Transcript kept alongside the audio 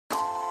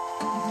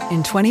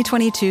In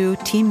 2022,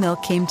 Team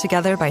Milk came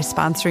together by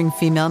sponsoring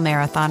female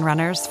marathon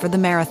runners for the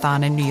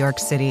marathon in New York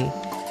City.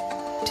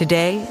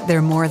 Today,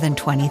 they're more than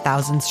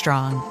 20,000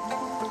 strong.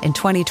 In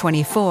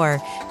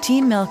 2024,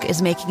 Team Milk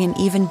is making an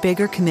even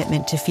bigger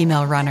commitment to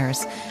female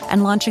runners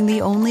and launching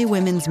the only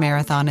women's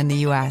marathon in the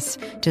U.S.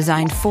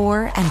 designed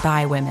for and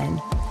by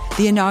women.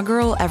 The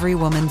inaugural Every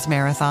Woman's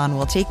Marathon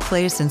will take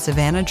place in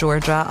Savannah,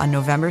 Georgia on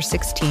November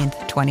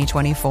 16th,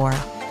 2024.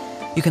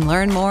 You can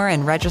learn more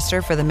and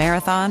register for the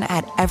marathon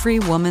at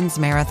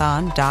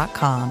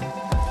everywomansmarathon.com.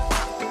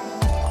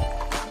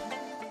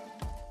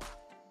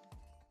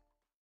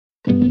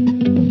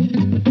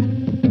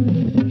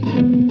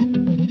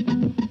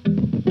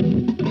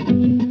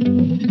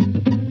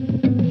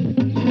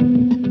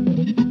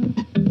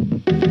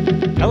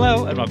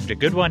 Hello, and welcome to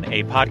Good One,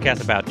 a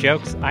podcast about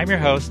jokes. I'm your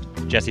host,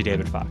 Jesse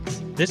David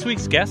Fox. This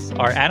week's guests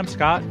are Adam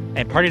Scott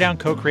and Party Down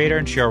co-creator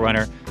and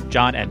showrunner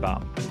Jon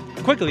Enbaum.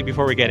 Quickly,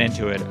 before we get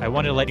into it, I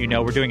wanted to let you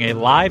know we're doing a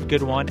live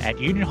Good One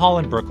at Union Hall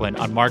in Brooklyn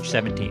on March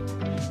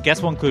 17th.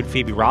 Guests will include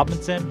Phoebe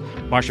Robinson,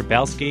 Marsha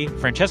Belsky,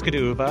 Francesca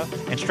D'Uva,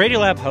 and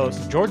Straighty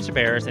hosts George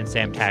Sabaris and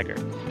Sam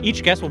Taggart.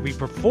 Each guest will be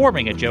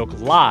performing a joke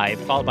live,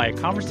 followed by a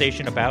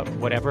conversation about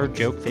whatever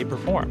joke they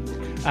perform.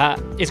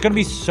 It's going to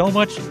be so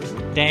much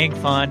dang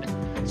fun,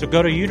 so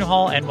go to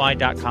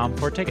unionhallny.com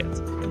for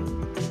tickets.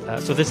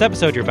 So this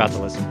episode you're about to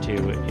listen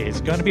to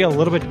is going to be a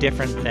little bit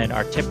different than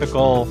our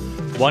typical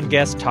one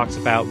guest talks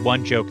about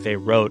one joke they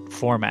wrote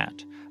format.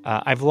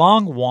 I've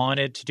long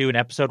wanted to do an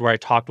episode where I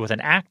talked with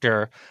an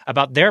actor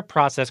about their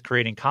process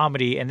creating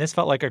comedy, and this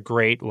felt like a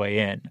great way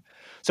in.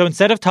 So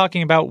instead of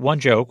talking about one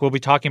joke, we'll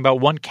be talking about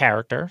one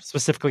character,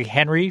 specifically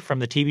Henry from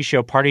the TV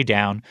show Party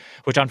Down,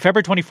 which on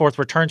February 24th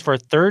returns for a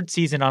third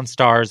season on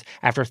Starz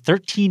after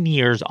 13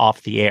 years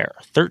off the air.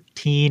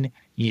 13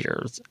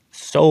 years.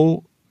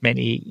 So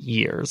many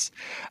years.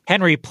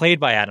 Henry, played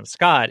by Adam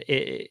Scott,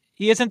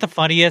 he isn't the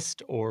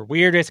funniest or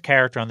weirdest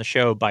character on the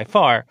show by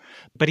far,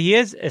 but he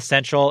is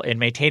essential in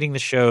maintaining the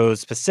show's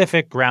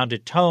specific,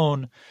 grounded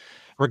tone,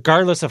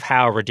 regardless of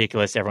how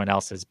ridiculous everyone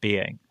else is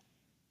being.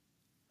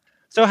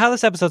 So how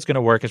this episode's going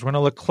to work is we're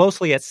going to look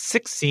closely at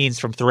 6 scenes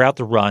from throughout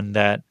the run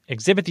that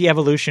exhibit the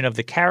evolution of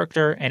the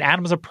character and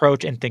Adam's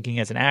approach and thinking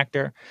as an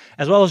actor,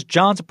 as well as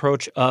Jon's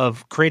approach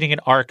of creating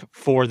an arc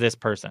for this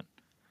person.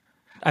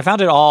 I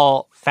found it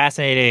all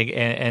fascinating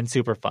and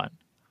super fun.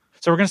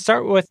 So we're going to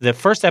start with the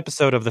first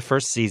episode of the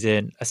first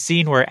season, a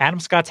scene where Adam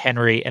Scott's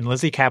Henry and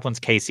Lizzie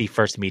Kaplan's Casey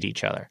first meet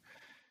each other.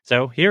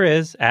 So here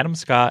is Adam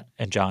Scott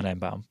and Jon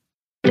Enbaum.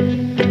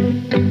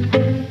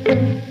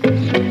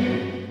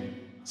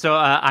 So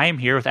I am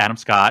here with Adam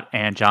Scott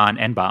and Jon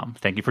Enbaum.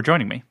 Thank you for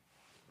joining me.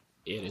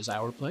 It is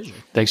our pleasure.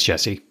 Thanks,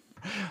 Jesse.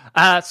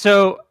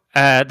 So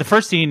the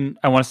first scene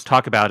I want us to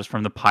talk about is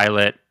from the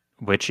pilot,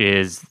 which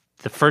is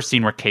the first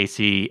scene where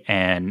Casey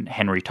and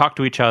Henry talk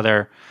to each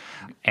other,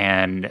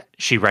 and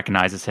she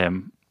recognizes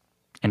him,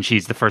 and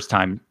she's the first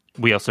time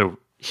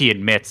he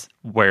admits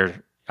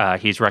where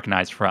he's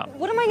recognized from.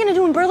 What am I going to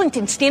do in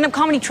Burlington? Stand-up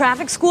comedy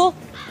traffic school?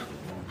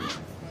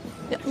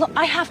 Look,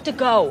 I have to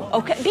go,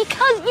 okay?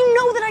 Because you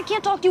know that I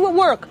can't talk to you at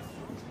work.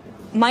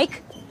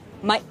 Mike,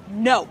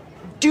 no.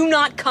 Do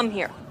not come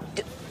here.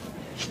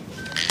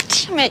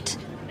 Damn it.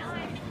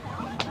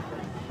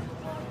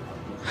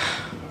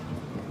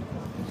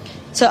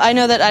 So I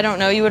know that I don't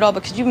know you at all,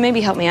 but could you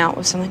maybe help me out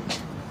with something?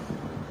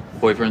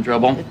 Boyfriend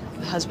trouble?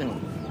 Husband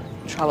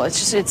trouble.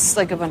 It's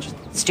like a bunch of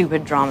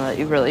stupid drama that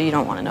you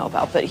don't want to know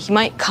about. But he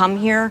might come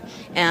here,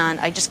 and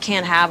I just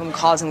can't have him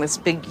causing this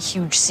big,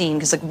 huge scene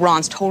because like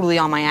Ron's totally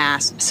on my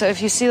ass. So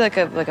if you see like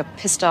a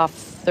pissed off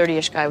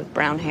 30-ish guy with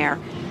brown hair,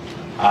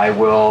 I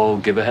will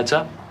give a heads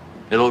up.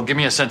 It'll give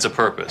me a sense of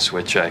purpose,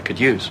 which I could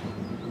use.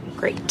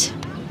 Great.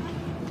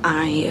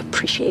 I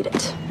appreciate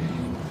it.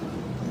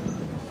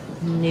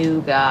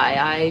 New guy.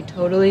 I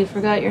totally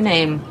forgot your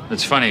name.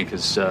 It's funny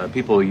because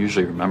people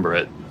usually remember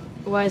it.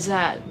 Why is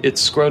that? It's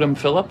Scrotum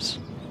Phillips.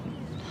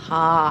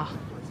 Ah.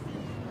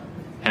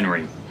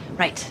 Henry.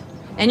 Right.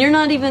 And you're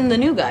not even the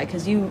new guy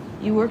because you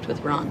worked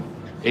with Ron.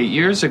 8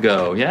 years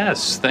ago,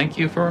 yes. Thank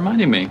you for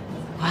reminding me.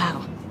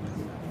 Wow.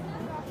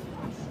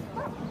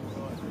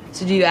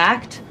 So do you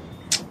act?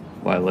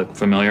 Why, look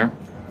familiar?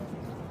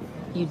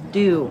 You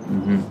do.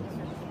 Mm-hmm.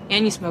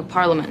 And you smoke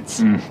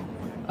parliaments.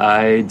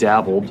 I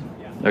dabbled.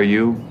 Are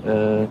you,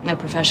 A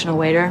professional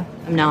waiter?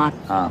 I'm not.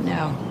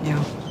 No.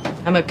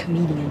 I'm a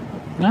comedian.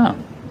 No.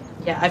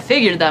 Yeah, I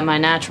figured that my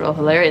natural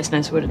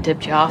hilariousness would have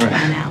tipped you off by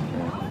now.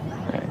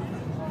 Right.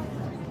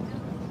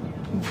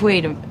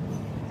 Wait a minute.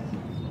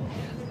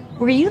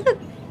 Were you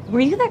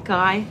that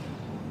guy?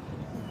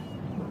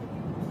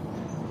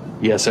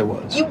 Yes, I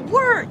was. You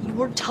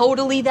were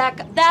totally that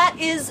guy. That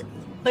is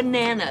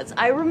bananas.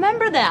 I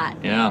remember that.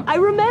 Yeah. I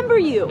remember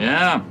you.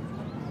 Yeah.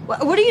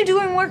 What are you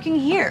doing working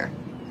here?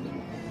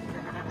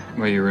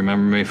 Well, you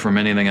remember me from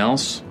anything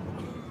else?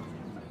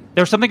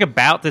 There's something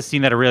about this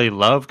scene that I really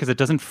love because it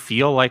doesn't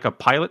feel like a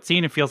pilot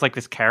scene. It feels like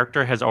this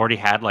character has already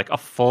had like a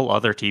full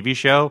other TV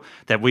show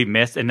that we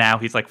missed, and now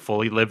he's like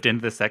fully lived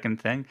into the second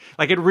thing.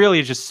 Like it really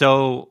is just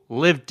so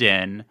lived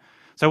in.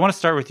 So I want to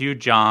start with you,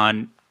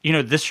 John.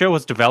 This show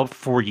was developed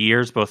for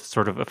years, both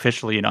sort of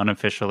officially and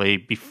unofficially,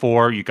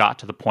 before you got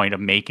to the point of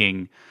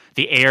making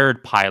the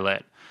aired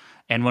pilot.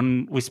 And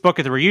when we spoke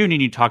at the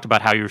reunion, you talked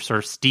about how you were sort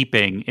of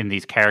steeping in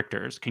these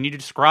characters. Can you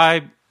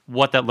describe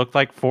what that looked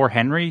like for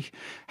Henry?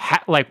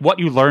 Like what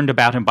you learned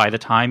about him by the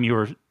time you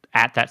were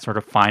at that sort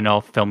of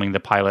final filming the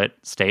pilot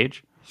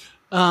stage?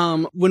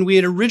 When we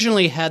had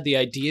originally had the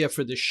idea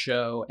for the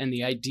show and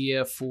the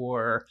idea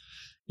for,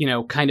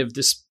 kind of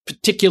this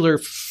particular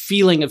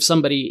feeling of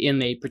somebody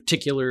in a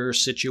particular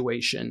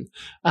situation,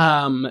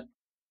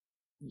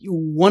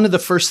 one of the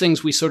first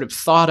things we sort of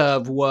thought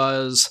of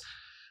was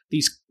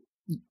these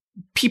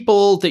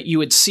people that you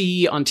would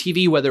see on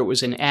TV, whether it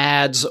was in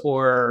ads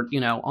or,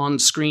 on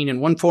screen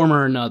in one form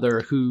or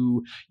another,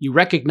 who you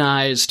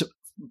recognized,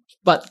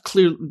 but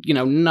clearly,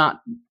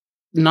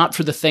 not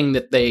for the thing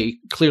that they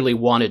clearly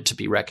wanted to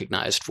be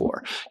recognized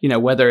for,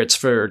 whether it's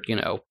for,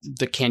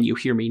 the Can You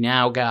Hear Me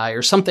Now guy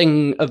or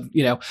something of,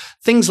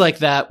 things like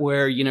that,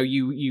 where,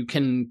 you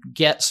can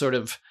get sort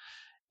of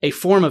a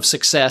form of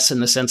success in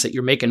the sense that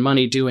you're making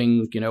money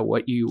doing,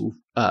 what you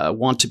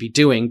want to be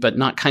doing, but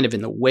not kind of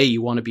in the way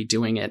you want to be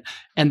doing it.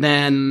 And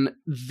then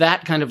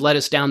that kind of led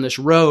us down this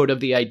road of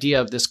the idea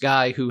of this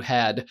guy who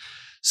had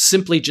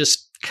simply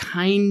just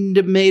kind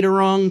of made a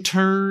wrong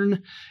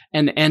turn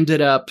and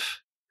ended up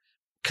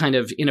kind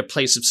of in a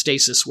place of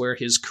stasis where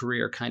his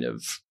career kind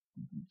of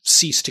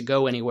ceased to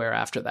go anywhere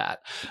after that.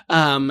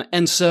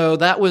 And so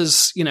that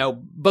was,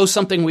 both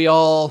something we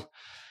all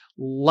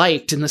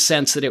liked in the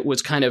sense that it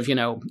was kind of,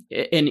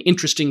 an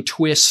interesting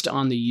twist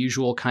on the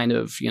usual kind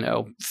of,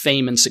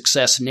 fame and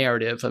success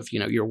narrative of,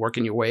 you're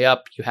working your way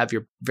up, you have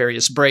your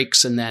various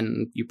breaks and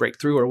then you break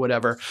through or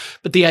whatever.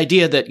 But the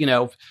idea that,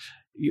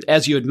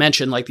 as you had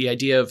mentioned, like the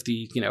idea of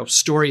the,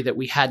 story that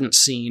we hadn't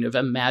seen of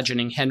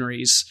imagining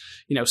Henry's,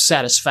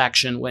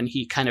 satisfaction when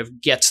he kind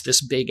of gets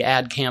this big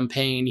ad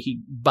campaign,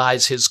 he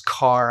buys his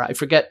car. I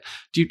forget.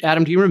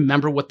 Adam, do you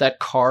remember what that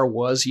car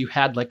was? You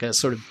had like a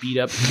sort of beat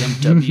up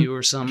BMW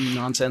or some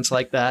nonsense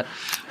like that.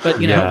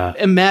 But,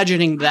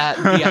 imagining that,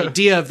 the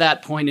idea of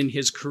that point in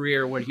his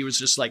career when he was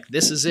just like,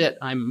 this is it.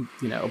 I'm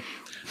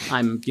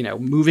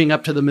moving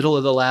up to the middle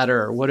of the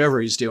ladder or whatever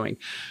he's doing.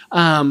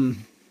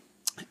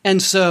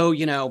 And so,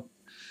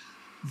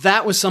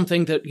 that was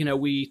something that,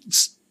 we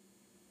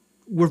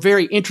were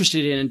very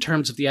interested in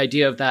terms of the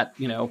idea of that,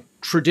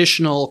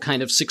 traditional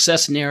kind of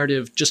success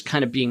narrative just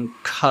kind of being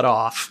cut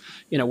off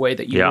in a way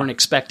that you weren't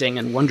expecting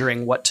and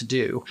wondering what to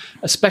do,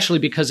 especially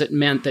because it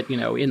meant that,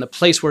 in the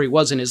place where he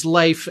was in his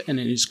life and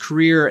in his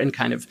career and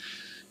kind of,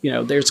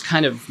 there's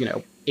kind of,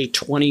 a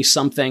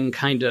 20-something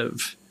kind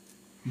of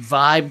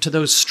vibe to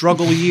those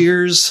struggle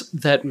years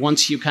that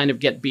once you kind of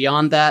get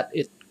beyond that,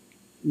 it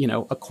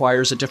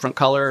acquires a different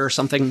color or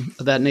something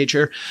of that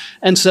nature.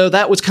 And so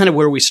that was kind of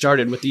where we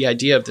started with the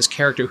idea of this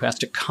character who has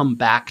to come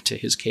back to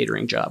his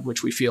catering job,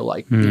 which we feel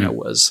like,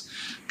 was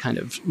kind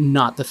of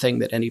not the thing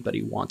that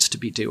anybody wants to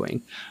be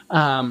doing.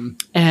 And,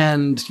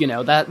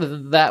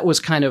 that was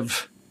kind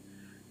of,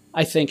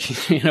 I think,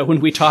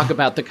 when we talk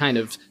about the kind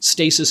of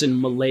stasis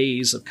and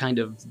malaise of kind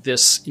of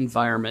this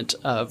environment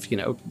of,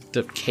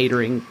 the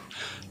catering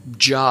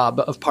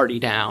job of Party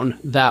Down,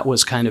 that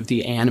was kind of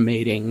the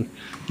animating,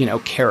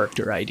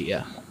 character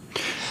idea.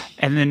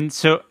 And then,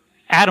 so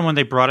Adam, when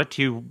they brought it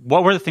to you,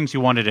 what were the things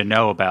you wanted to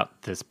know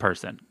about this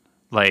person?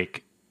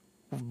 Like,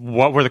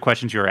 what were the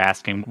questions you were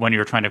asking when you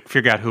were trying to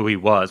figure out who he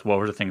was? What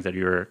were the things that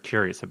you were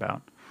curious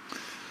about?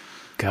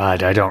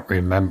 God, I don't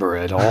remember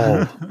at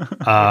all.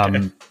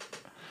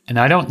 And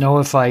I don't know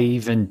if I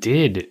even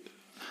did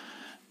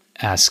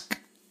ask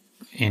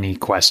any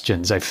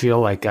questions. I feel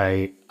like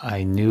I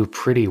knew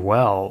pretty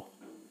well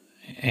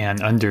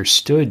and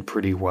understood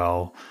pretty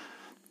well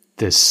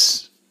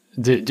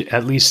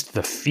at least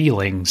the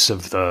feelings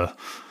of the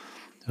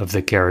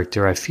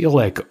character. I feel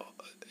like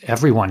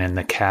everyone in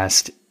the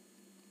cast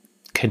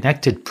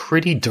connected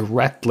pretty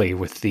directly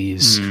with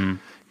these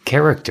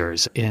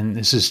characters. And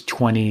this is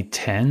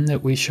 2010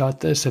 that we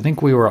shot this. I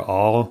think we were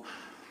all.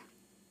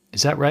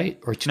 Is that right?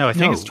 Or no, I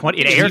think it's 20.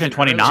 It aired in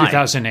 2009.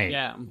 2008.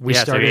 Yeah. We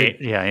started.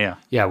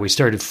 Yeah. We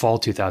started fall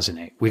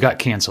 2008. We got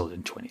canceled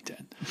in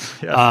 2010.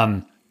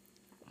 Yeah.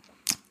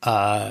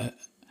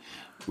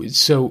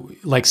 So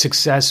like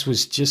success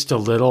was just a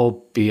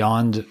little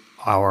beyond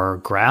our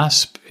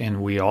grasp,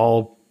 and we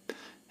all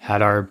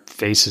had our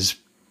faces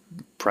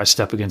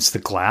pressed up against the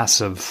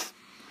glass of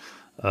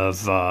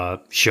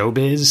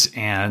showbiz,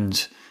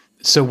 and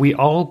so we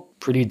all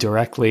pretty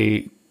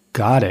directly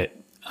got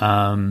it.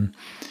 And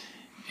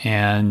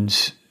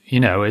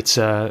it's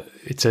a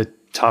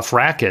tough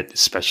racket,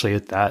 especially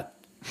at that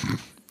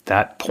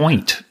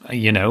point.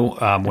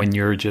 When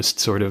you're just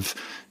sort of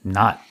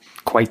not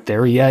quite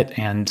there yet,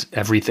 and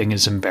everything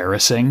is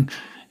embarrassing,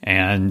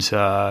 and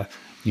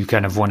you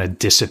kind of want to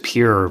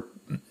disappear.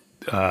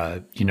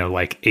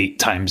 Like 8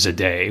 times a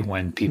day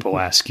when people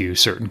ask you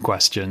certain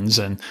questions.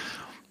 And,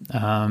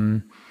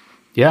 one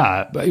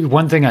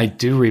thing I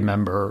do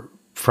remember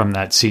from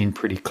that scene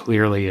pretty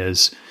clearly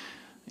is,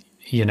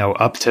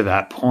 up to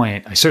that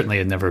point, I certainly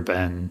had never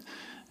been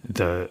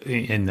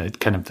in the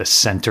kind of the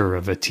center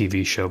of a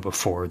TV show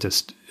before,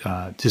 just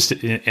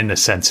in the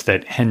sense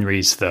that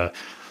Henry's the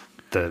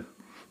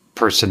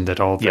person that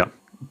all the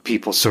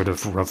people sort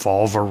of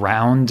revolve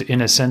around,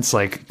 in a sense,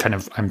 like kind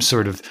of I'm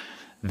sort of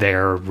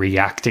there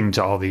reacting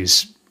to all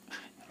these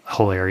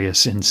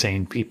hilarious,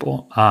 insane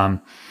people.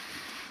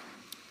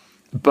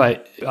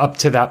 But up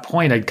to that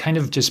point, I'd kind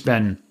of just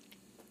been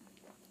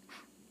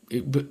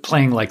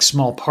playing like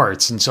small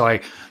parts. And so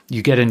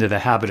you get into the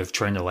habit of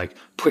trying to like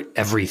put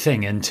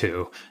everything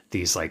into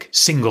these like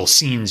single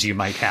scenes you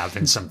might have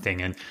in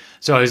something. And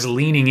so I was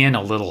leaning in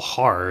a little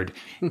hard,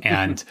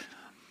 and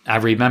I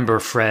remember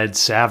Fred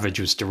Savage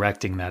was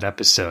directing that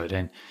episode,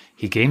 and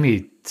he gave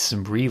me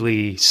some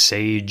really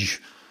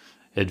sage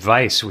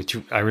advice, which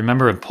I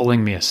remember him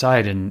pulling me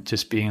aside and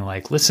just being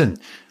like, listen,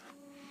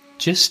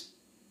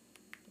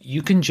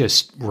 you can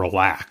just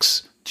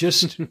relax.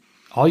 Just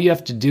all you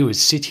have to do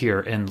is sit here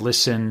and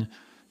listen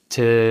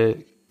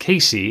to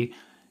Casey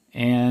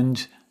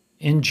and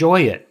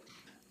enjoy it.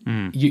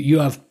 You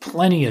have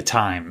plenty of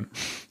time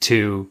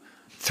to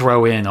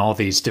throw in all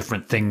these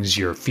different things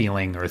you're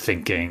feeling or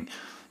thinking.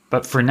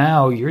 But for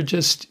now,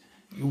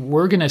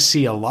 we're going to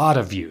see a lot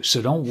of you,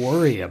 so don't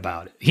worry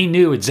about it. He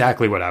knew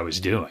exactly what I was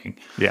doing.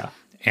 Yeah.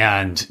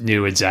 And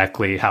knew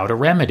exactly how to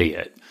remedy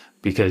it,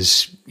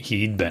 because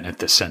he'd been at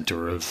the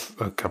center of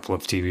a couple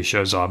of TV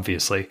shows,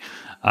 obviously.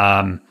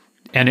 And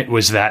it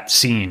was that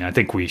scene. I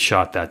think we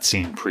shot that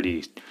scene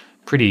pretty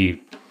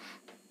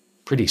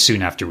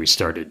soon after we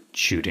started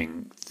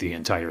shooting the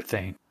entire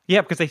thing.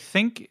 Yeah, because I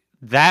think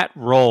that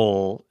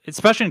role,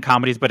 especially in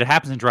comedies, but it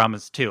happens in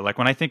dramas too. Like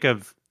when I think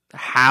of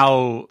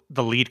how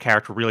the lead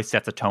character really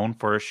sets a tone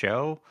for a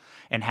show,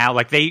 and how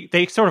like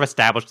they sort of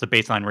establish the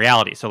baseline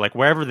reality. So like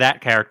wherever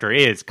that character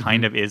is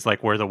kind of is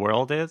like where the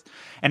world is.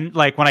 And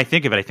like when I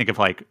think of it, I think of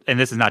like, and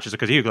this is not just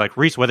because of you, like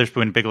Reese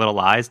Witherspoon in Big Little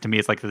Lies, to me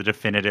is like the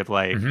definitive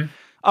like,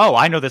 oh,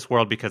 I know this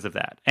world because of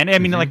that. And I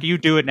mean, like you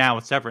do it now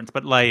with Severance,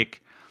 but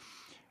like,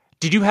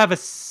 did you have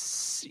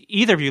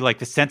either of you like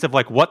the sense of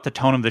like what the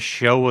tone of the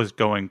show was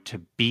going to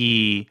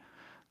be?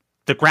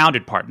 The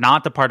grounded part,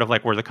 not the part of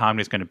like where the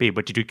comedy is going to be,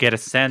 but did you get a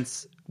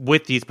sense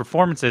with these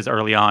performances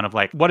early on of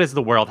like, what is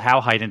the world, how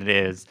heightened it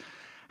is,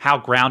 how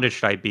grounded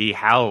should I be,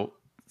 how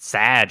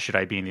sad should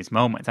I be in these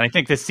moments? And I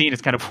think this scene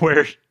is kind of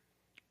where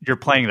you're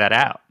playing that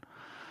out.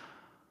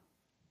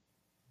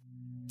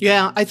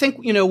 Yeah, I think,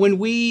 when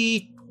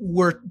we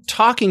were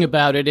talking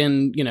about it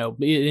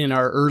in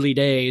our early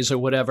days or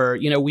whatever,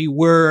 we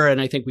were,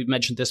 and I think we've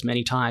mentioned this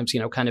many times,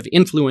 kind of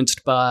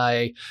influenced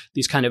by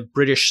these kind of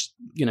British,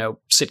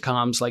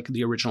 sitcoms like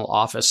the original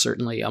Office,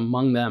 certainly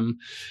among them,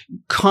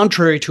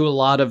 contrary to a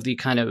lot of the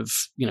kind of,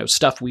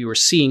 stuff we were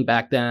seeing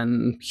back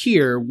then.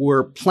 Here,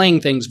 we're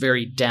playing things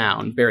very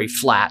down, very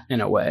flat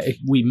in a way.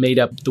 We made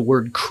up the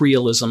word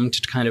creolism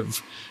to kind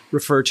of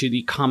refer to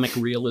the comic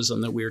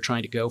realism that we were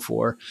trying to go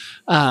for,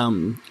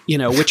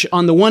 which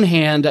on the one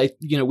hand,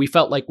 we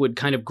felt like would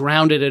kind of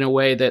ground it in a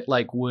way that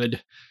like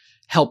would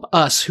help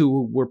us,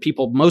 who were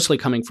people mostly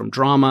coming from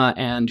drama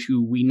and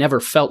who we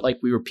never felt like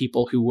we were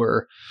people who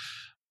were,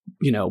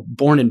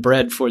 born and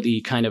bred for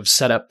the kind of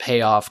setup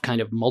payoff kind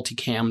of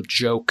multicam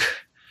joke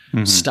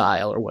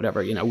style or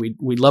whatever.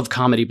 We love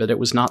comedy, but it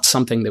was not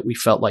something that we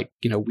felt like,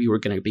 we were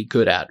going to be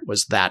good at,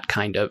 was that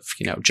kind of,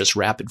 just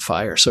rapid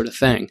fire sort of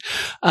thing.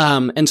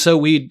 And so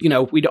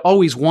we'd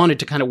always wanted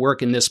to kind of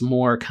work in this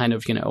more kind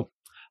of,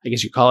 I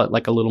guess you call it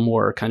like a little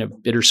more kind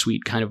of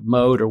bittersweet kind of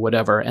mode or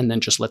whatever, and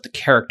then just let the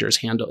characters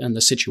handle and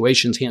the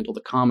situations handle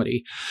the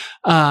comedy.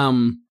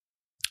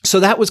 So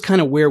that was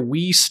kind of where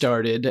we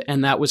started.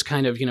 And that was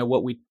kind of,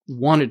 what we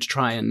wanted to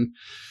try and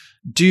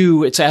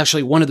do. It's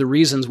actually one of the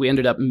reasons we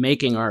ended up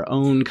making our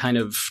own kind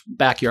of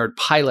backyard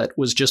pilot,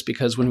 was just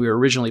because when we were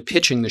originally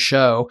pitching the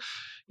show,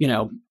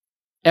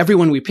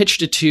 everyone we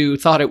pitched it to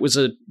thought it was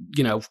a,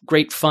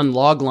 great fun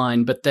log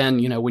line. But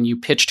then, when you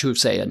pitch to,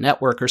 say, a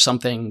network or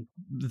something,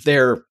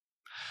 their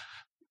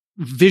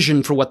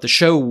vision for what the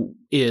show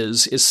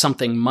is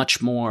something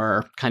much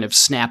more kind of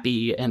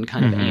snappy and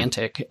kind of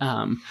antic.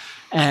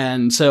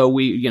 And so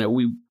we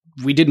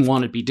didn't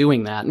want to be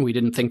doing that. And we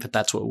didn't think that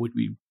that's what would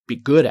be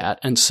good at.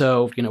 And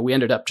so, we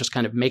ended up just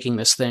kind of making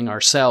this thing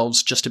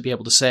ourselves, just to be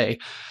able to say,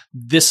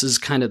 this is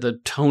kind of the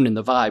tone and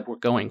the vibe we're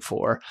going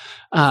for.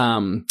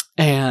 It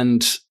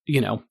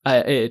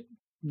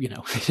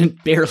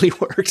barely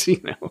worked,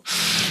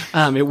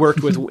 it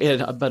worked with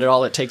it, but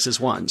all it takes is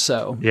one.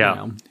 So,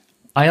 yeah.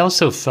 I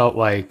also felt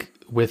like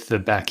with the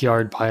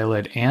backyard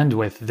pilot and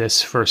with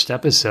this first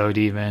episode,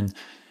 even,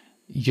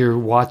 you're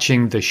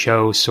watching the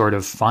show sort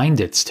of find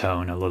its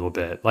tone a little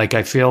bit. Like,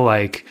 I feel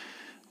like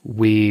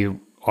we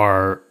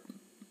are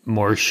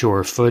more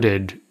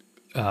sure-footed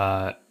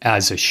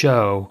as a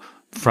show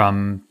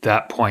from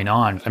that point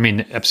on. I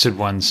mean, episode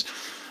 1's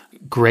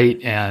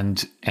great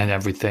and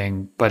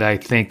everything, but I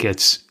think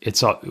it's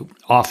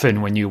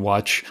often when you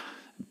watch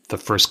the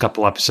first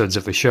couple episodes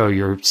of a show,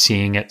 you're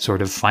seeing it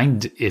sort of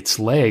find its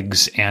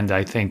legs. And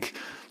I think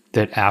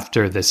that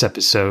after this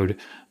episode,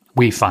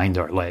 we find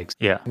our legs.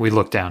 Yeah. We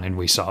looked down and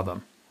we saw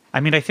them. I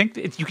mean, I think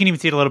you can even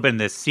see it a little bit in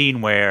this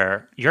scene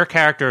where your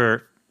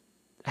character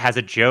has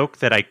a joke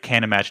that I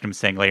can't imagine him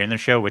saying later in the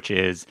show, which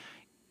is,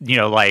 you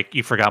know, like,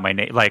 you forgot my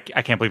name. Like,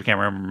 I can't believe you can't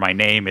remember my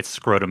name. It's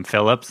Scrotum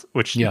Phillips,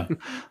 which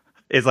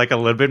is like a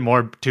little bit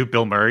more too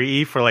Bill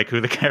Murray for like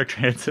who the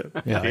character is.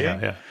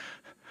 Yeah.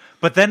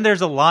 But then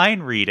there's a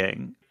line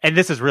reading, and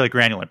this is really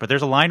granular, but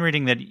there's a line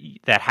reading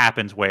that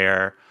happens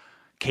where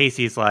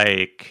Casey's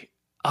like,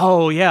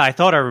 oh, yeah, I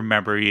thought I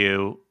remember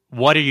you.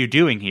 What are you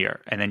doing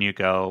here? And then you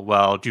go,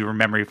 well, do you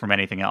remember me from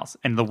anything else?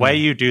 And the way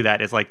you do that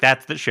is like,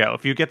 that's the show.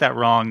 If you get that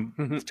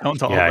wrong, don't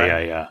tell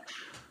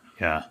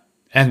Yeah.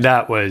 And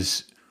that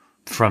was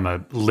from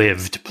a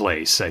lived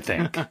place, I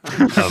think,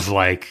 of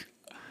like,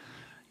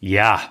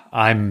 yeah,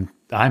 I'm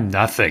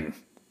nothing.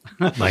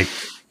 Like,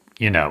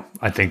 you know,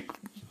 I think,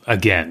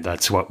 again,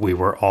 that's what we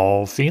were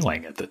all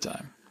feeling at the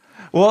time.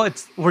 Well,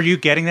 were you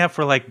getting that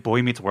for like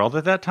Boy Meets World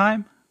at that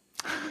time?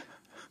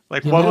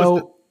 Like,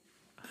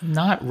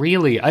 Not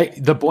really.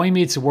 The Boy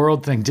Meets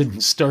World thing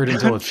didn't start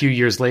until a few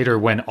years later,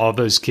 when all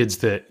those kids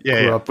that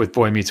grew up with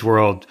Boy Meets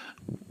World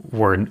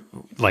were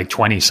like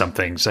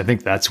 20-somethings. I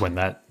think that's when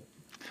that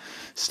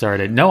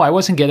started. No, I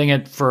wasn't getting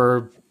it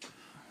for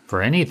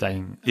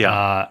anything.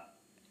 Yeah.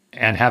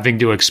 And having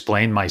to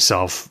explain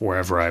myself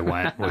wherever I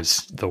went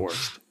was the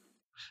worst.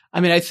 I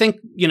mean, I think,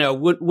 you know,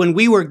 when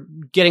we were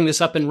getting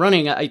this up and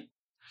running, Adam,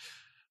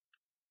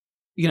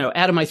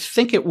 I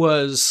think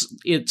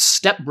it's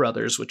Step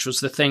Brothers, which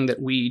was the thing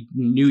that we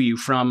knew you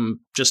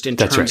from, just in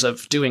terms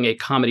of doing a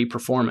comedy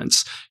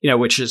performance, you know,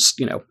 which is,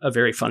 you know, a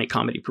very funny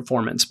comedy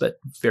performance, but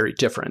very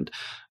different.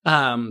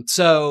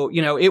 So,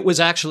 you know, it was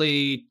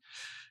actually,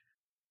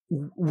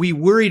 we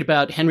worried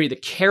about Henry, the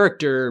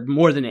character,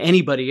 more than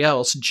anybody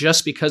else,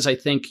 just because I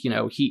think, you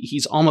know,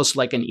 he's almost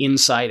like an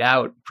inside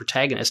out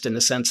protagonist, in the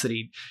sense that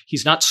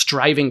he's not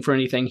striving for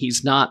anything.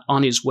 He's not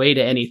on his way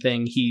to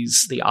anything.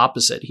 He's the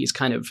opposite. He's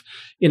kind of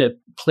in a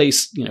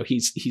place, you know,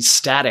 he's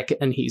static,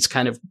 and he's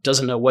kind of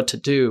doesn't know what to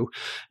do,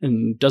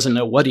 and doesn't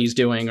know what he's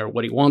doing or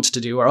what he wants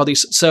to do, or all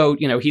these. So,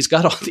 you know, he's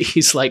got all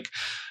these, like,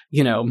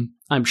 you know,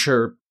 I'm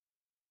sure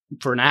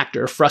for an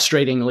actor,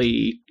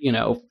 frustratingly, you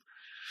know,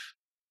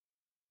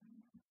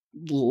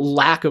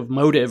 lack of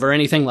motive or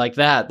anything like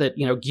that,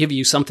 you know, give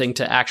you something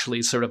to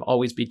actually sort of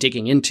always be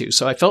digging into.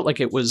 So I felt like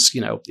it was, you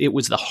know, it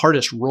was the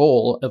hardest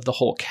role of the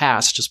whole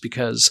cast, just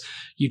because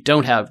you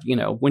don't have, you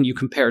know, when you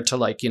compare it to,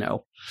 like, you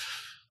know,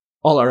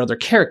 all our other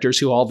characters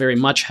who all very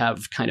much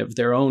have kind of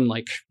their own,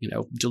 like, you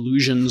know,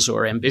 delusions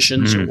or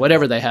ambitions or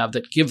whatever they have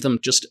that give them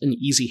just an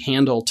easy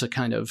handle to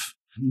kind of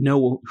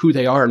know who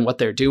they are and what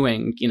they're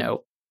doing. You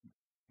know,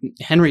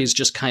 Henry is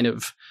just kind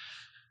of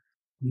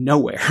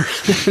nowhere.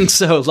 And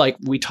so, like,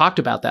 we talked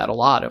about that a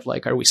lot, of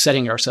like, are we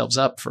setting ourselves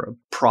up for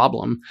a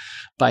problem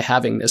by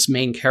having this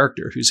main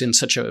character who's in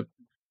such a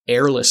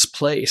airless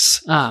place?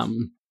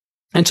 And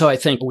so I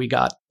think we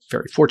got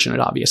very fortunate,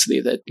 obviously,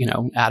 that, you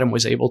know, Adam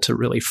was able to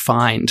really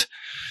find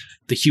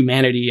the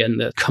humanity and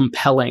the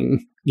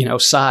compelling, you know,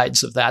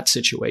 sides of that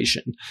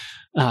situation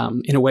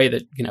in a way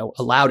that, you know,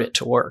 allowed it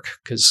to work.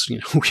 Because, you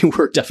know, we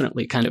were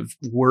definitely kind of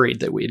worried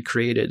that we had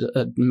created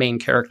a main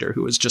character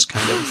who was just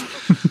kind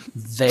of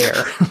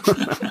there.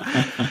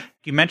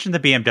 You mentioned the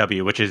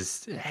BMW, which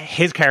is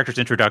his character's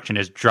introduction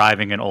is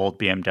driving an old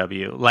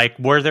BMW. Like,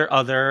 were there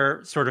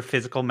other sort of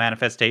physical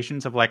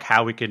manifestations of like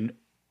how we can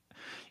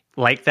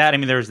like that? I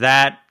mean, there's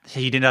that.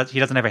 He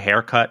doesn't have a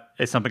haircut.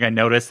 It's something I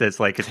noticed. It's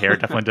like his hair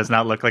definitely does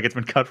not look like it's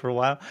been cut for a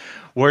while.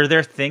 Were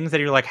there things that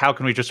you're like, how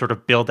can we just sort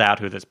of build out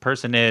who this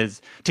person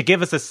is to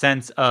give us a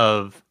sense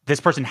of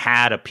this person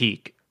had a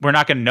peak? We're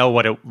not going to know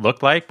what it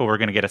looked like, but we're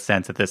going to get a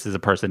sense that this is a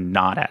person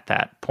not at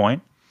that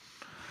point.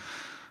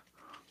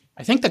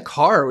 I think the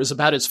car was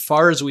about as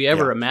far as we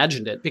ever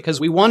imagined it, because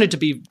we wanted to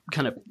be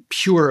kind of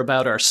pure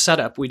about our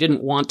setup. We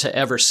didn't want to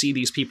ever see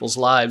these people's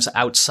lives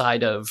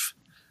outside of,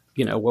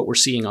 you know, what we're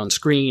seeing on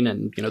screen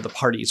and, you know, the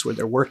parties where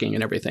they're working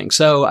and everything.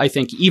 So I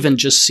think even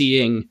just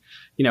seeing,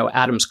 you know,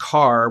 Adam's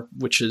car,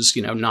 which is,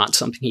 you know, not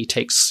something he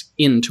takes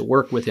in to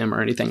work with him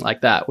or anything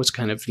like that, was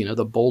kind of, you know,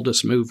 the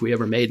boldest move we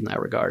ever made in that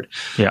regard.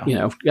 Yeah. You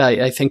know,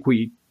 I think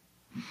we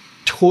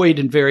toyed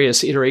in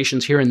various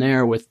iterations here and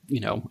there with, you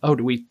know, oh,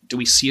 do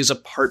we see his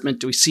apartment?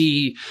 Do we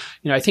see,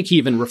 you know, I think he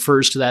even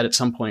refers to that at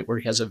some point where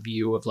he has a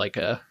view of like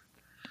a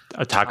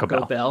Taco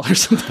Bell or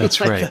something. That's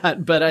like right.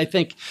 that. But I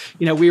think,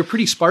 you know, we were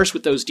pretty sparse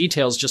with those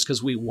details just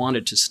because we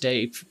wanted to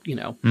stay, you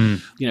know,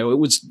 it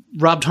was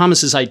Rob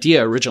Thomas's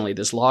idea originally,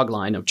 this log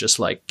line of just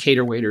like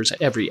cater waiters.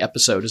 Every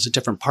episode is a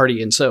different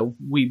party. And so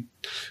we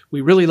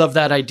really loved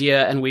that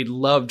idea. And we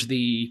loved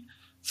the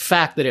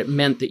fact that it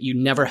meant that you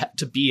never had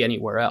to be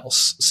anywhere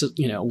else. So,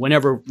 you know,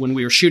 when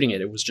we were shooting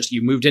it, it was just,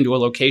 you moved into a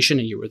location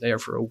and you were there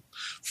for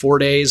 4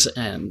 days,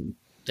 and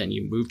then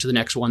you move to the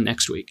next one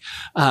next week.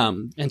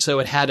 And so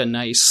it had a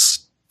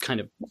nice kind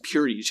of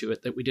purity to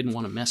it that we didn't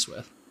want to mess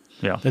with.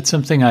 Yeah. That's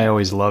something I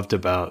always loved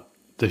about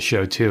the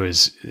show too,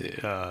 is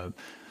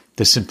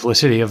the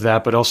simplicity of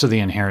that, but also the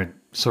inherent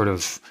sort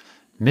of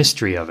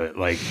mystery of it.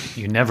 Like,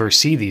 you never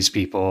see these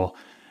people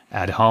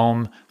at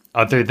home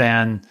other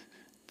than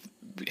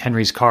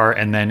Henry's car,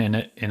 and then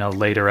in a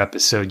later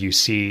episode, you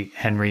see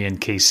Henry and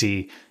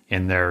Casey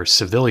in their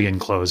civilian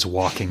clothes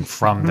walking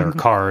from their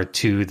car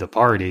to the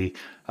party.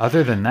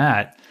 Other than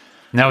that,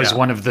 that was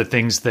one of the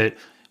things that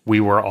we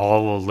were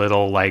all a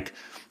little like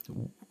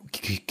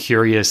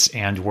curious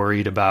and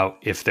worried about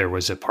if there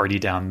was a Party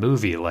Down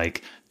movie.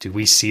 Like, do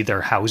we see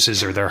their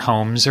houses or their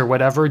homes or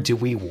whatever? Do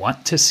we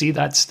want to see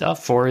that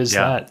stuff? Or is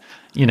that,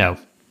 you know?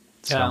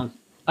 So. Yeah.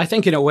 I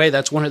think in a way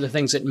that's one of the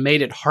things that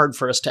made it hard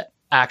for us to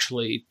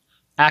actually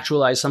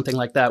actualize something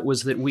like that,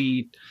 was that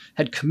we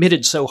had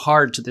committed so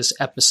hard to this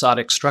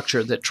episodic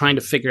structure that trying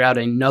to figure out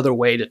another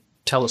way to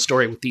tell a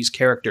story with these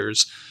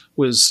characters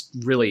was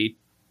really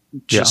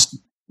just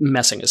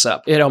messing us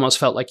up. It almost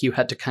felt like you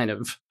had to kind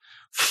of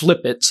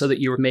flip it so that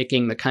you were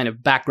making the kind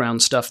of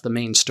background stuff the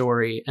main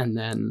story, and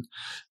then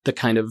the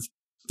kind of,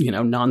 you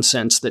know,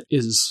 nonsense that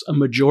is a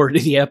majority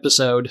of the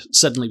episode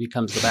suddenly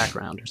becomes the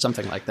background or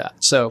something like that.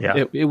 So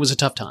it was a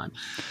tough time.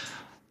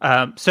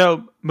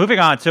 So moving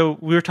on. So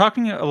we were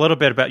talking a little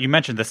bit about, you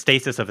mentioned the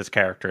stasis of this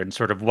character and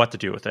sort of what to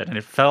do with it. And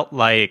it felt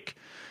like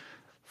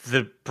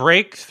the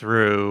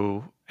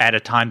breakthrough at a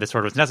time that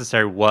sort of was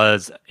necessary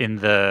was in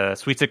the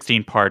Sweet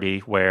 16 party,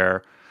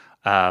 where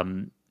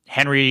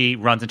Henry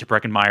runs into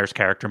Breckin Meyer's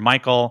character,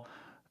 Michael,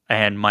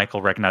 and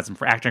Michael recognizes him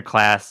for acting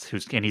class,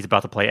 and he's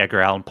about to play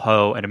Edgar Allan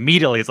Poe, and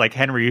immediately it's like,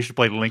 Henry, you should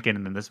play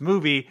Lincoln in this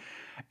movie.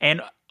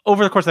 And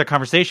over the course of that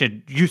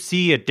conversation, you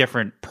see a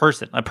different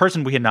person, a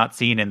person we had not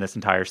seen in this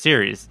entire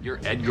series. You're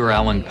Edgar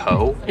Allan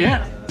Poe?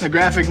 Yeah, the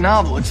graphic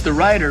novel. It's the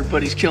writer,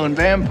 but he's killing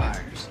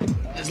vampires.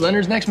 Is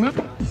Leonard's next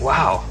movie?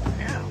 Wow.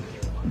 Yeah.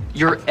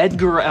 You're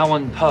Edgar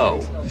Allan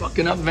Poe.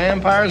 Fucking up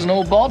vampires in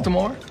old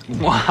Baltimore.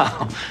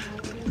 Wow.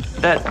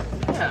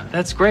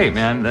 That's great,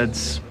 man.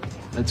 That's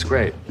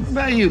great. What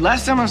about you?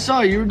 Last time I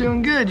saw you, you were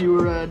doing good. You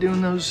were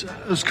doing those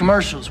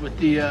commercials with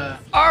the,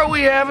 are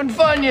we having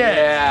fun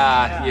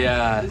yet?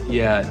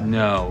 Yeah.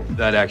 No,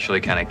 that actually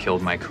kind of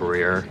killed my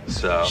career,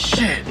 so.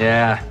 Shit.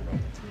 Yeah.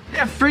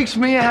 That freaks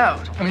me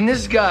out. I mean,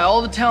 this guy,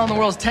 all the talent in the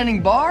world's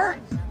tending bar?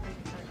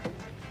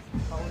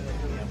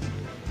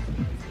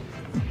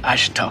 I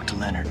should talk to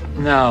Leonard.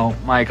 No,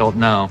 Michael,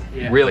 no.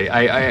 Yeah. Really,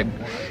 I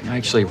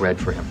actually read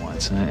for him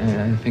once, and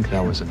I think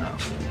that was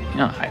enough. You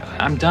know,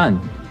 I'm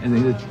done.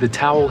 And the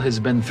towel has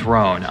been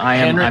thrown.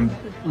 Leonard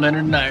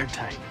and I are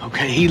tight,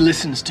 okay? He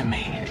listens to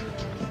me.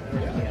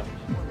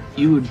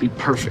 You would be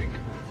perfect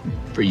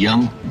for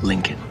young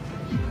Lincoln.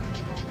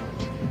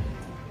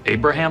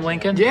 Abraham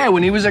Lincoln? Yeah,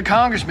 when he was a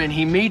congressman,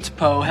 he meets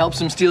Poe, helps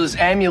him steal his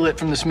amulet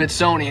from the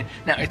Smithsonian.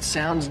 Now, it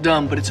sounds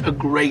dumb, but it's a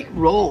great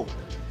role.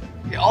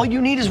 All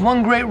you need is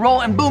one great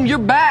role, and boom, you're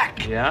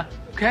back. Yeah?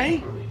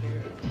 Okay?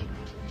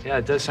 Yeah,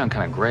 it does sound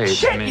kind of great.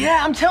 Shit, I mean, yeah,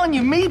 I'm telling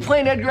you, me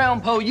playing Edgar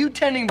Allan Poe, you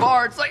tending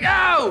bar, it's like,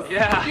 oh!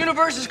 Yeah. The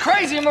universe is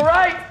crazy, am I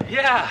right?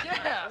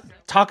 Yeah.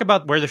 Talk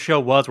about where the show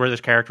was, where this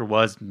character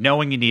was,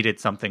 knowing you needed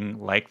something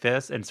like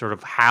this, and sort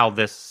of how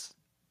this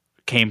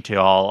came to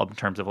all in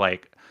terms of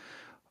like,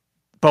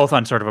 both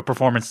on sort of a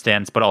performance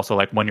stance, but also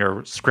like when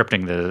you're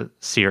scripting the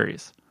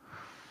series.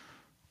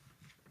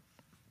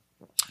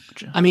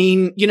 I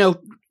mean, you know,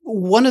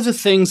 one of the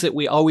things that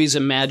we always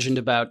imagined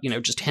about, you know,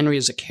 just Henry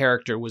as a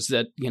character was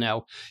that, you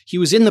know, he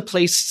was in the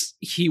place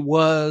he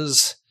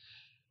was,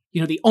 you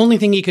know, the only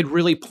thing he could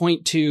really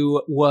point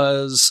to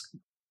was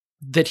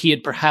that he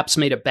had perhaps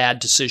made a bad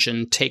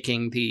decision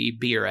taking the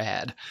beer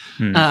ad.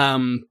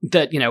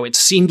 That, you know, it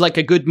seemed like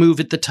a good move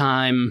at the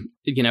time.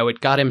 You know,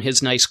 it got him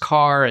his nice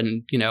car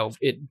and, you know,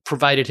 it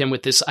provided him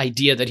with this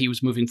idea that he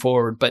was moving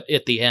forward. But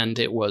at the end,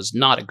 it was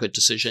not a good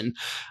decision.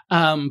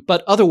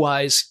 But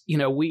otherwise, you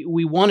know,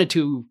 we wanted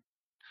to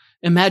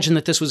imagine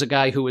that this was a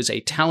guy who was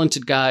a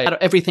talented guy, had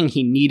everything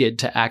he needed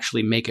to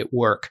actually make it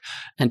work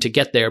and to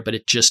get there, but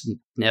it just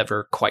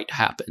never quite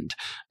happened.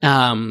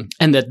 And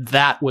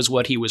that was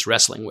what he was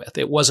wrestling with.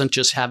 It wasn't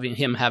just having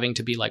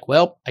to be like,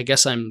 well, I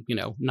guess I'm, you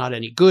know, not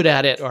any good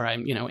at it, or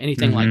I'm, you know,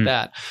 anything like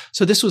that.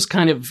 So this was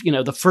kind of, you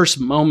know, the first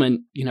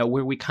moment, you know,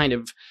 where we kind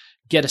of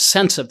get a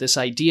sense of this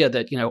idea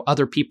that, you know,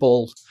 other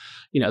people,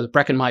 you know, the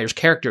Breckin Meyer's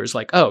character is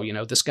like, oh, you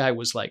know, this guy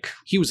was like,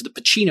 he was the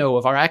Pacino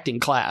of our acting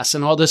class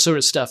and all this sort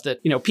of stuff that,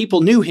 you know,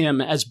 people knew him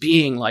as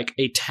being like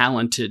a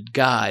talented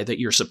guy that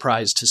you're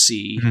surprised to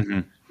see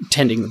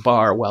tending the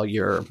bar while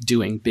you're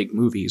doing big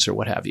movies or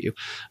what have you.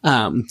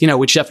 You know,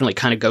 which definitely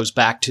kind of goes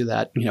back to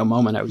that, you know,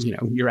 moment I was, you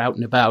know, you're out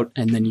and about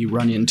and then you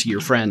run into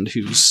your friend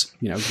who's,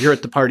 you know, you're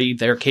at the party,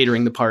 they're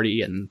catering the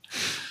party, and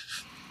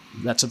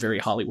that's a very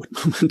Hollywood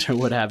moment or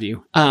what have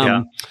you.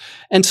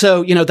 And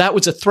so, you know, that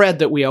was a thread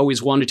that we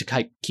always wanted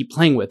to keep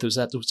playing with, was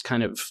that was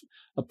kind of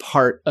a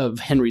part of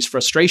Henry's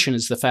frustration,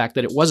 is the fact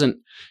that it wasn't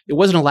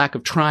a lack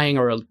of trying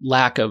or a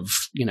lack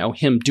of, you know,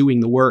 him doing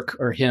the work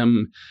or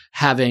him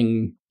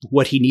having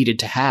what he needed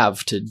to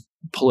have to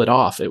pull it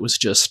off. It was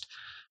just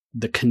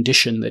the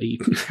condition that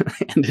he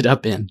ended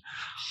up in.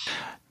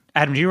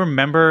 Adam, do you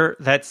remember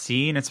that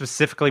scene and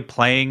specifically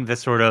playing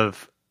this sort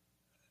of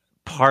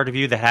part of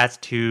you that has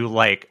to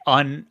like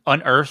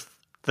unearth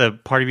the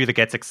part of you that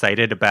gets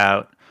excited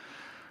about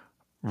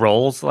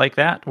roles like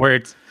that, where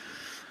it's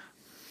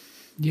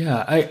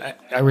Yeah,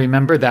 I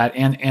remember that.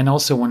 And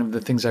also one of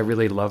the things I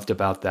really loved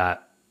about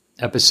that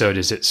episode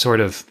is it sort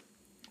of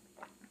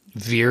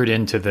veered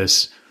into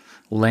this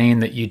lane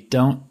that you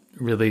don't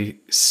really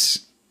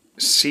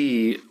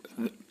see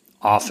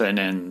often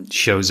in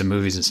shows and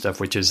movies and stuff,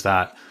 which is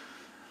that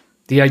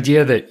the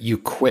idea that you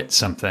quit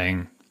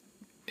something,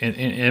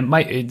 and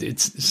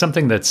it's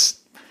something that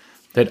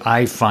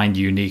I find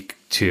unique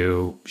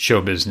to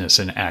show business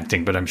and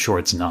acting, but I'm sure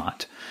it's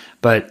not.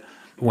 But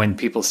when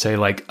people say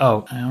like,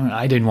 "Oh,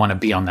 I didn't want to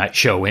be on that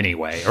show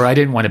anyway," or "I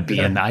didn't want to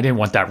be I didn't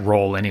want that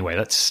role anyway,"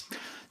 that's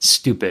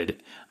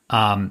stupid.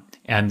 And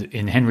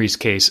in Henry's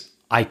case,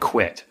 I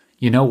quit.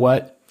 You know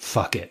what?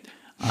 Fuck it.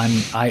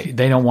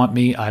 They don't want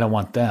me. I don't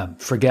want them.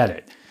 Forget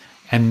it.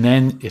 And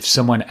then if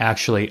someone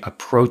actually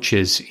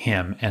approaches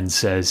him and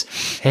says,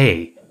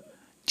 "Hey,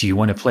 do you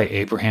want to play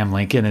Abraham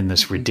Lincoln in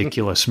this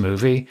ridiculous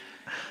movie?"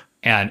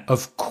 And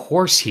of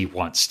course he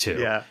wants to.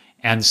 Yeah.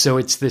 And so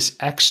it's this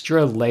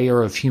extra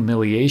layer of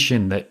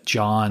humiliation that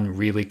John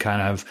really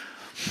kind of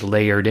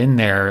layered in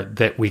there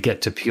that we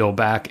get to peel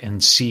back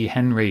and see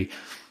Henry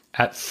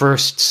at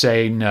first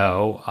say,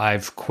 "No,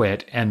 I've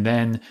quit." And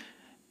then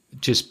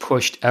just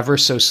pushed ever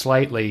so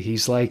slightly.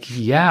 He's like,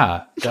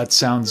 "Yeah, that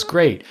sounds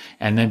great."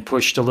 And then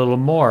pushed a little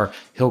more.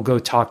 He'll go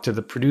talk to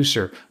the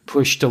producer.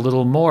 Pushed a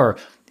little more.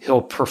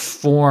 He'll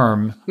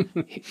perform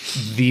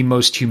the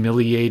most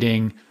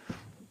humiliating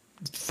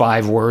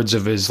 5 words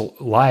of his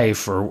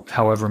life, or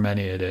however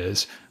many it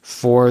is,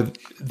 for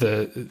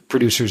the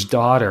producer's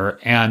daughter,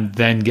 and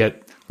then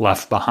get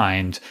left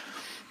behind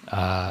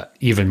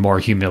even more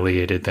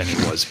humiliated than he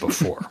was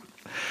before.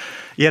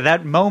 Yeah,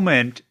 that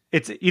moment,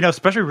 it's,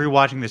 especially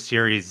rewatching the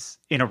series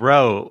in a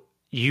row,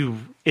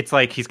 it's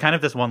like he's kind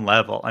of this one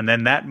level. And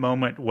then that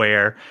moment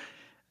where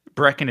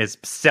Brecken is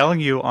selling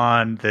you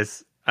on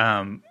this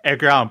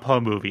Edgar Allan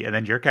Poe movie, and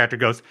then your character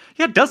goes,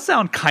 "Yeah, it does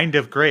sound kind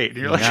of great." And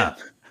you're like,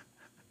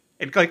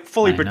 it like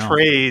fully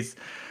betrays.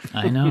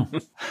 I know.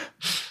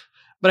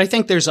 But I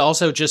think there's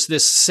also just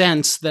this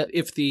sense that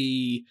if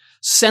the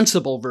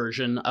sensible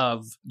version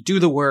of do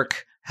the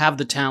work, have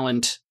the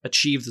talent,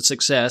 achieve the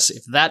success,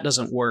 if that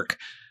doesn't work,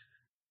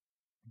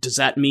 does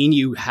that mean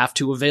you have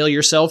to avail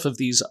yourself of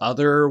these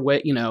other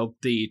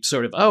the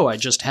sort of, I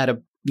just had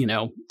a,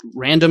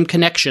 random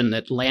connection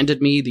that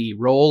landed me the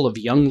role of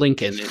young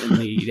Lincoln in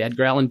the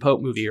Edgar Allan Poe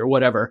movie or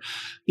whatever.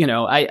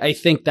 I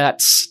think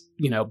that's,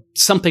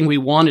 something we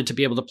wanted to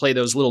be able to play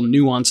those little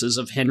nuances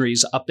of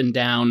Henry's up and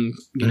down,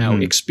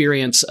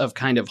 experience of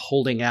kind of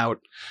holding out.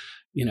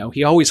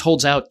 He always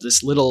holds out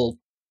this little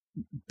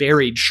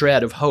buried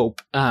shred of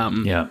hope.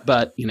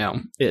 But,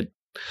 it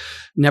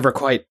never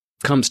quite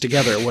comes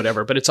together or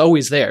whatever, but it's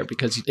always there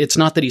because it's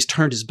not that he's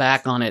turned his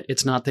back on it.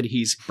 It's not that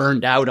he's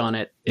burned out on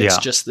it. It's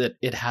just that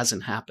it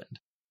hasn't happened.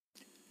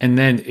 And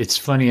then it's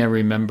funny. I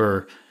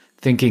remember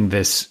thinking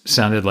this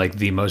sounded like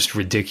the most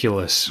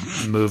ridiculous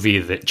movie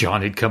that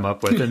John had come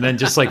up with. And then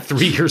just like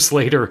 3 years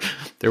later,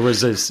 there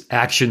was this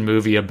action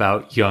movie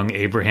about young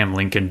Abraham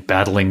Lincoln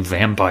battling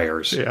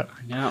vampires. Yeah.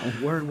 Yeah.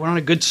 We're on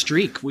a good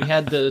streak. We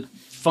had the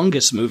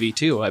Fungus movie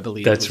too, I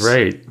believe. That's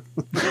right.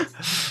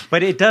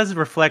 But it does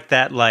reflect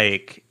that,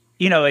 like,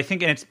 I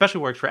think, and it especially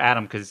works for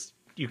Adam because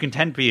you can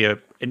tend to be an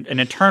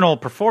internal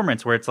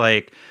performance where it's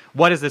like,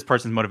 what is this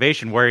person's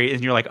motivation?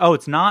 And you're like, oh,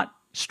 it's not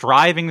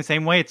striving the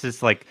same way. It's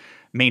just like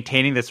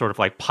maintaining this sort of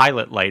like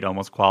pilot light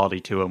almost quality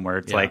to him, where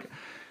it's like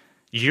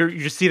you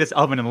just see this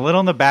oven and a little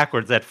in the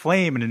backwards, that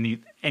flame,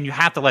 and you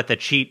have to let that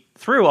cheat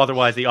through.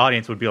 Otherwise, the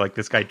audience would be like,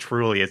 this guy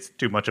truly is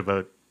too much of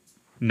a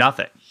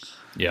nothing.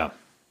 Yeah.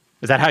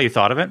 Is that how you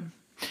thought of it?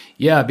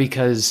 Yeah,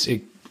 because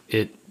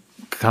it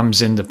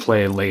comes into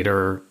play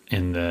later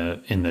in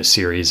the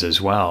series as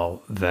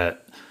well,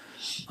 that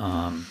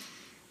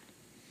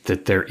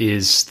that there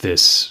is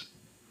this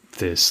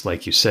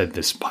like you said,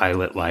 this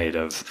pilot light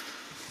of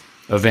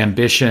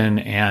ambition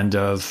and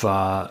of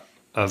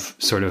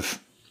sort of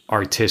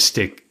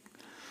artistic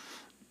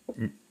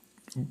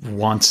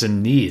wants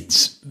and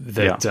needs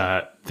that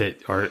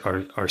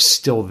are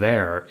still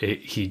there.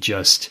 He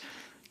just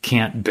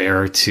can't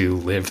bear to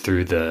live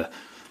through the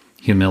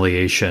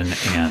humiliation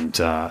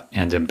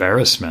and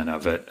embarrassment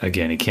of it.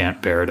 Again, he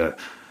can't bear to.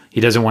 He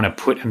doesn't want to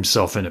put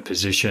himself in a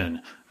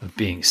position of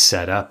being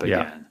set up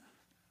again.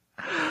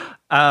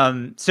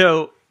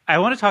 So I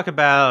want to talk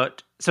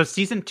about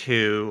season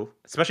 2,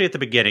 especially at the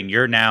beginning.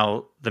 You're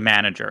now the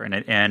manager,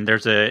 and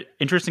there's an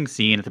interesting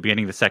scene at the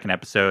beginning of the second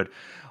episode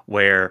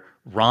where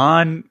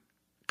Ron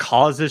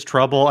causes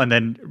trouble and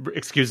then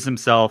excuses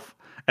himself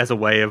as a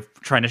way of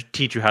trying to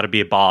teach you how to be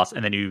a boss,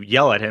 and then you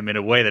yell at him in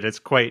a way that is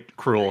quite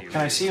cruel.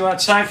 Can I see you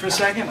outside for a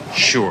second?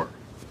 Sure.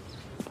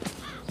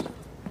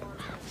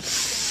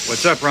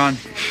 What's up, Ron?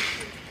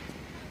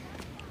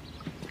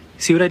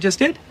 See what I just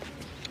did?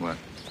 What?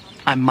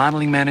 I'm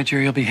modeling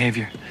managerial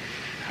behavior.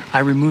 I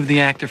remove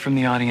the actor from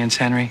the audience,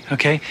 Henry,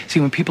 okay? See,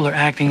 when people are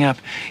acting up,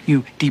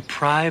 you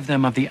deprive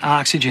them of the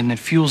oxygen that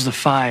fuels the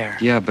fire.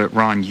 Yeah, but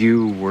Ron,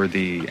 you were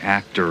the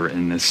actor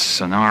in this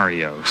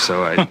scenario,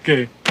 so I...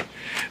 Okay.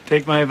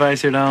 Take my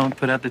advice or don't.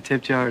 Put out the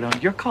tip jar or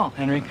don't. Your call,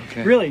 Henry.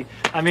 Okay. Really.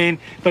 I mean,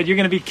 but you're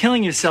going to be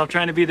killing yourself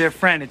trying to be their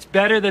friend. It's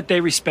better that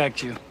they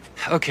respect you.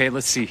 Okay,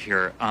 let's see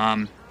here.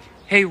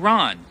 Hey,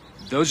 Ron,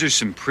 those are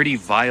some pretty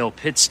vile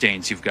pit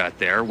stains you've got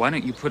there. Why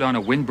don't you put on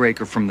a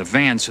windbreaker from the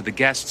van so the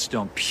guests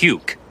don't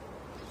puke?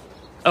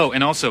 Oh,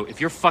 and also,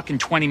 if you're fucking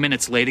 20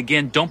 minutes late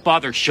again, don't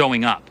bother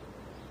showing up.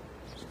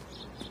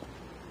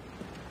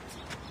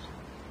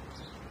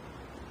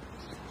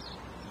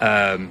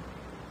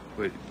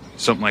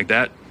 Something like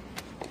that?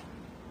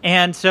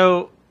 And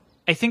so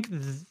I think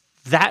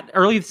that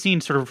early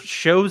scene sort of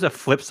shows a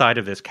flip side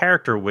of this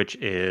character, which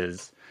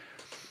is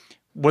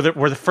where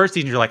the first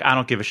scene you're like, I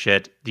don't give a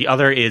shit. The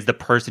other is the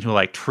person who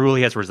like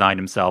truly has resigned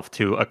himself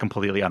to a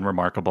completely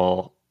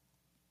unremarkable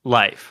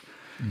life.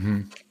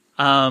 Mm-hmm.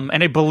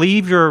 And I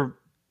believe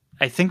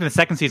I think in the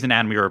second season,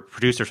 Adam, you're a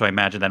producer, so I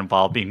imagine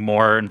that being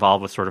more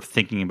involved with sort of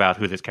thinking about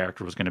who this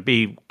character was going to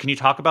be. Can you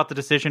talk about the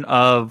decision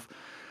of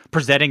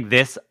presenting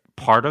this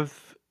part of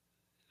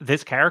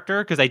this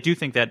character? Because I do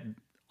think that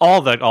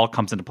all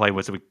comes into play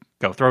as we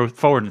go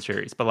forward in the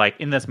series. But like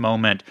in this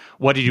moment,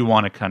 what did you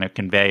want to kind of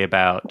convey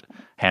about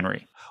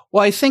Henry?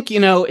 Well, I think,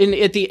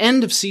 at the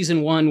end of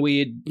season 1,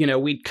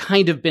 we'd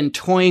kind of been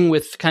toying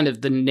with kind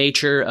of the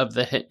nature of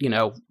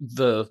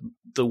the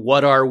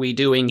what are we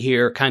doing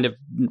here kind of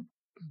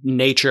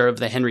nature of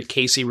the Henry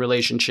Casey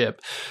relationship.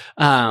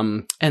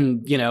 And,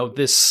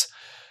 this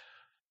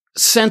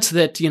sense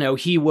that,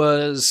 he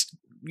was,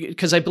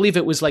 because I believe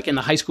it was like in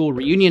the high school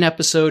reunion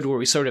episode where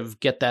we sort of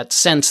get that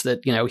sense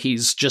that,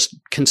 he's just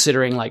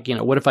considering like,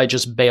 what if I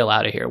just bail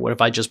out of here? What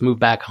if I just move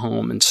back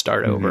home and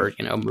start over,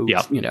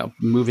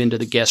 move into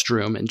the guest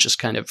room and just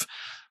kind of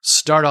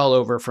start all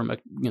over from a,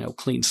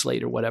 clean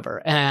slate or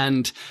whatever.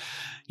 And,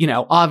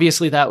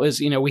 obviously that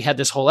was, we had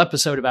this whole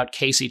episode about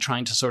Casey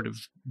trying to sort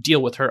of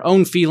deal with her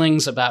own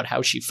feelings about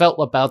how she felt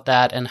about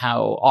that and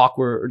how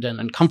awkward and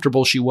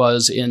uncomfortable she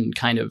was in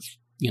kind of,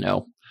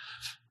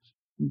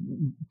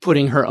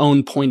 putting her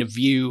own point of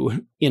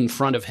view in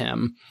front of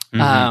him.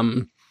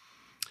 Mm-hmm.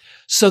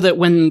 So that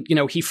when,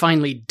 he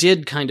finally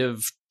did kind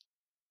of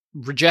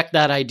reject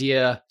that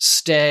idea,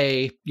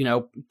 stay,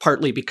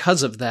 partly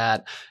because of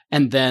that.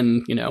 And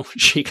then,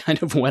 she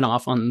kind of went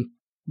off on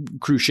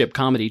cruise ship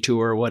comedy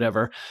tour or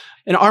whatever.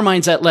 In our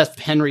minds, that left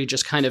Henry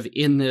just kind of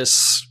in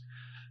this,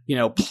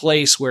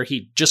 place where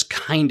he just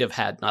kind of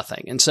had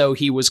nothing. And so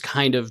he was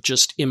kind of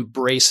just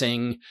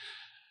embracing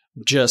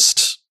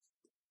just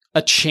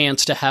a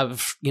chance to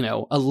have,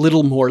 a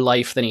little more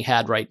life than he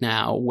had right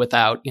now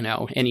without,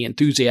 any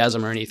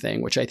enthusiasm or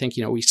anything, which I think,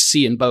 we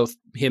see in both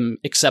him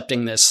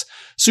accepting this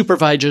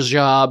supervisor's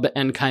job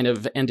and kind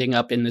of ending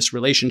up in this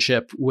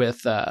relationship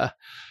with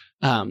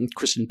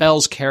Kristen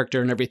Bell's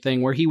character and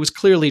everything, where he was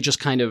clearly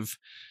just kind of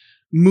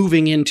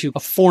moving into a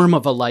form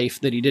of a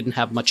life that he didn't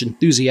have much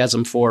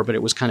enthusiasm for, but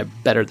it was kind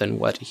of better than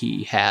what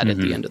he had at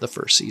the end of the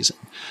first season.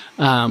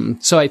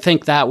 So I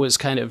think that was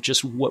kind of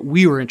just what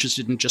we were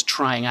interested in just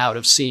trying out,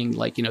 of seeing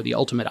like, the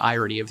ultimate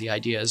irony of the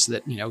idea is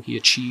that, he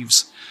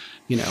achieves,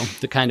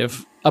 the kind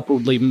of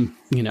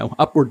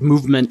upward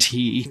movement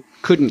he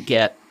couldn't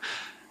get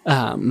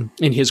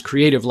in his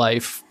creative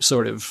life,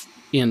 sort of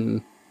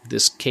in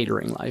this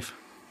catering life.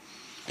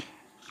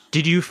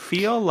 Did you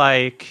feel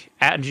like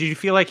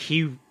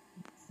he,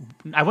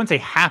 I wouldn't say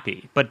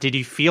happy, but did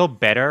you feel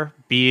better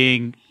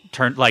being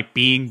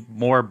being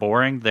more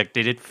boring? Like,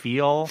 did it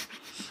feel,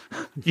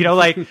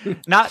 like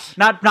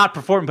not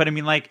performing, but I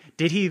mean, like,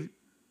 did he,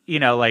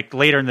 like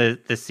later in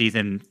this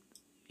season,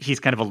 he's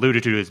kind of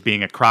alluded to as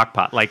being a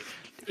crockpot. Like,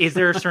 is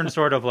there a certain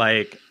sort of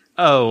like,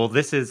 oh, well,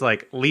 this is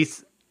like, at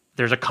least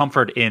there's a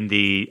comfort in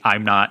the,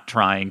 I'm not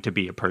trying to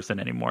be a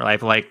person anymore.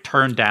 I've like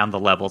turned down the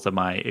levels of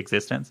my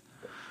existence.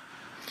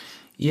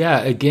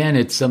 Yeah, again,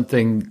 it's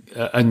something,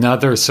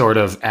 another sort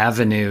of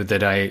avenue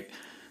that I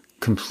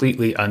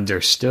completely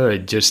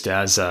understood just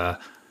as a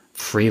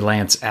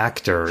freelance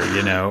actor.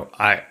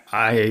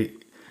 I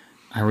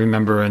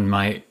remember in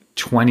my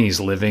 20s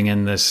living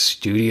in this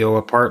studio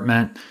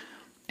apartment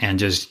and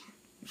just,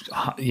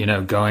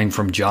 going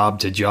from job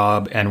to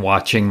job and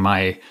watching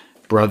my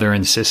brother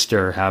and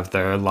sister have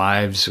their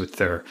lives with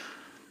their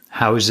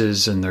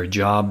houses and their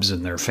jobs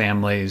and their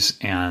families.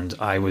 And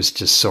I was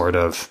just sort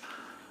of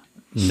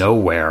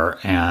nowhere,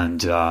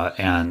 and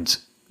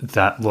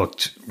that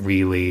looked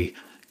really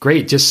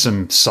great. Just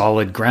some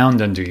solid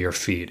ground under your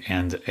feet,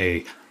 and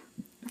a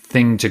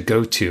thing to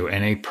go to,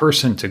 and a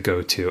person to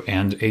go to,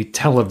 and a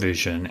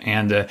television,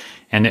 and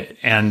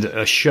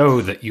a show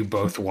that you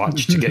both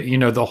watched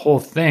together. The whole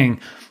thing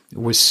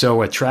was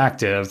so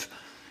attractive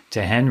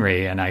to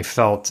Henry, and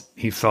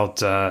he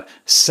felt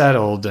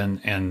settled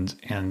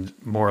and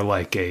more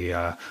like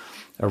a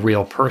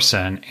real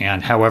person.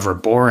 And however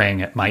boring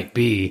it might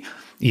be,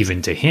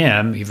 even to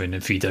him, even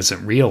if he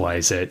doesn't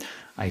realize it,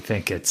 I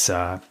think it's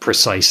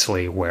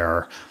precisely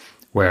where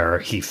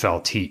he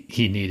felt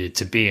he needed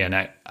to be.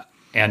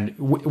 And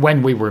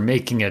when we were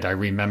making it, I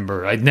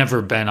remember I'd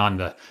never been on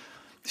the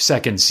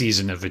second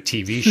season of a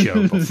TV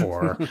show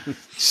before.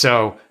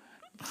 So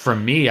for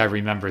me, I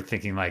remember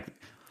thinking like,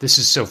 this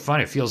is so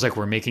fun. It feels like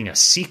we're making a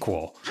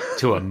sequel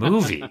to a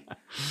movie.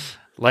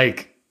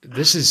 Like,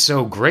 this is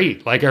so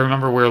great. Like, I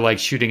remember we're like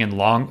shooting in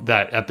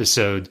that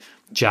episode,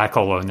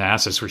 Jackal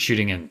Onassis, we're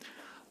shooting in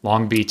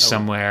Long Beach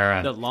somewhere.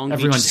 And Long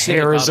everyone's Beach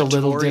hair is a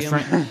little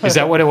different. Is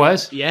that what it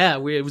was? Yeah,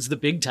 it was the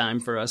big time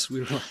for us.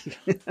 We were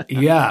like,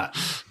 yeah,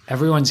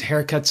 everyone's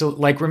haircuts.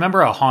 Like,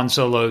 remember how Han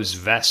Solo's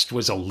vest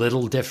was a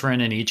little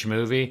different in each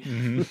movie?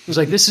 Mm-hmm. It was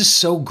like, this is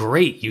so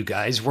great, you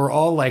guys. We're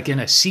all like in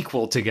a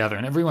sequel together,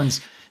 and everyone's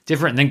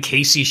different. And then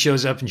Casey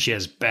shows up and she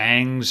has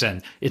bangs,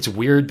 and it's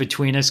weird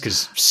between us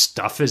because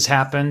stuff has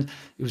happened.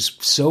 It was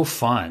so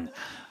fun,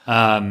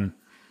 and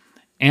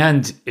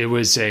it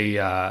was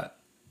a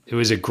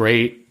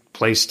great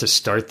place to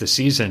start the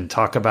season.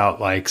 Talk about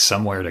like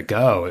somewhere to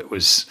go. It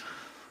was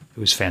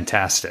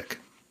fantastic.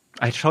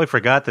 I totally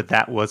forgot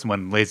that was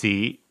when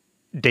Lizzie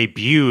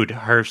debuted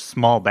her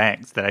small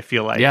bangs that I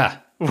feel like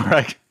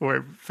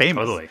were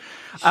famous. Totally.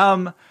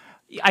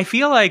 I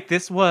feel like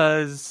this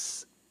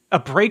was a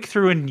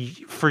breakthrough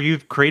for you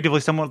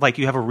creatively. Someone like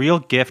you have a real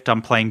gift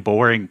on playing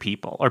boring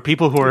people or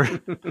people who are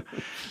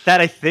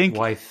that I think.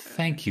 Why,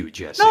 thank you,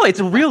 Jesse. No, it's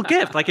a real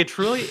gift. Like it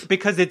truly,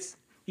 because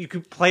you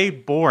could play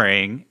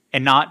boring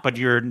but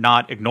you're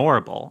not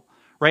ignorable,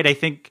 right? I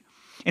think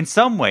in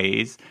some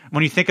ways,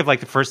 when you think of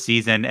like the first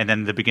season and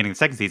then the beginning of the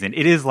second season,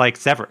 it is like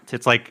Severance.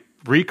 It's like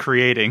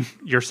recreating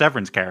your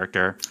Severance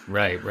character.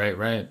 Right.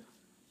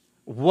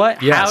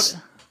 What? Yes.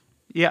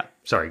 Yeah.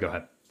 Sorry, go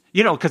ahead.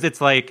 Because it's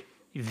like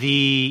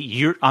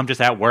I'm just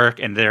at work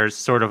and there's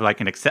sort of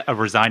like a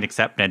resigned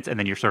acceptance, and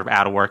then you're sort of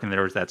out of work and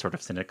there's that sort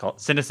of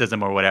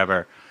cynicism or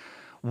whatever.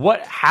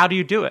 How do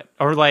you do it?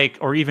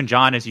 Or even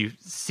John, as you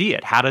see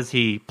it, how does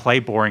he play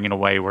boring in a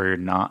way where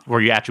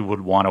you actually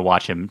would want to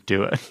watch him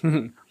do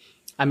it?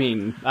 I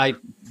mean,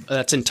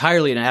 that's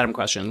entirely an Adam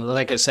question.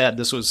 Like I said,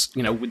 this was,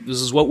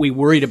 this is what we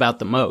worried about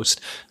the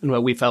most, and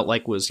what we felt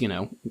like was,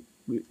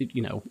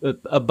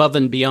 above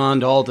and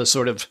beyond all the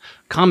sort of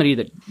comedy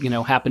that,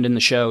 happened in the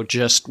show.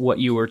 Just what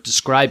you were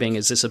describing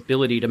is this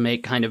ability to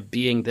make kind of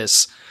being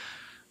this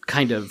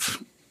kind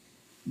of,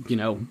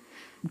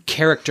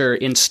 character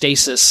in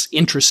stasis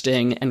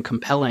interesting and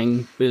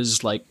compelling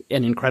is like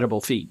an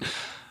incredible feat.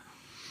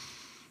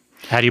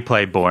 How do you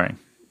play boring?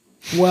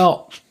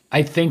 Well,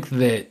 I think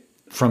that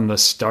from the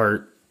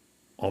start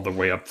all the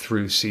way up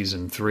through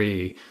season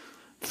 3,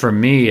 for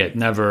me,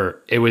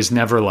 it was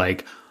never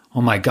like,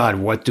 oh my God,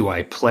 what do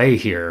I play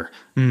here?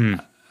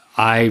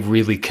 I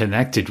really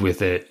connected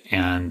with it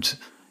and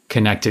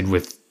connected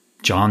with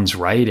John's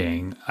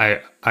writing.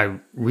 I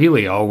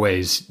really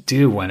always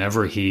do.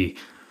 Whenever he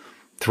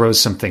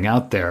throws something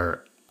out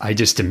there, I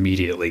just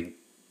immediately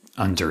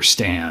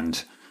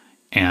understand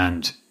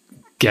and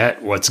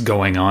get what's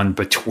going on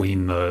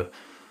between the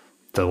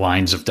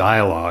lines of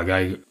dialogue.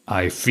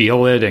 I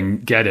feel it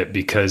and get it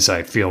because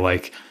I feel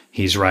like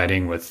he's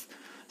writing with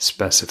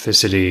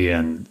specificity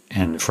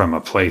and from a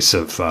place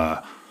of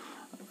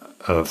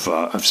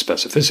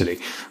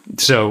specificity.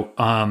 So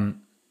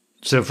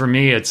for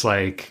me, it's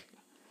like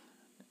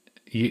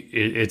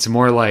it's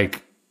more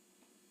like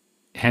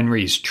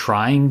Henry's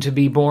trying to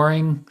be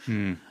boring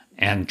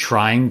and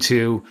trying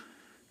to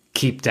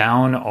keep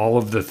down all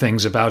of the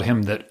things about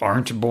him that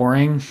aren't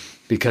boring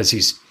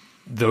because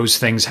those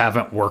things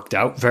haven't worked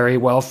out very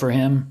well for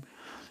him.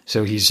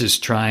 So he's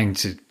just trying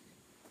to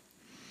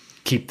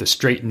keep the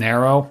straight and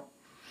narrow.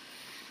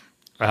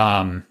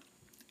 And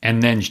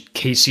then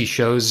Casey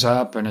shows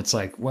up and it's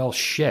like, well,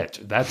 shit,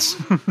 that's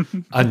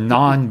a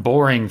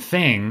non-boring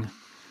thing.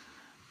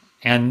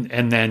 And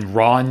then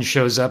Ron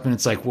shows up and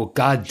it's like, well,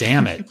 God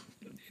damn it.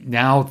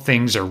 Now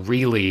things are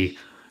really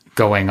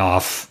going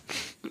off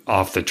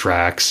the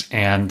tracks.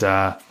 And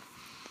so,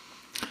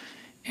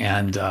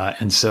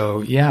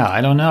 yeah,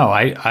 I don't know.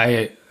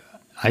 I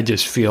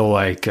just feel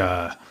like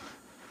the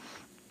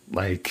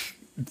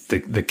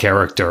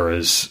character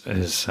is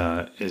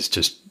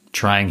just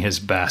trying his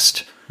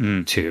best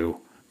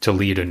to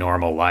lead a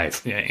normal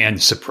life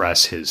and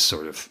suppress his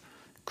sort of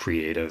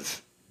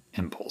creative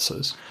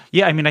impulses.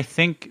 Yeah, I mean, I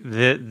think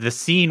the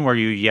scene where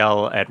you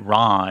yell at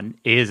Ron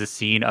is a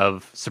scene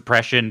of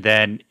suppression,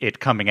 then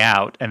it coming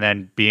out, and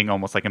then being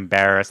almost like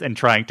embarrassed and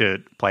trying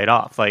to play it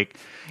off. Like,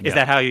 is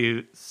that how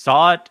you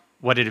saw it?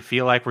 What did it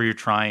feel like? Were you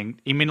trying?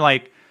 I mean,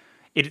 like,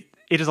 it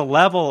is a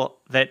level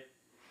that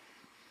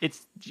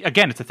it's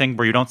a thing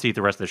where you don't see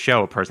the rest of the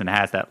show. A person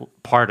has that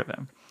part of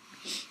him.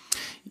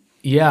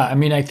 Yeah, I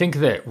mean, I think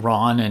that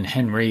Ron and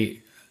Henry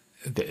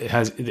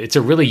it's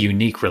a really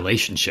unique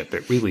relationship.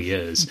 It really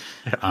is.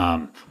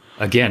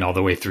 Again, all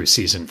the way through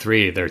season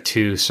 3, they're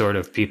two sort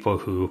of people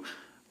who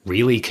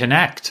really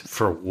connect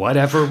for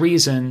whatever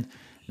reason.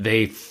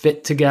 They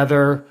fit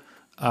together,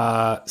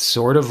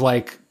 sort of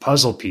like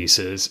puzzle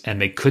pieces,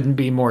 and they couldn't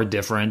be more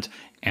different.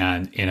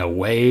 And in a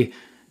way,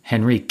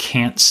 Henry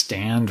can't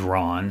stand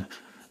Ron,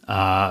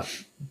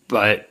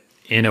 but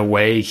in a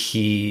way,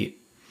 he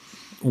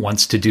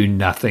wants to do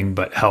nothing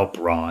but help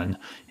Ron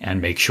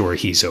and make sure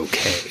he's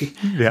okay.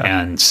 Yeah.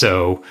 And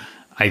so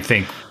I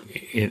think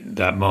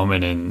that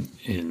moment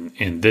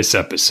in this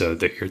episode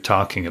that you're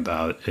talking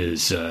about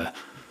is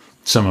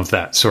some of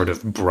that sort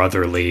of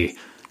brotherly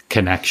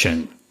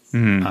connection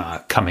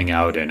coming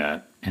out in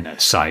a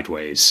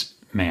sideways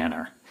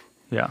manner.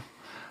 Yeah.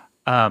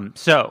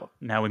 So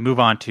now we move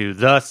on to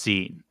the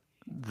scene,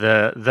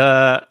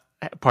 the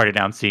Party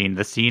Down scene,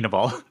 the scene of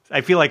all.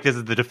 I feel like this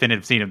is the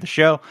definitive scene of the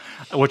show,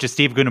 which is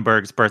Steve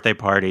Guttenberg's birthday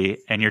party,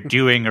 and you're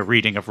doing a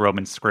reading of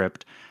Roman's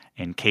script,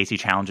 and Casey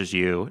challenges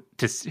you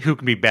to who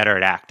can be better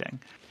at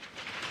acting.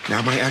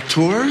 Now, my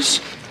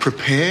actors,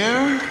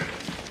 prepare.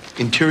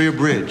 Interior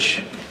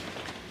bridge.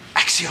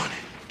 Azione.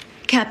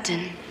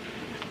 Captain,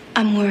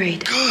 I'm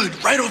worried.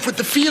 Good. Right off with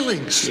the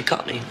feelings. You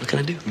caught me. What can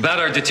I do? About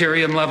our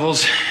deuterium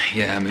levels?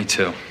 Yeah, me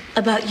too.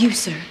 About you,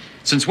 sir.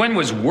 Since when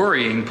was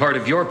worrying part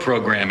of your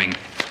programming?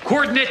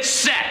 Coordinates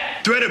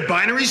set! Threat of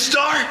binary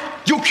star?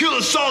 You'll kill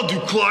us all,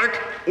 Duke Clark.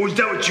 Or is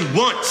that what you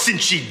want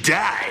since she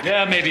died?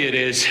 Yeah, maybe it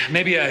is.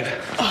 Maybe I've...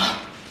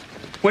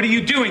 What are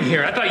you doing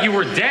here? I thought you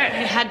were dead.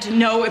 I had to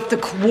know if the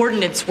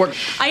coordinates work.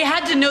 I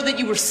had to know that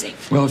you were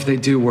safe. Well, if they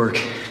do work,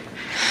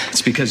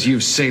 it's because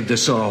you've saved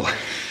us all.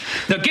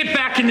 Now get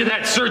back into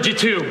that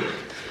surgitude.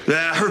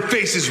 Her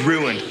face is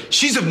ruined.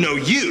 She's of no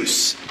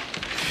use.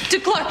 De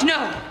Clark,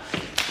 no.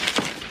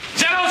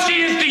 Is that all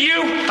she is to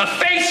you? A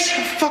face?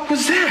 What the fuck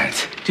was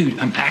that? Dude,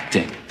 I'm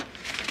acting.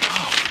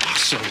 Oh,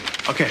 awesome.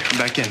 Okay, I'm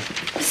back in.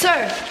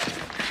 Sir,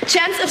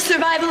 chance of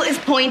survival is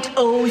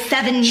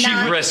 .079.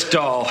 She risked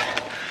all.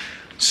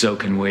 So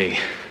can we.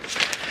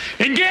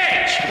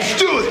 Engage! Let's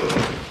do it!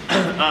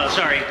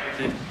 Sorry.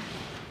 The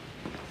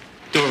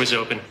door was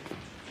open.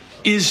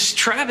 Is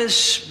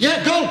Travis...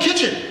 Yeah, go,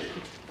 kitchen!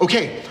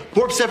 Okay,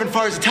 Warp 7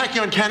 fires a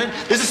tachyon cannon.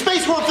 There's a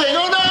space warp thing!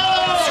 Oh no!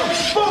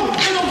 Boom!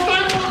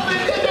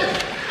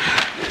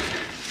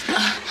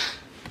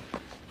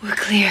 We're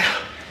clear.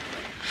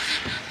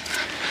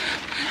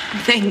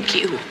 Thank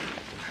you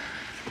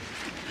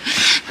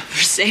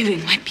for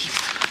saving my people.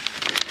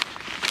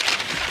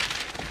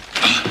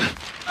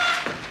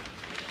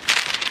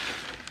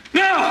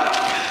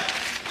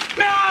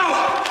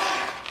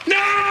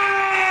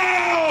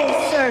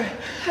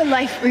 Her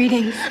life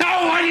readings.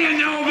 Oh, what do you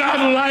know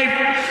about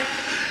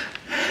life?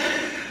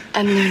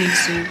 I'm learning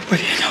soon. What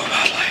do you know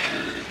about life?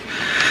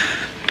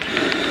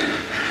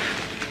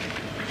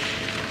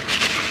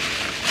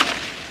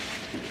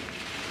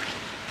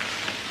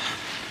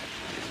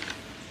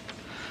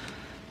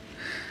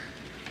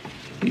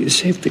 You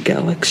saved the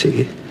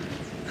galaxy.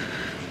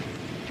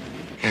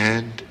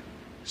 And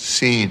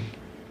scene.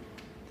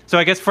 So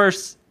I guess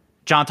first,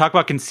 John, talk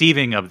about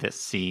conceiving of this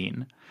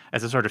scene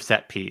as a sort of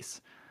set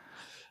piece.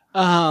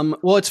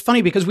 Well, it's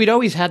funny because we'd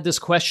always had this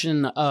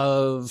question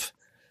of,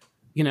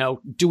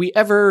 do we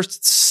ever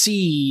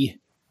see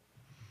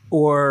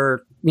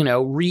or,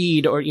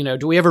 read or,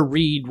 do we ever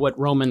read what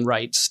Roman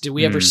writes? Do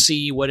we ever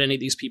see what any of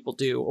these people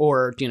do?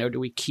 Or, do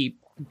we keep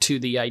to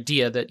the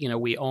idea that,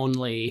 we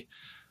only,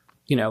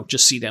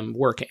 just see them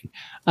working?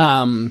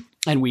 And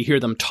we hear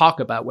them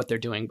talk about what they're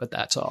doing, but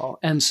that's all.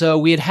 And so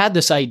we had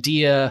this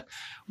idea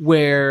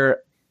where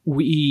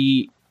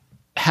we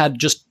had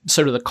just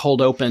sort of the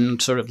cold open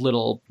sort of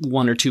little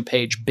 1 or 2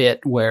 page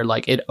bit where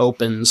like it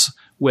opens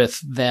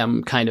with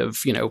them kind of,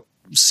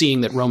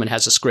 seeing that Roman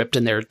has a script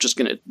and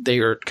they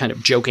are kind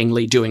of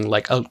jokingly doing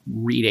like a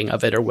reading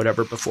of it or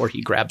whatever before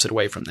he grabs it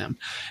away from them.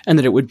 And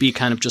that it would be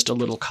kind of just a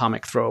little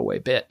comic throwaway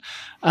bit.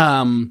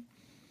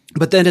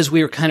 But then as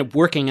we were kind of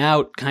working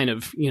out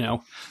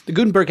the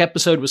Guttenberg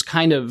episode was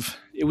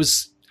it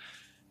was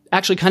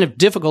actually kind of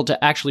difficult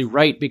to actually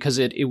write because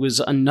it was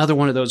another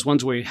one of those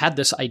ones where we had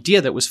this idea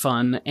that was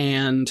fun.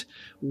 And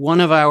one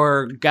of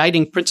our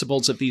guiding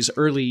principles of these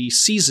early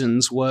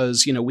seasons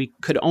was, we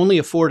could only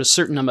afford a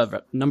certain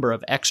number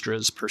of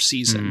extras per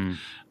season.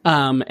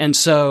 And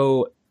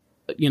so,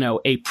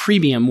 a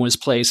premium was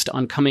placed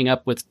on coming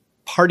up with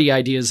party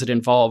ideas that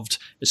involved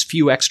as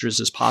few extras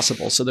as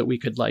possible so that we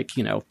could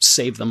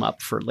save them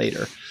up for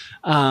later.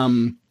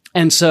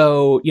 And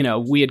so,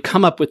 we had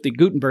come up with the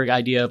Guttenberg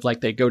idea of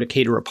like they go to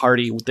cater a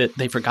party that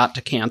they forgot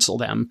to cancel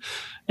them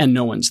and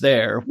no one's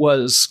there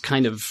was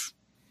kind of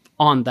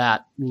on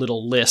that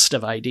little list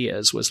of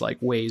ideas was like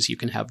ways you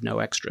can have no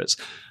extras.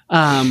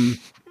 And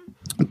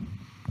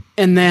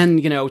then,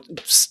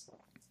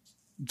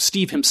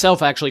 Steve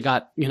himself actually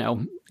got,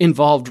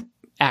 involved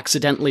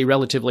accidentally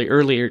relatively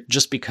earlier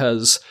just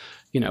because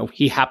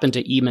he happened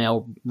to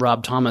email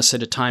Rob Thomas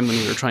at a time when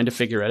we were trying to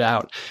figure it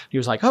out. He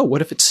was like, oh,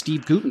 what if it's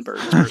Steve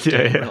Guttenberg's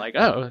birthday? We're like,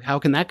 oh, how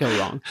can that go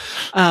wrong?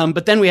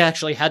 But then we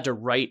actually had to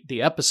write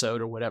the episode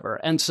or whatever.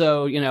 And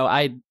so,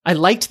 I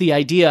liked the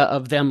idea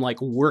of them like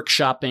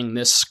workshopping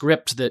this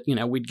script that,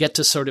 we'd get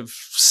to sort of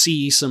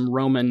see some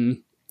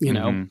Roman,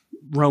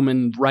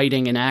 Roman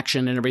writing and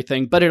action and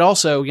everything. But it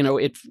also,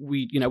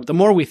 the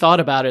more we thought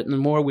about it and the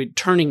more we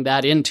turning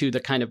that into the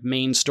kind of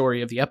main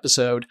story of the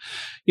episode,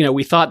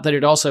 we thought that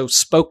it also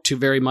spoke to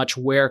very much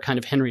where kind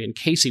of Henry and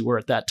Casey were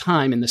at that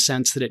time in the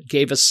sense that it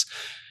gave us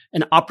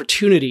an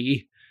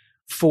opportunity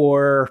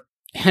for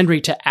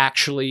Henry to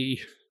actually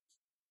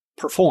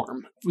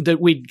perform, that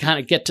we'd kind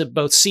of get to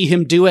both see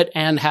him do it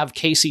and have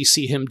Casey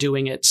see him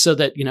doing it, so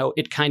that,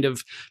 it kind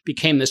of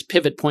became this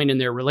pivot point in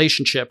their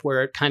relationship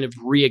where it kind of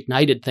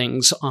reignited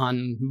things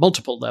on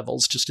multiple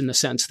levels, just in the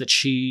sense that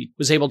she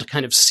was able to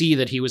kind of see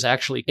that he was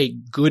actually a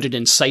good and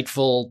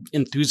insightful,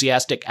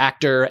 enthusiastic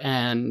actor,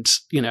 and,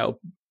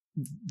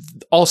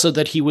 also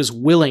that he was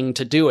willing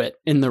to do it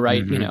in the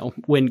right,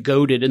 when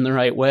goaded in the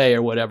right way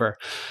or whatever.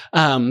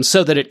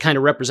 So that it kind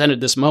of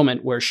represented this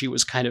moment where she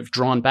was kind of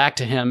drawn back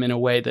to him in a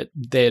way that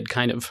they had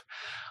kind of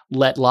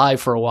let lie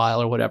for a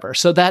while or whatever.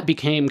 So that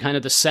became kind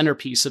of the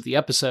centerpiece of the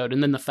episode.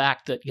 And then the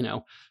fact that,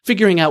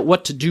 figuring out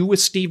what to do with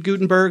Steve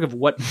Guttenberg, of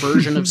what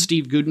version of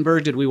Steve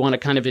Guttenberg did we want to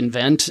kind of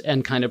invent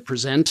and kind of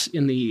present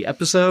in the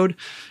episode.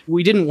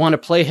 We didn't want to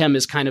play him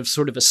as kind of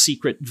sort of a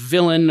secret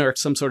villain or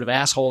some sort of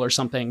asshole or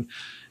something.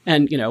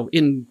 And,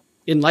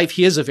 in life,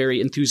 he is a very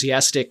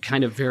enthusiastic,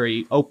 kind of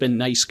very open,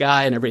 nice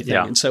guy and everything.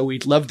 Yeah. And so we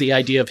loved the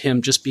idea of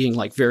him just being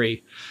like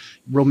very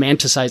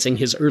romanticizing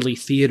his early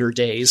theater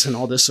days and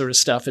all this sort of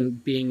stuff,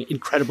 and being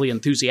incredibly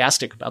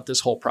enthusiastic about this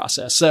whole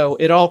process. So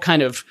it all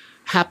kind of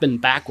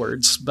happened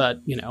backwards, but,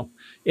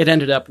 it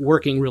ended up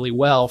working really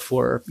well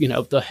for,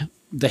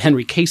 the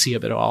Henry Casey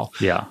of it all.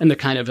 Yeah. And the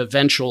kind of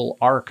eventual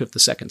arc of the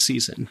second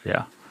season.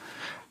 Yeah.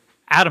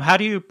 Adam, how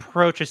do you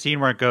approach a scene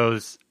where it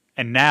goes,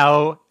 and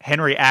now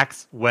Henry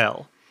acts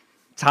well?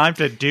 Time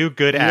to do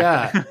good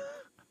acting.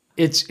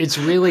 Yeah. It's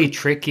really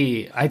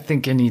tricky. I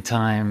think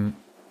anytime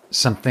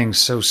something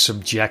so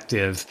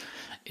subjective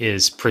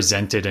is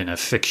presented in a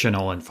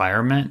fictional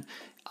environment,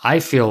 I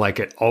feel like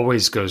it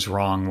always goes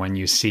wrong when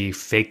you see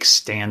fake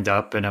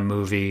stand-up in a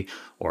movie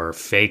or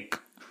fake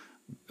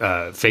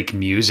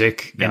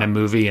music in a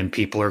movie, and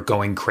people are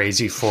going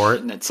crazy for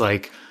it. And it's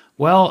like,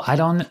 well, I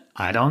don't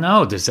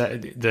know. Does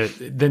that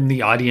then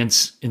the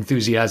audience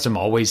enthusiasm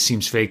always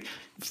seems fake?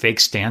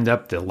 Fake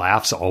stand-up, the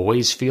laughs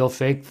always feel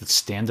fake. The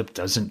stand-up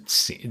doesn't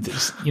see.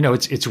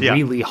 It's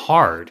really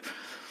hard.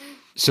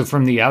 So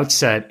from the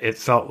outset, it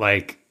felt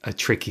like a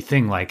tricky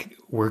thing. Like,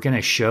 we're going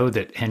to show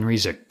that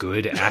Henry's a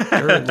good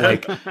actor.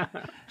 Like,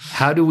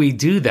 how do we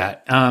do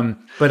that?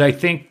 But I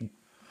think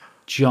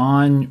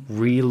John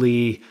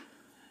really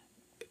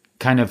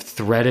kind of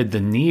threaded the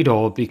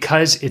needle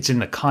because it's in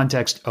the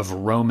context of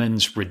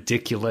Roman's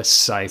ridiculous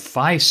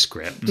sci-fi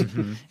script.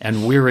 Mm-hmm.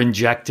 And we're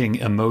injecting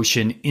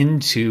emotion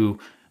into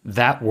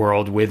that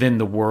world within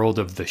the world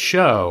of the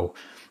show.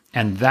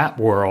 And that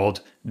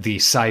world, the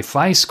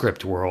sci-fi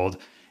script world,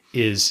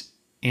 is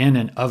in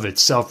and of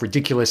itself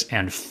ridiculous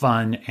and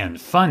fun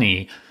and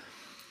funny.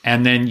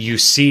 And then you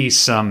see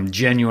some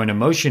genuine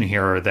emotion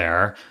here or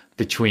there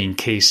between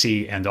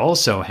Casey and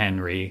also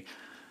Henry.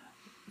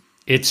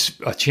 It's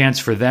a chance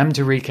for them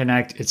to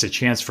reconnect. It's a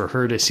chance for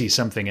her to see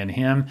something in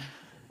him.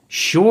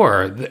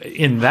 Sure,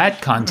 in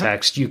that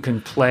context, you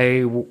can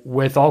play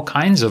with all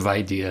kinds of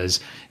ideas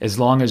as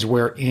long as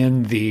we're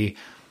in the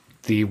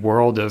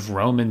world of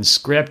Roman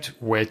script,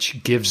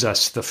 which gives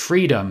us the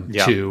freedom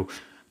to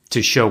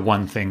show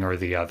one thing or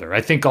the other.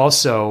 I think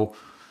also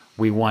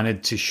we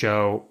wanted to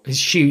show,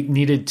 she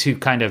needed to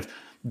kind of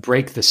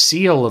break the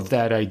seal of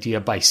that idea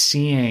by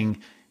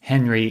seeing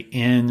Henry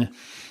in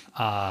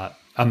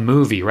a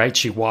movie, right?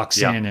 She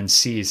walks in and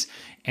sees,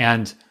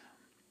 and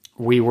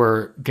we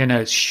were going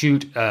to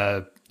shoot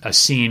a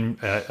scene,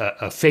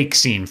 a fake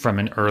scene from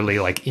an early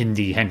like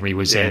indie Henry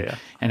was in. Yeah.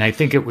 And I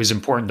think it was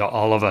important to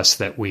all of us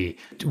that we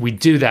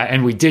do that.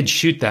 And we did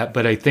shoot that,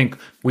 but I think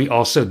we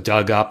also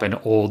dug up an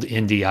old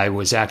indie I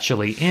was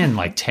actually in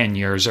like 10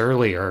 years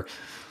earlier.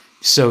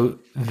 So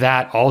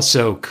that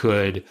also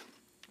could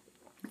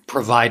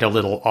provide a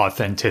little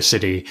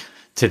authenticity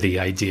to the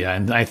idea.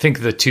 And I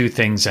think the two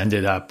things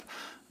ended up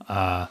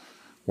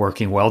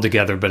working well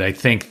together, but I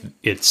think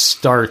it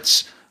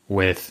starts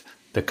with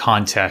the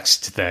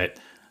context that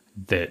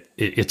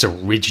it's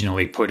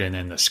originally put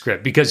in the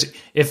script. Because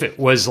if it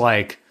was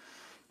like,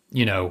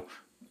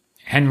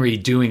 Henry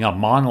doing a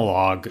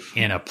monologue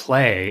in a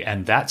play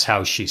and that's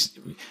how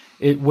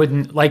it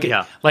wouldn't like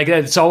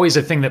it's always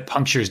a thing that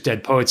punctures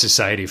Dead Poets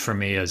Society for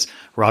me as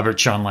Robert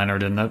Sean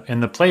Leonard in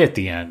the play at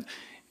the end.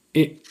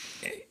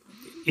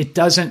 It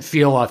doesn't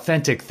feel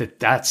authentic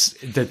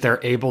that they're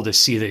able to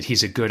see that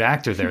he's a good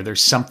actor there.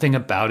 There's something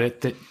about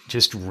it that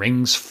just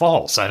rings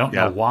false. I don't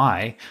know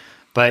why,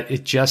 but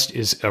it just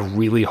is a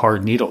really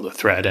hard needle to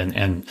thread.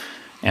 And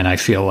I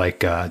feel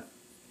like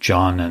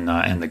John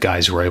and the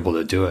guys were able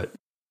to do it.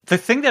 The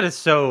thing that is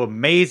so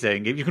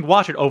amazing, you can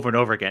watch it over and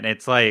over again.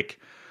 It's like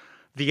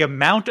the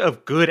amount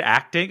of good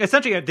acting,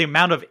 essentially the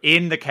amount of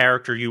in the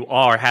character you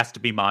are has to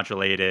be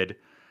modulated.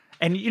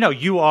 And,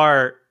 you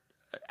are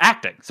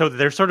acting. So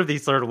there's sort of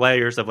these sort of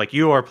layers of like,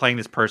 you are playing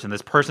this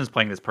person's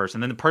playing this person.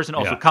 Then the person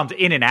also comes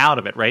in and out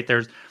of it, right?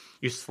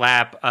 You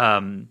slap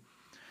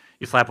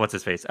what's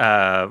his face?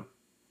 Kyle.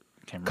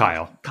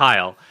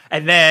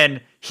 And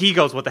then he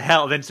goes, what the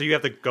hell? And then so you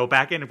have to go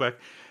back in and be like,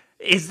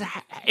 is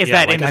that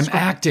like I'm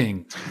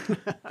acting?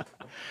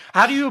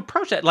 How do you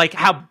approach that? Like,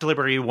 how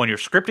deliberate are you when you're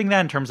scripting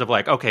that in terms of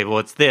like, okay, well,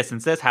 it's this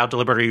and this? How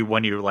deliberate are you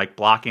when you're like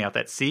blocking out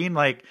that scene?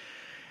 Like,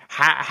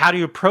 how do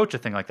you approach a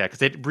thing like that?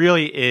 Because it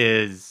really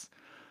is.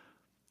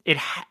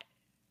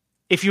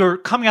 If you're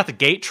coming out the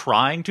gate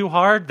trying too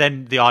hard,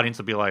 then the audience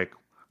will be like,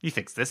 "You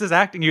think this is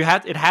acting?" It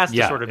has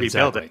to sort of be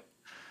building.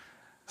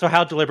 So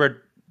how deliberate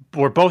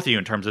were both of you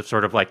in terms of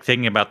sort of like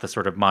thinking about the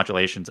sort of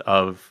modulations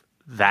of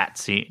that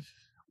scene?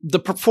 The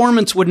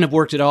performance wouldn't have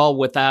worked at all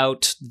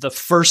without the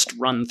first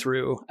run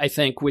through, I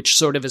think, which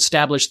sort of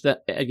established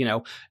that,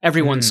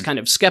 everyone's kind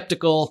of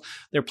skeptical.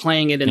 They're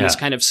playing it in this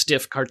kind of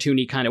stiff,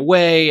 cartoony kind of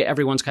way.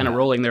 Everyone's kind of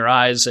rolling their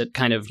eyes at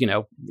kind of,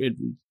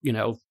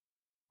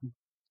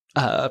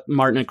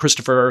 Martin and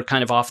Christopher are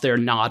kind of off there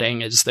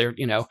nodding as they're,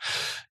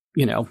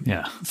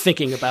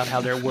 thinking about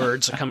how their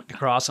words are coming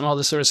across and all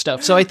this sort of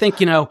stuff. So I think,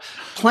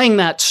 playing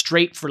that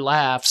straight for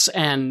laughs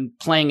and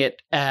playing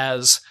it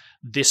as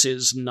this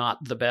is not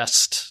the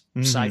best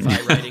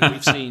sci-fi writing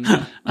we've seen,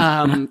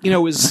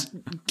 is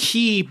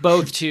key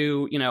both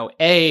to,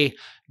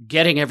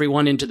 getting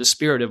everyone into the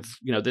spirit of,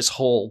 this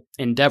whole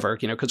endeavor,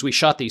 because we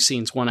shot these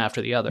scenes one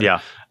after the other. Yeah.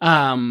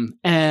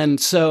 And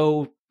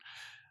so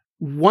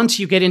once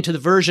you get into the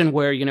version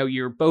where,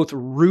 you're both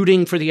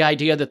rooting for the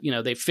idea that,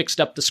 they've fixed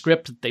up the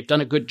script, that they've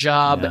done a good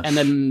job. Yeah. And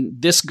then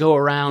this go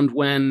around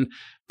when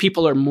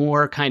people are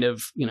more kind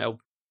of,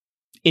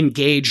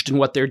 engaged in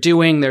what they're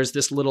doing. There's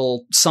this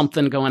little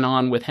something going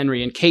on with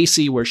Henry and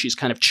Casey where she's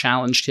kind of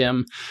challenged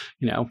him,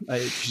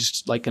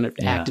 she's like going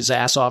to act his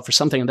ass off or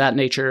something of that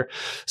nature.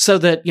 So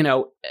that,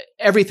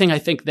 everything I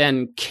think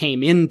then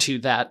came into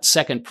that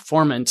second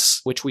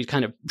performance, which we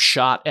kind of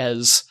shot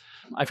as,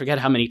 I forget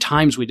how many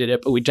times we did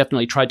it, but we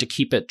definitely tried to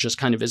keep it just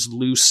kind of as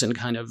loose and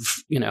kind of,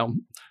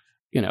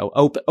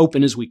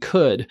 open as we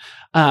could.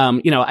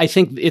 I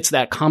think it's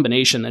that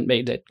combination that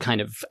made it kind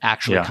of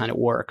actually kind of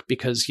work,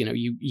 because,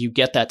 you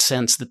get that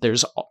sense that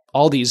there's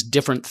all these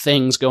different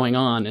things going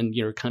on and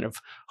you're kind of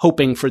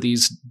hoping for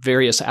these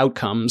various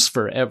outcomes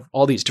for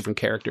all these different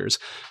characters,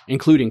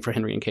 including for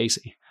Henry and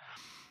Casey.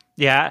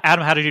 Yeah.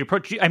 Adam, how did you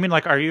approach? I mean,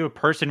 like, are you a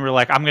person who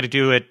like, I'm going to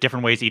do it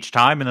different ways each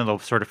time and then they'll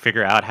sort of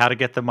figure out how to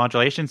get the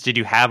modulations? Did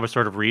you have a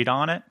sort of read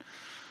on it?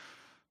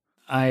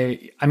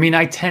 I mean,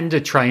 I tend to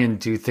try and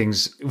do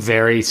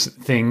vary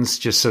things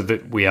just so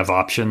that we have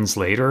options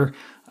later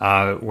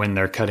when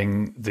they're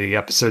cutting the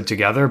episode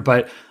together.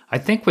 But I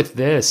think with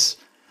this,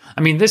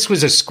 this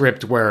was a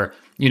script where,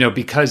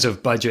 because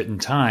of budget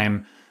and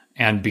time,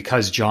 and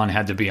because John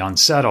had to be on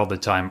set all the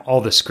time, all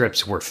the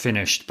scripts were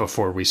finished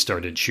before we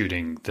started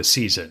shooting the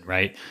season,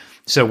 right?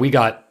 So we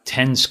got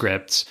 10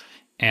 scripts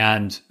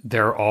and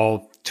they're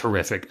all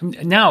terrific.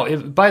 Now,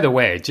 by the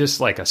way, just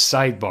like a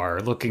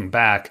sidebar, looking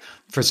back,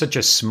 for such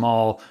a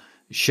small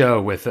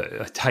show with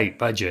a tight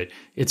budget,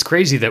 it's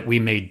crazy that we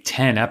made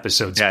 10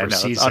 episodes per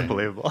season. It's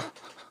unbelievable.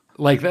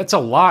 Like, that's a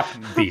lot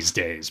these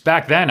days.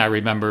 Back then, I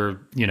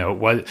remember,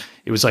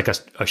 it was like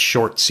a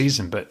short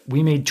season, but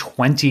we made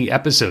 20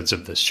 episodes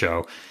of this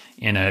show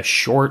in a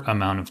short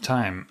amount of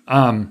time.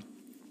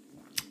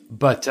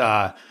 But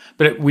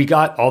we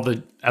got all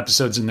the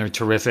episodes and they're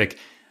terrific.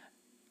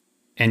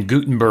 And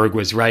Gutenberg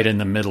was right in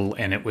the middle,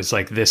 and it was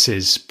like, this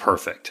is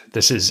perfect.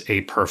 This is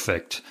a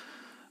perfect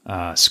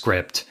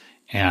script,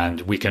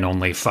 and we can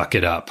only fuck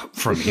it up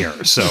from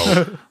here.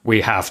 So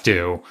we have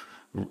to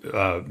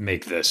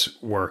make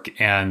this work.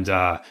 And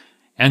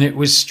it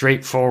was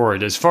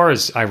straightforward. As far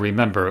as I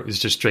remember, it was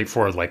just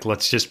straightforward. Like,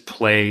 let's just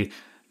play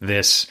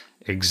this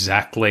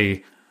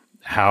exactly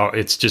how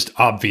it's just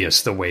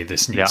obvious the way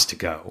this needs to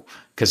go,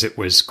 because it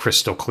was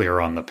crystal clear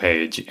on the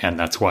page, and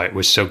that's why it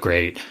was so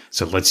great.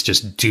 So let's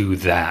just do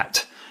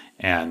that.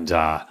 And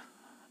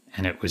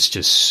it was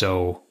just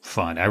so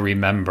fun. I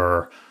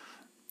remember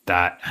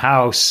that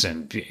house,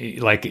 and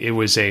like, it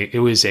was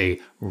a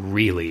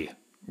really,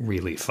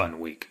 really fun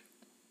week.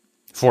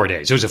 4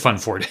 days. It was a fun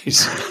 4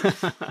 days.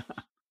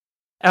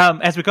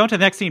 As we go into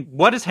the next scene,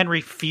 what does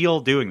Henry feel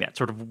doing that?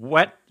 Sort of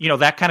what,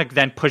 that kind of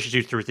then pushes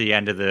you through to the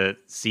end of the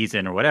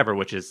season or whatever,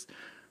 which is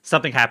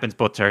something happens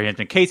both to Henry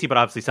and Casey, but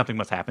obviously something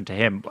must happen to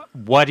him.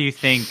 What do you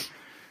think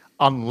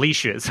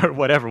unleashes or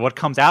whatever? What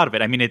comes out of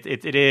it? I mean,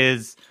 it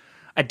is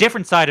a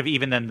different side of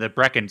even than the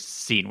Brecken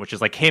scene, which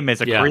is like him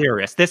as a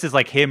careerist. This is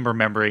like him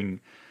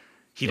remembering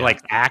he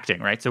likes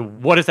acting, right? So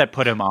what does that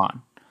put him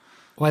on?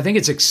 Well, I think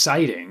it's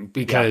exciting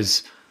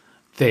because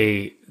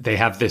they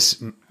have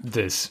this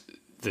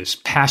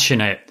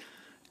passionate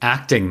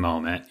acting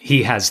moment.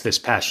 He has this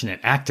passionate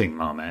acting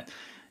moment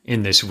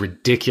in this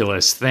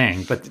ridiculous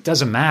thing, but it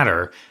doesn't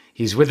matter.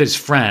 He's with his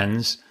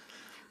friends,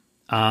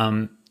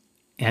 and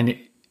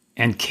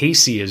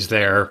Casey is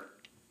there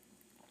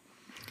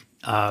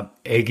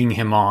egging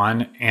him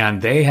on,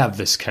 and they have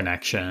this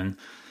connection.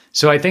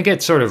 So I think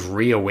it sort of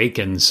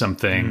reawakens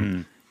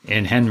something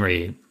in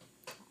Henry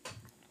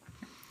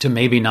to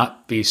maybe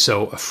not be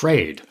so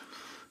afraid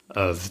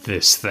of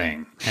this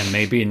thing and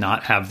maybe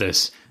not have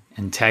this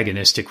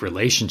antagonistic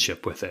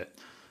relationship with it.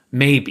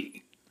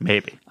 Maybe.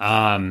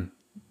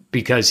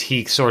 Because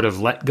he sort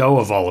of let go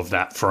of all of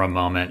that for a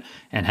moment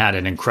and had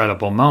an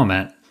incredible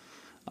moment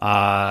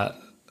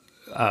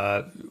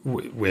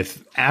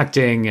with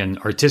acting and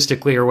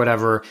artistically or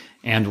whatever,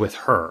 and with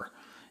her.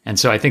 And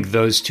so I think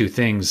those two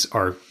things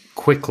are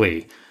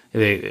quickly,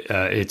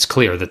 it's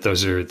clear that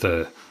those are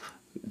the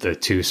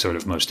two sort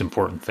of most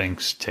important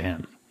things to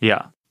him.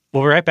 Yeah.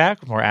 We'll be right back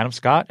with more Adam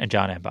Scott and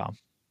John Enbom.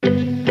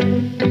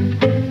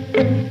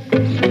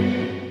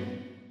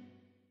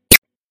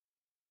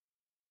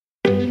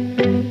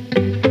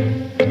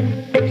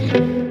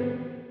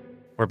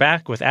 We're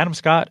back with Adam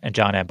Scott and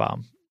John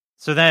Enbom.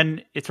 So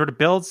then it sort of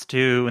builds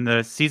to, in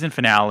the season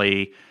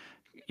finale,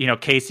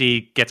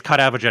 Casey gets cut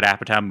out of a Judd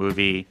Apatow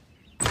movie.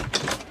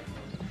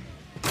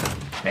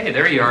 Hey,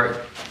 there you are.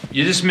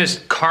 You just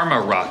missed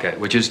Karma Rocket,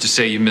 which is to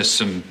say you missed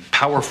some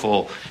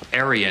powerful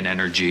Aryan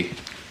energy.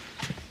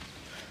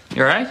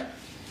 You all right?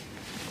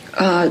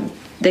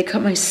 They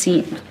cut my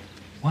scene.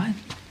 What?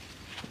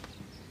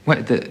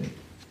 What, the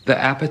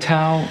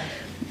Apatow?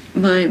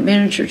 My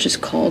manager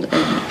just called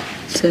and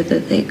said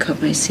that they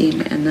cut my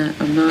scene and that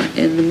I'm not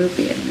in the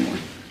movie anymore.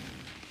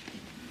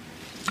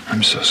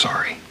 I'm so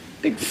sorry.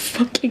 Big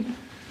fucking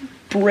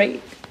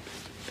break.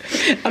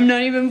 I'm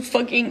not even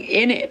fucking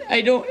in it.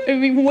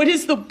 What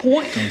is the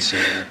point? Don't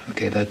say that.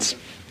 Okay, that's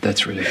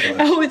ridiculous.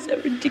 How is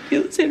that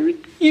ridiculous, Henry?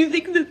 You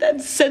think that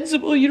that's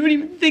sensible? You don't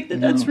even think that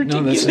that's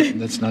ridiculous? No,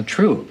 that's not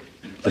true.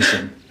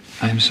 Listen,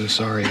 I'm so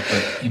sorry,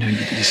 but you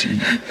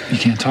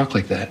can't talk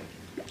like that.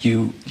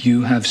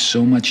 You have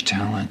so much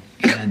talent,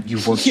 and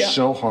you've worked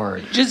so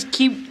hard. Just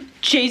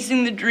keep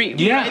chasing the dream.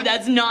 Yeah. Right?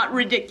 That's not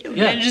ridiculous.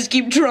 Yeah. And just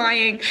keep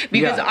trying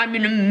because I'm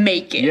gonna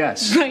make it.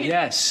 Yes. Right?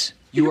 Yes.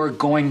 You are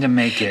going to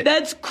make it.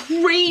 That's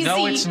crazy.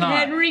 No, it's not.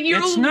 Henry, you're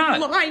it's not.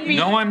 lying.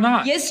 No, I'm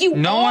not. Yes, you are.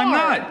 No, I'm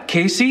not.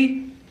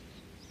 Casey,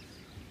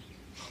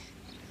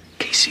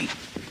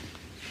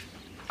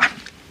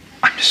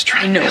 I'm just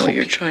trying to help. I know what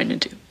you're trying to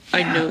do.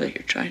 I know that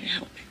you're trying to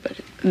help me, but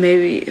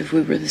maybe if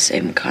we were the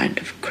same kind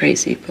of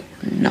crazy, but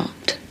we're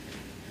not.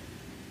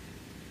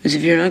 Because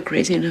if you're not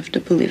crazy enough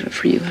to believe it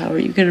for you, how are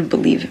you going to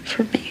believe it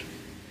for me?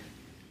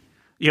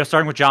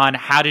 Starting with John,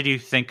 how did you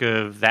think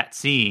of that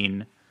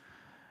scene?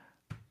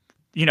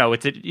 How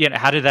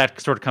did that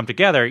sort of come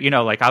together?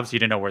 Obviously you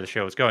didn't know where the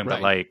show was going,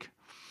 right. But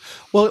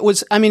well, it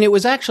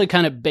was actually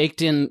kind of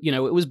baked in, it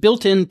was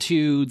built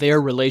into their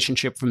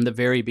relationship from the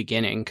very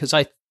beginning. Cause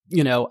I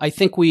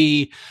think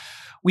we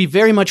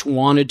very much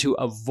wanted to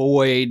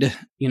avoid,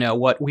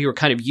 what we were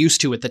kind of used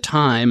to at the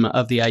time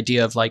of the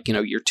idea of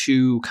your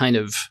two kind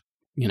of,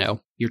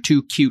 your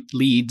two cute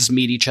leads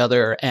meet each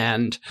other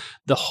and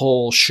the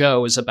whole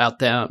show is about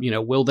them,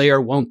 will they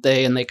or won't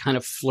they? And they kind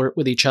of flirt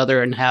with each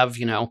other and have,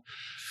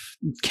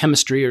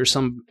 chemistry or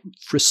some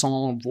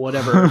frisson of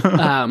whatever,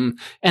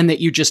 and that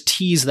you just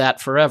tease that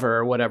forever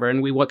or whatever.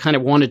 And we kind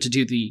of wanted to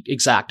do the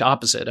exact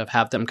opposite of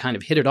have them kind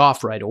of hit it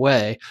off right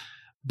away.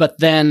 But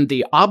then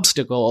the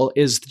obstacle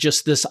is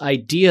just this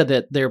idea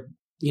that they're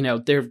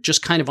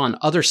just kind of on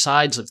other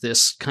sides of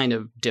this kind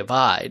of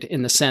divide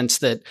in the sense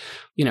that,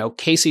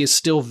 Casey is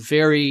still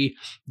very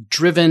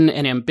driven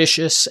and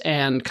ambitious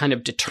and kind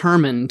of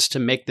determined to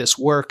make this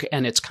work.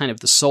 And it's kind of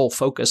the sole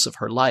focus of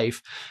her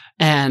life.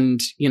 And,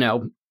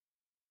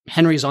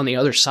 Henry's on the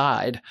other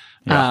side,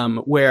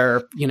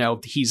 where,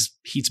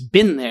 he's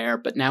been there,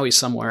 but now he's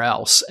somewhere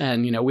else.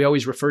 And, we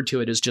always referred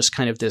to it as just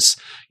kind of this,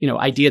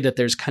 idea that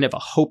there's kind of a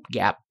hope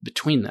gap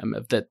between them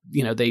of that,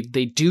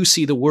 they do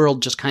see the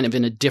world just kind of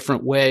in a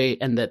different way.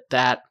 And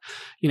that,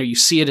 you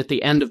see it at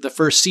the end of the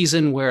first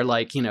season where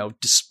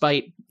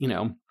despite,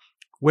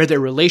 where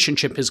their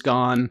relationship has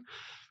gone,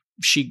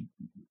 she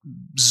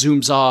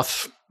zooms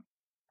off,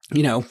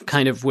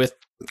 kind of with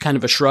kind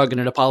of a shrug and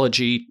an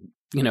apology,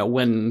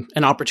 when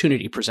an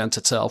opportunity presents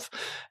itself.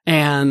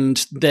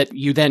 And that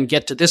you then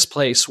get to this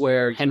place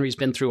where Henry's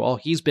been through all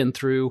he's been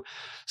through,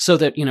 so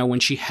that, when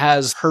she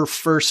has her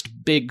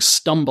first big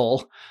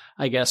stumble,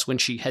 I guess when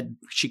she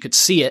could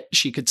see it,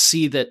 she could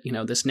see that,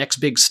 this next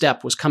big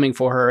step was coming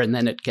for her and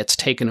then it gets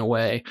taken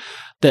away.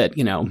 That,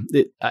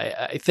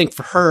 I think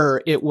for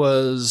her, it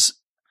was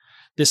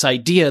this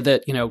idea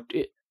that,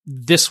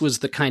 this was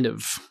the kind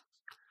of,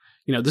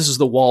 this is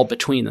the wall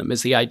between them,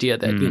 is the idea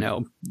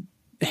that,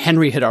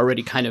 Henry had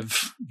already kind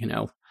of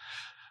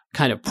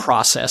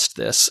processed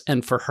this.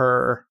 And for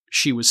her,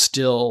 she was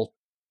still,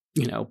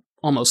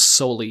 almost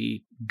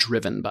solely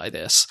driven by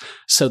this,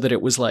 so that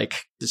it was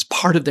like this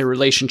part of their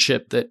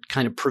relationship that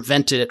kind of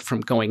prevented it from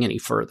going any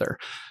further.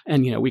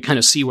 And, we kind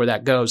of see where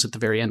that goes at the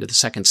very end of the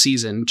second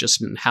season,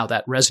 just in how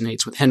that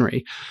resonates with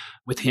Henry,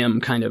 with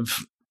him kind of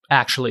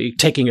actually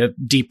taking a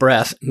deep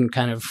breath and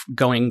kind of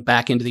going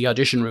back into the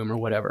audition room or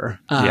whatever.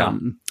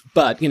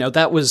 But,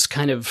 that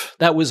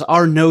was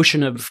our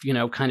notion of,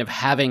 kind of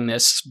having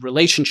this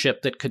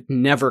relationship that could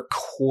never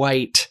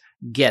quite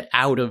get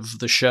out of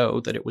the show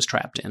that it was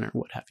trapped in or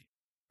what have you.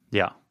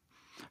 Yeah.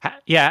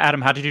 Yeah,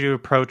 Adam, how did you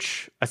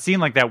approach a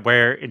scene like that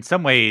where in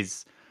some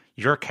ways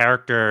your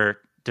character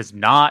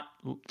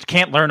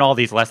can't learn all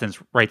these lessons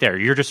right there?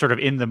 You're just sort of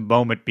in the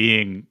moment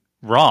being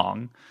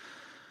wrong,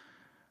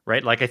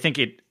 right? I think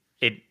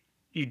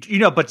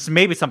but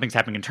maybe something's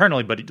happening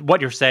internally, but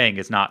what you're saying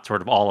is not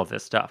sort of all of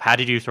this stuff. How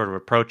did you sort of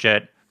approach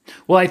it?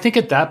 Well, I think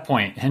at that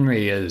point,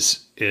 Henry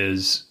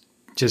is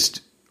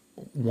just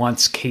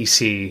wants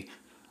Casey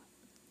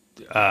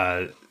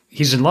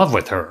he's in love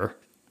with her.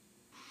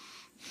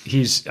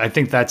 I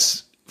think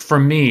that's for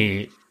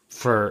me,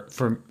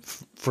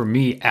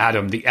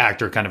 Adam, the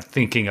actor, kind of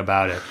thinking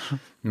about it.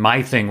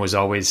 My thing was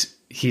always,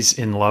 he's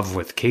in love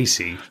with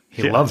Casey.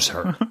 He loves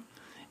her.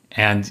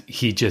 And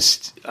he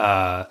just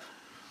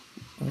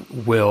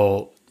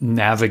will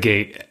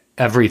navigate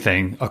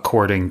everything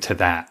according to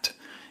that.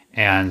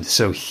 And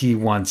so he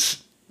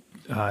wants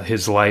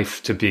his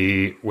life to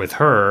be with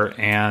her.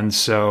 And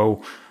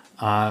so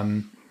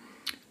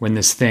when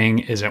this thing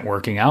isn't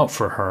working out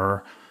for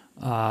her,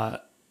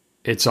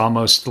 it's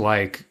almost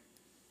like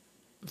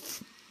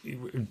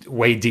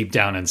way deep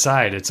down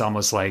inside, it's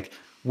almost like,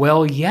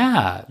 well,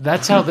 yeah,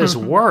 that's how this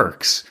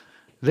works.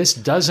 This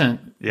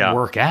doesn't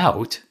work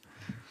out.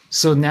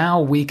 So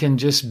now we can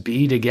just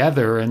be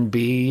together and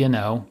be,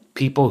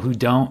 people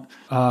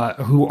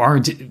who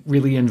aren't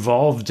really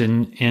involved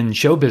in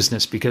show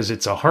business because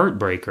it's a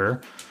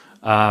heartbreaker.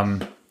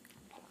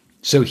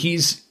 So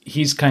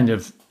he's kind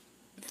of,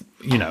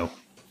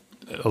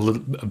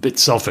 a bit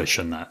selfish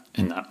in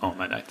that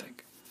moment, I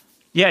think.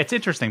 Yeah, it's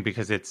interesting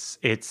because it's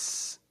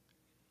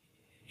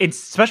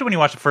especially when you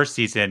watch the first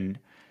season,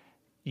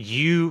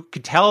 you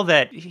could tell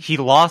that he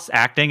lost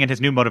acting and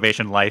his new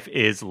motivation in life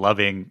is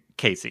loving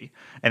Casey.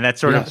 And that's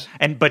sort of,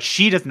 but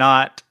she does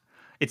not,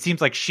 it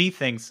seems like she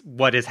thinks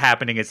what is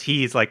happening is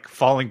he's like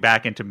falling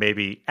back into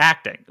maybe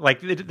acting.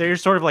 Like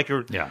there's sort of like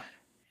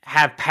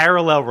have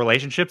parallel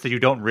relationships that you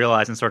don't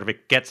realize, and sort of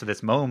it gets to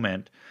this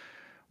moment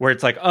where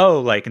it's like, oh,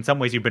 like in some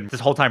ways you've been this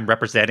whole time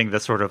representing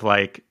this sort of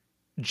like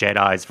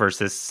Jedis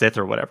versus Sith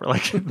or whatever.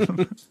 Like,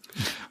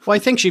 well, I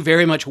think she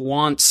very much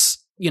wants,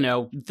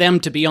 them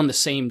to be on the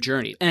same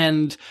journey.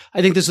 And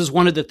I think this is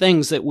one of the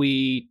things that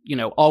we,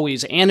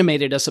 always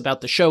animated us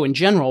about the show in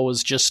general,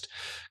 was just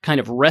kind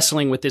of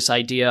wrestling with this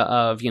idea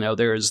of,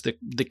 there's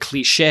the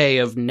cliche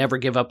of never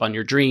give up on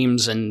your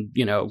dreams and,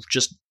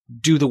 just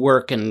do the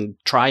work and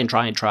try and,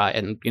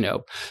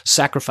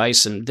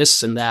 sacrifice and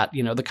this and that,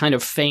 the kind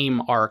of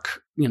fame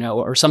arc,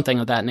 or something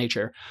of that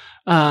nature.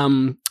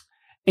 And,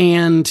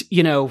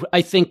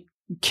 I think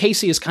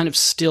Casey is kind of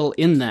still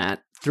in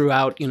that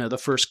throughout, the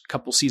first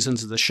couple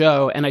seasons of the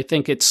show. And I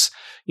think it's,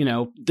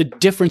 the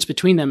difference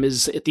between them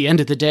is at the end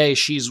of the day,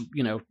 she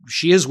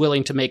is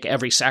willing to make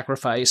every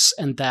sacrifice.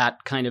 And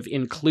that kind of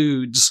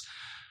includes,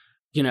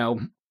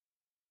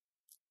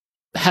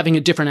 having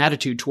a different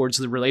attitude towards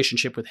the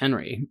relationship with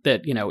Henry,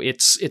 that,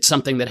 it's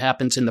something that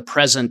happens in the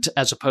present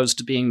as opposed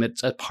to being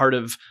that's a part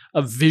of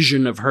a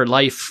vision of her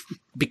life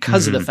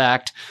because of the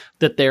fact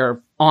that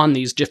they're on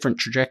these different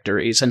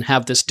trajectories and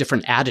have this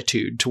different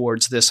attitude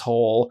towards this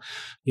whole,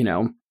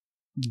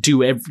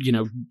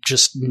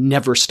 just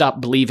never stop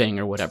believing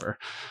or whatever.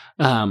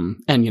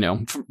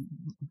 And,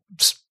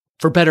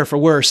 for better, for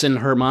worse, in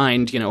her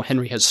mind,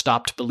 Henry has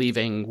stopped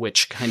believing,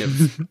 which kind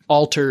of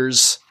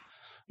alters,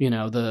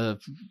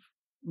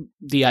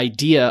 the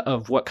idea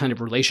of what kind of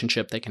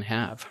relationship they can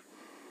have.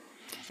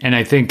 And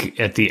I think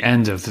at the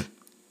end of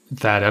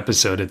that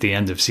episode, at the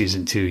end of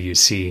season 2, you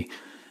see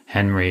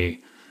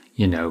Henry,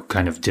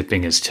 kind of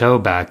dipping his toe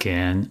back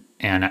in.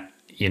 And,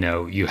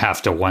 you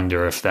have to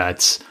wonder if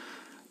that's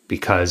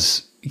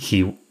because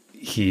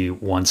he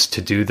wants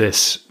to do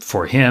this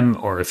for him,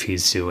 or if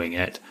he's doing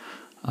it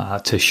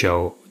to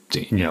show,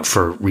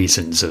 for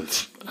reasons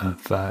of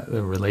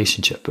the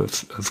relationship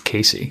of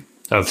Casey,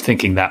 of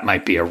thinking that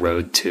might be a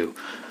road to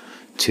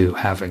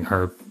having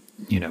her,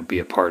 be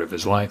a part of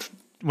his life.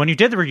 When you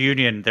did the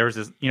reunion, there was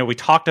this, we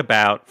talked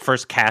about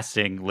first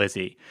casting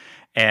Lizzie,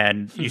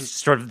 and you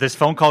sort of this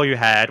phone call you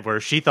had where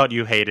she thought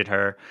you hated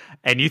her,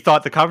 and you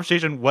thought the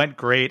conversation went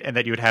great and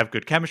that you would have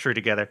good chemistry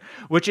together,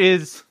 which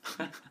is,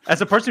 as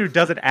a person who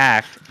doesn't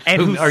act,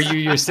 and who are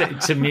you're saying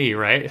to me,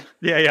 right?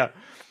 Yeah.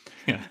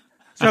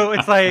 So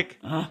it's like,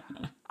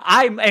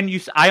 I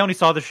only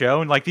saw the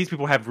show, and like these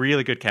people have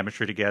really good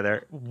chemistry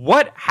together.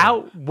 What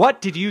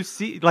did you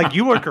see? Like,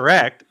 you were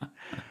correct.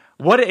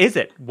 What is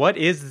it? What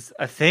is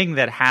a thing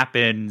that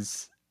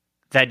happens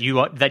that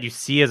you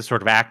see as a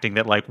sort of acting,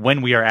 that like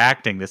when we are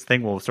acting, this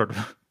thing will sort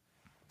of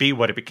be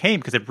what it became?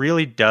 Because it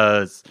really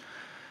does.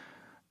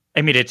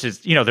 I mean, it's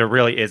just, there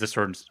really is a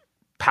sort of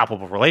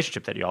palpable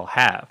relationship that you all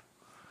have.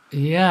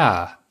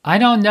 Yeah. I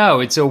don't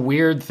know. It's a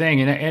weird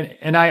thing.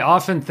 And I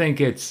often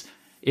think it's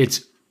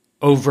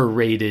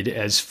overrated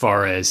as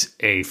far as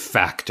a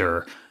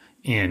factor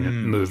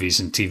in movies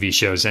and TV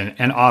shows.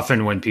 And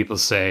often when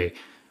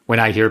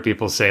I hear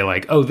people say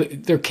like, oh,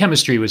 their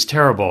chemistry was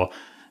terrible,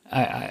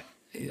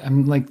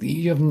 I'm like,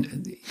 you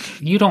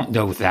don't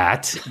know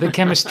that. The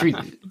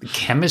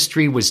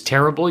chemistry was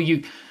terrible.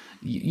 You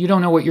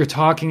don't know what you're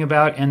talking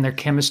about, and their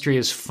chemistry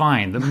is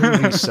fine. The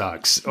movie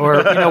sucks,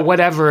 or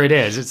whatever it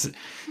is.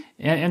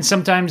 And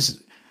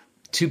sometimes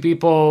two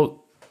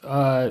people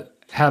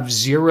have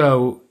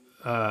zero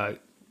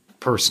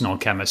personal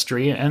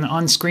chemistry, and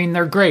on screen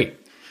they're great.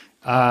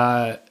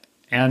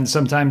 And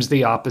sometimes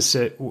the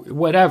opposite.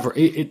 Whatever.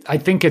 I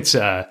think it's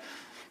an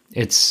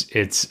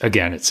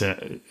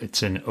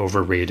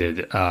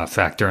overrated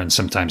factor, and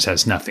sometimes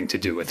has nothing to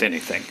do with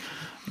anything.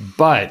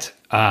 But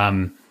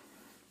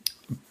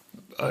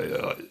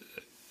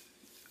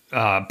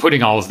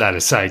putting all of that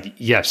aside,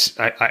 yes,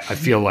 I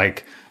feel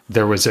like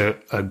there was a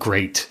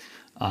great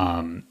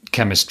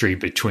chemistry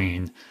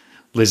between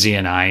Lizzie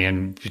and I,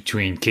 and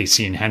between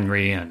Casey and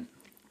Henry, and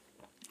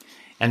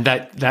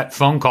that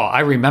phone call.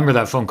 I remember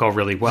that phone call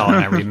really well, and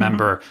I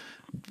remember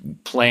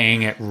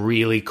playing it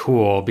really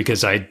cool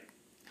because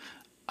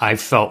I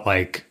felt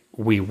like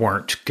we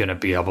weren't going to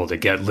be able to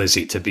get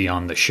Lizzie to be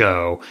on the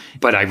show,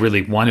 but I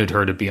really wanted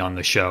her to be on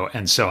the show,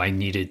 and so I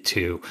needed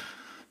to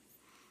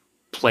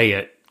play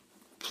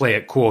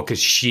it cool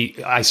because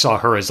I saw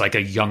her as like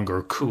a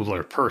younger,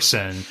 cooler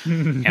person,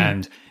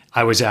 and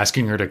I was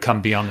asking her to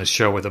come be on the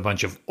show with a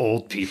bunch of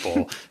old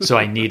people. So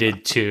I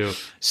needed to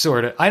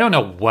I don't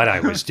know what I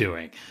was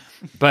doing,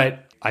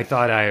 but I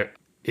thought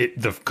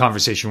the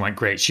conversation went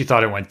great. She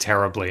thought it went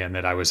terribly and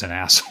that I was an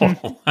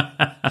asshole.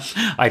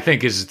 I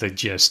think is the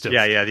gist of,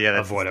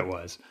 of what it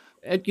was.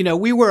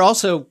 We were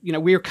also,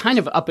 we were kind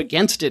of up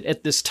against it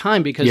at this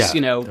time because,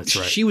 that's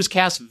right. She was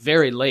cast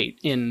very late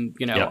in,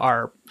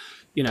 our,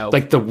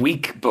 like the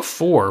week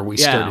before we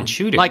started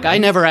shooting. Like right? I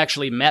never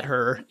actually met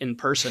her in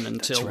person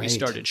until we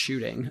started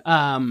shooting.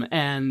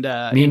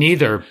 Me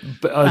neither,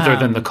 other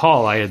than the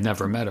call, I had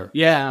never met her.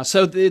 Yeah.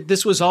 So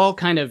this was all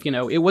kind of,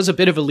 it was a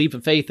bit of a leap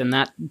of faith in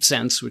that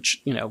sense,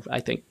 which, I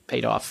think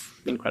paid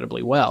off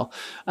incredibly well.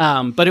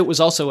 But it was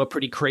also a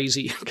pretty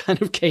crazy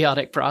kind of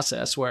chaotic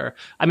process where,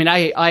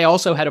 I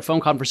also had a phone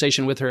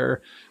conversation with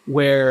her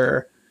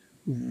where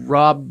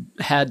Rob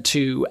had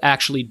to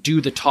actually do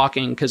the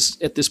talking because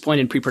at this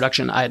point in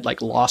pre-production, I had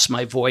lost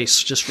my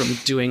voice just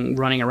from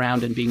running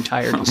around and being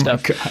tired and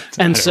stuff.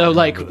 And so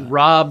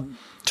Rob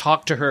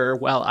talked to her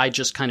while I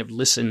just kind of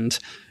listened.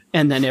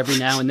 And then every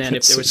now and then,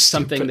 if there was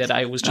something that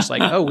I was just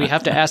like, oh, we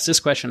have to ask this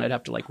question, I'd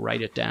have to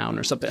write it down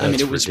or something.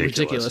 It was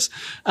ridiculous.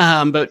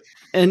 But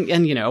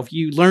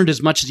you learned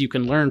as much as you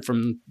can learn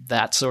from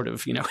that sort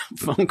of,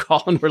 phone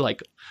call. And we're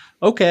like,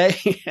 okay.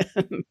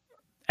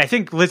 I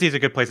think Lizzie's a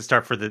good place to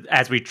start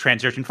as we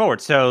transition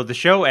forward. So the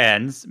show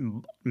ends,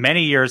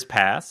 many years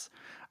pass.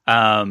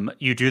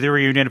 You do the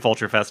reunion at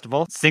Vulture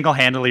Festival,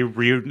 single-handedly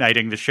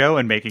reuniting the show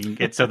and making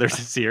it so there's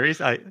a series.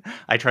 I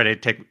try to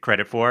take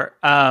credit for.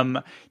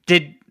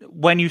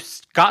 When you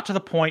got to the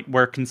point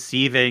where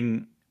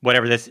conceiving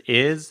whatever this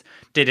is,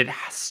 did it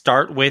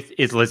start with,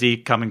 is Lizzie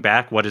coming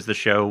back? What is the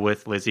show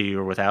with Lizzie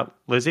or without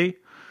Lizzie?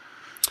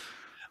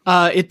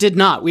 It did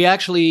not. We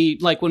actually,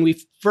 when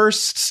we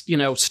first,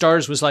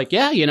 Stars was like,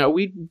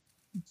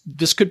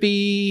 this could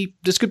be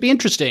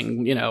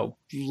interesting.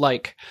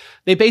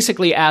 They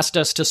basically asked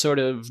us to sort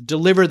of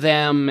deliver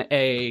them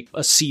a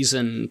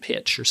season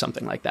pitch or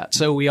something like that.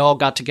 So we all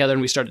got together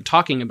and we started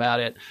talking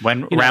about it.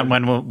 When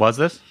was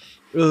this?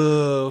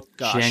 Oh,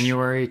 gosh.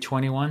 January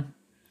 21?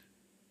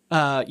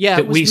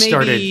 That we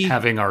started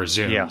having our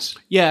Zooms.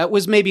 Yeah, it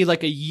was maybe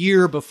a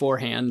year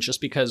beforehand,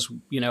 just because,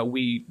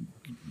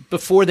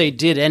 before they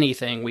did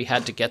anything, we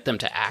had to get them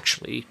to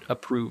actually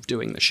approve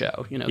doing the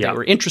show. They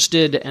were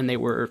interested and they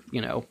were,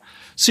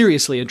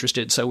 seriously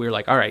interested. So we were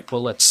like, all right,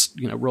 well, let's,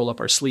 roll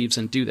up our sleeves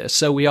and do this.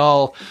 So we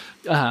all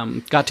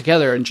got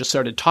together and just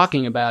started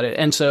talking about it.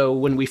 And so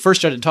when we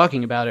first started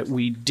talking about it,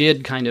 we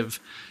did kind of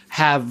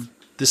have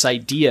this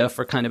idea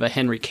for kind of a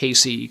Henry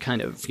Casey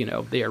kind of,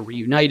 they are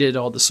reunited,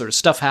 all this sort of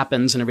stuff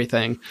happens and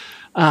everything.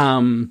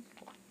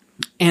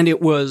 And it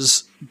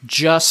was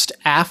just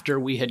after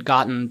we had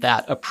gotten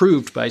that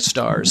approved by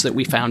Stars that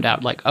we found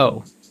out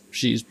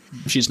she's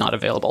not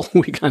available.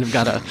 We kind of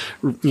got to,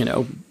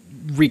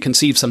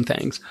 reconceive some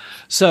things.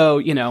 So,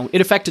 it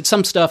affected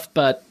some stuff,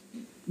 but,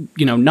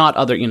 not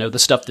other, the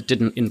stuff that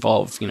didn't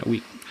involve,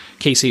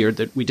 Casey, or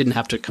that we didn't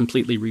have to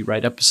completely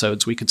rewrite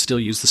episodes. We could still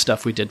use the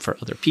stuff we did for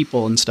other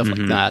people and stuff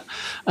like that.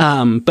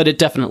 But it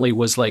definitely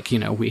was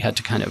we had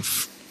to kind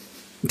of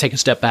take a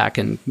step back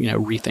and,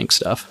 rethink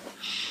stuff.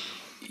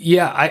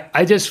 Yeah,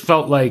 I just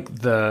felt like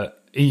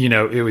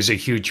it was a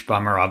huge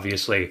bummer,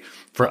 obviously,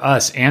 for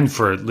us and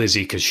for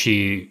Lizzie, because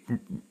she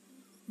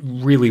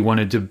really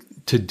wanted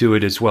to do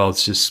it as well.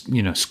 It's just,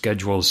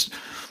 schedules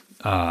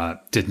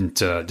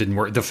didn't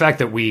work. The fact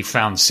that we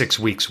found 6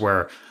 weeks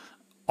where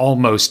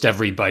almost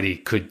everybody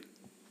could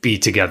be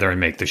together and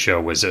make the show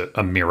was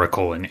a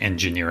miracle in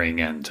engineering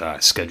and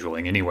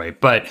scheduling anyway.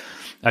 But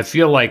I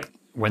feel like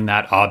when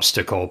that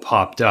obstacle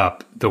popped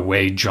up, the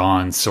way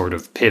John sort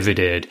of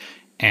pivoted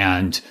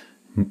and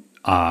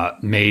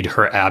made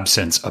her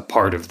absence a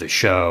part of the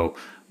show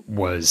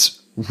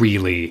was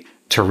really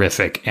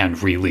terrific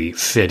and really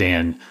fit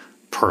in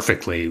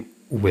perfectly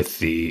with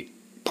the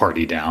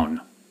Party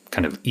Down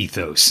kind of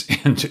ethos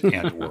and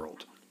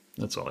world.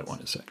 That's all I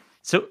want to say.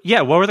 So,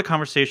 what were the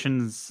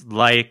conversations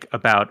like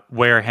about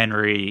where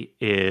Henry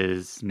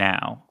is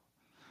now?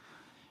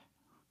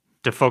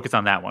 To focus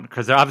on that one,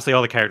 because obviously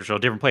all the characters are a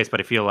different place, but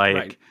I feel like...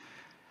 Right.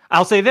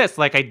 I'll say this,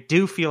 I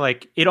do feel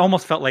like it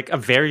almost felt like a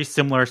very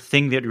similar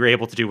thing that you were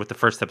able to do with the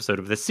first episode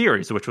of this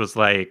series, which was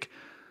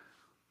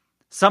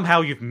somehow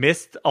you've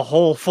missed a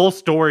whole full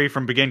story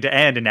from beginning to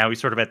end, and now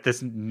he's sort of at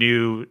this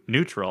new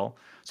neutral.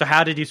 So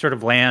how did you sort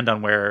of land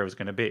on where it was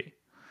going to be?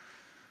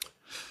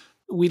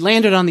 we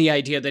landed on the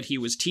idea that he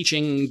was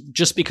teaching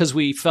just because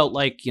we felt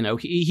like,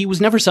 he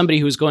was never somebody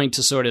who was going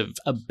to sort of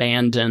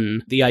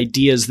abandon the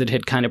ideas that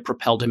had kind of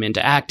propelled him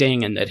into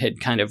acting and that had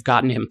kind of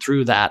gotten him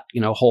through that,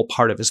 whole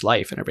part of his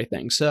life and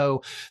everything.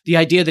 So the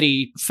idea that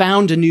he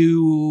found a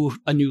new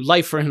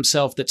life for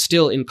himself that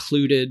still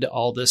included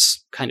all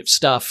this kind of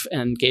stuff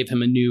and gave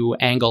him a new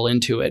angle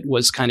into it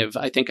was kind of,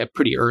 I think, a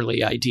pretty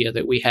early idea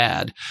that we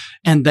had.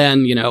 And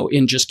then,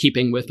 in just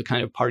keeping with the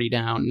kind of party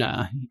down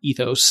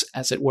ethos,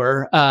 as it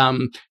were,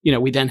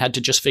 we then had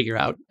to just figure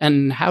out,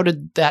 and how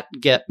did that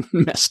get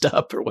messed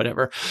up or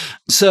whatever?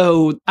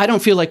 So I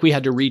don't feel like we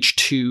had to reach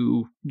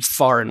too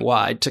far and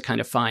wide to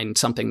kind of find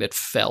something that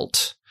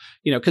felt,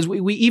 because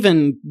we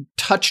even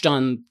touched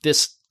on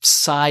this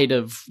side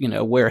of,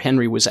 where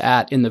Henry was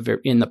at in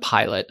the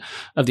pilot,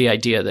 of the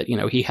idea that,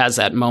 he has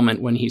that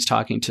moment when he's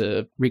talking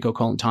to Rico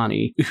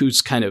Colantani, who's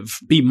kind of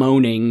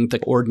bemoaning the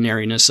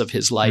ordinariness of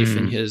his life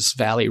in his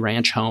Valley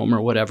Ranch home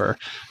or whatever.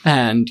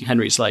 And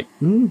Henry's like,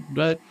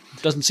 that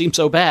doesn't seem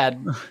so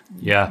bad.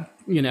 Yeah.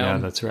 Yeah,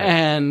 that's right.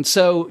 And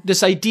so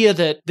this idea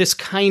that this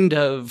kind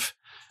of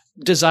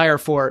desire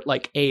for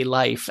like a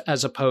life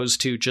as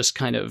opposed to just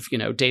kind of,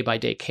 day by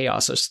day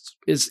chaos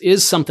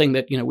is something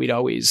that, we'd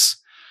always,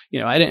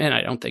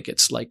 I don't think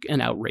it's like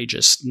an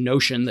outrageous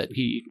notion that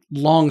he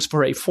longs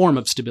for a form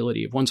of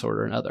stability of one sort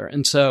or another.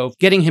 And so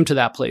getting him to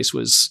that place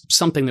was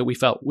something that we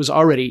felt was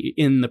already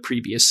in the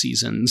previous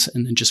seasons.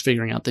 And then just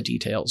figuring out the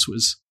details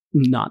was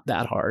not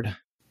that hard.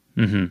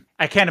 Mm-hmm.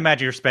 I can't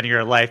imagine you're spending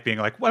your life being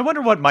like, well, I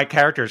wonder what my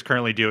character is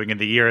currently doing in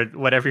the year,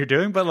 whatever you're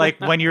doing. But like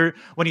when you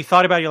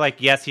thought about it, you're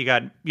like, yes, you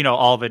got,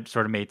 all of it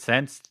sort of made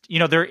sense.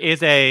 There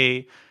is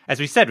as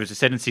we said,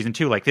 in season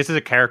 2, like this is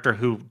a character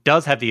who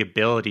does have the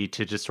ability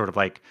to just sort of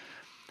like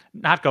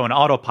not go in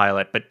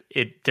autopilot, but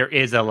there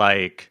is a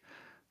like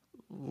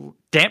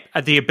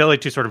the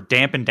ability to sort of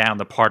dampen down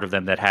the part of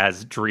them that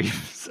has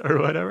dreams or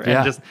whatever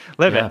and just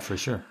live it. Yeah, for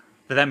sure.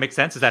 Did that make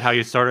sense? Is that how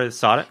you sort of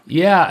saw it?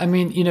 Yeah, I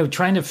mean,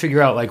 trying to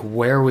figure out like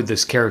where would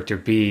this character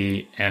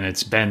be, and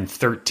it's been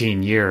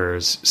 13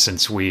 years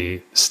since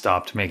we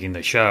stopped making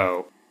the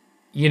show.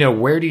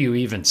 Where do you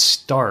even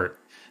start?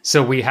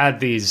 So we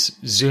had these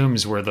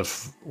Zooms where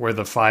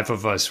the five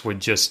of us would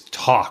just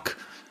talk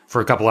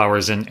for a couple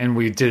hours, and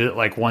we did it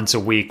like once a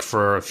week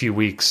for a few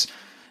weeks,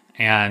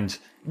 and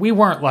we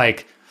weren't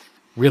like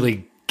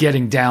really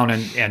getting down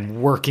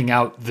and working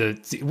out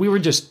we were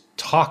just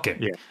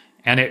talking. Yeah.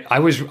 And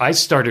I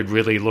started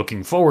really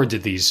looking forward to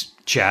these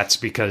chats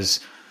because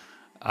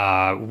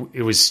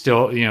it was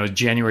still,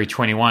 January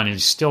 21.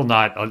 It's still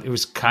not, it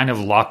was kind of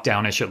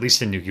lockdownish, at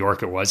least in New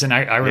York it was. And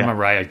I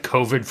remember I had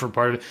COVID for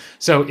part of it.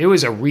 So it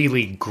was a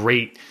really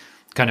great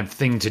kind of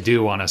thing to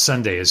do on a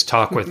Sunday, is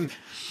talk with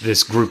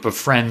this group of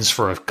friends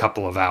for a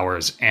couple of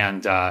hours.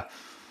 And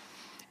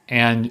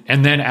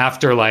then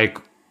after like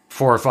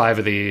 4 or 5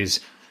 of these,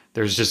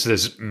 there's just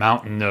this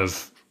mountain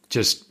of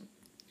just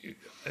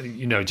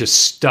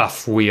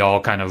stuff we all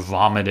kind of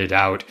vomited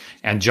out,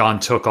 and John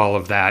took all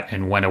of that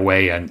and went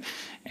away and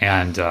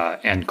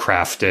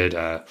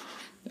crafted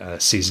a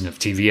season of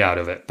TV out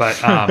of it. But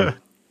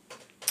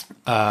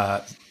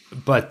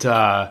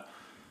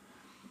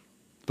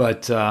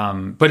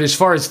as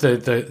far as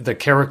the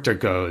character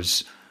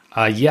goes,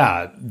 I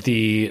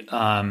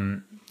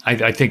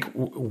think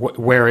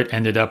where it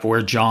ended up,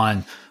 where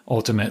John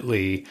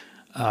ultimately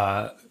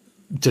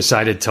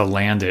decided to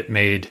land it,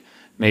 made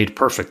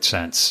perfect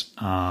sense.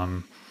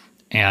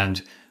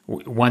 And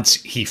once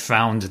he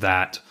found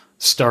that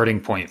starting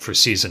point for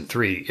season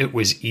 3, it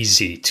was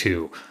easy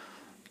to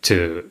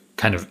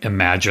kind of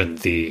imagine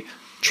the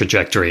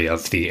trajectory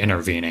of the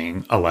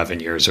intervening 11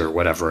 years or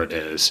whatever it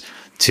is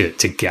to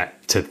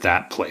get to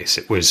that place.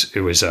 It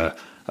was a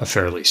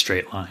fairly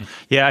straight line.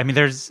 Yeah, I mean,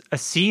 there's a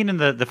scene in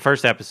the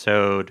first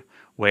episode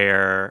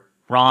where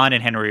Ron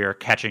and Henry are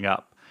catching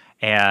up,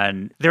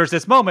 and there's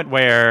this moment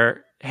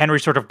where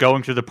Henry's sort of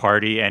going through the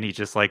party and he's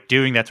just like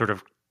doing that sort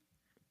of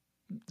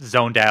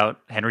zoned out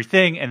Henry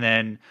thing. And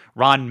then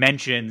Ron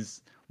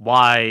mentions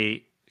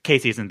why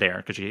Casey isn't there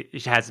because she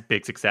has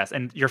big success,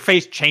 and your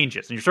face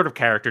changes and your sort of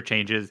character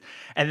changes.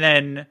 And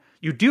then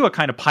you do a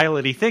kind of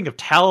pilot-y thing of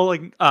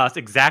telling us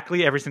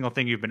exactly every single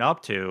thing you've been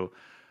up to,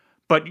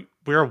 but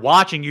we're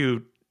watching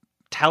you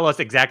tell us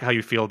exactly how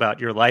you feel about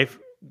your life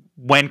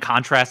when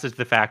contrasted to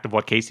the fact of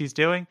what Casey's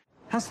doing.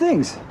 How's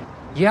things?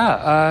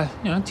 Yeah,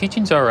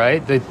 teaching's all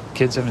right. The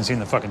kids haven't seen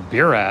the fucking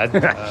beer ad.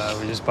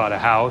 We just bought a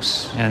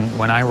house. And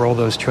when I roll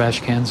those trash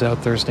cans out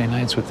Thursday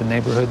nights with the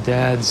neighborhood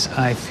dads,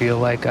 I feel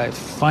like I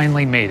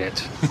finally made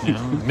it.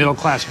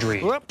 Middle-class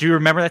dream. Do you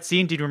remember that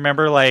scene? Do you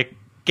remember, like,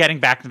 getting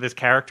back to this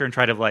character and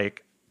try to,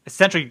 like,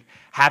 essentially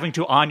having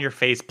to, on your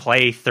face,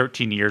 play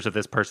 13 years of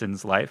this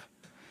person's life?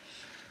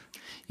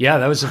 Yeah,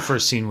 that was the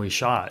first scene we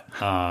shot.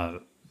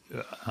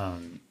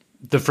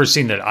 The first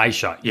scene that I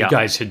shot. You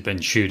guys had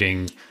been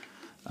shooting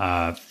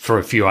for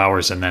a few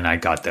hours, and then I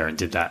got there and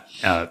did that.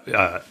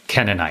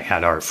 Ken and I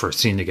had our first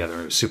scene together.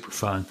 It was super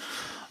fun.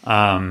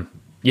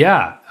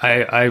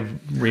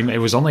 It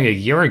was only a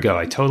year ago.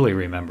 I totally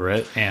remember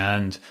it,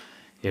 and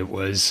it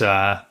was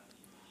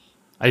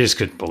I just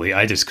couldn't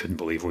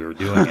believe we were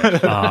doing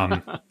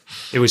it.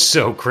 It was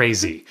so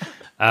crazy.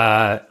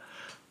 And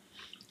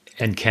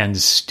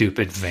Ken's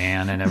stupid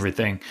van and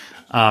everything.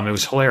 It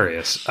was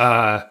hilarious.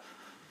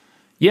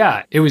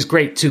 Yeah, it was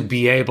great to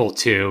be able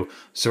to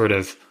sort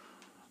of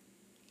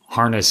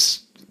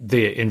harness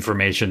the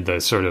information,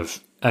 the sort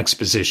of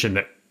exposition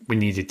that we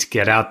needed to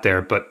get out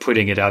there, but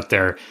putting it out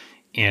there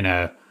in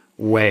a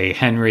way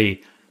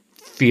Henry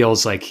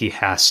feels like he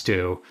has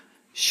to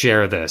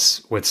share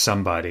this with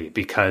somebody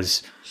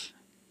because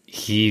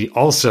he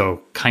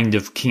also kind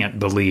of can't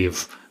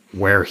believe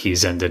where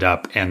he's ended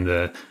up and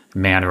the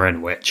manner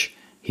in which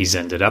he's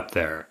ended up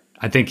there.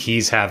 I think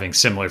he's having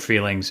similar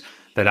feelings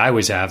that I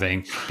was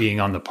having being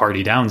on the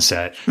Party Down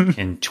set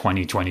in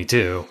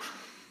 2022.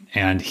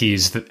 And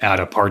he's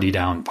at a Party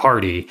Down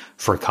party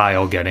for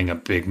Kyle getting a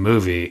big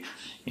movie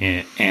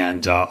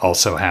and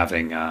also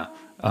having a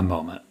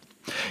moment.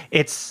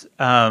 It's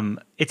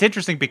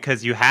interesting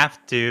because you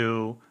have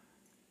to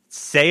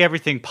say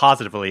everything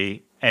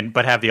positively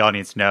but have the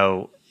audience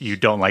know you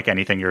don't like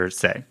anything you're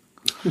saying.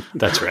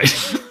 That's right.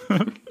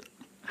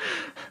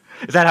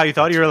 Is that how you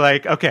thought? You were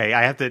like, okay,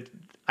 I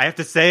have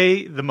to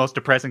say the most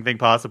depressing thing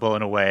possible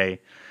in a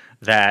way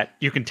that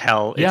you can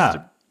tell.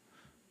 Yeah.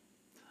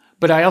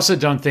 But I also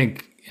don't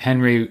think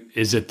Henry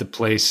is at the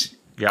place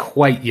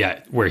quite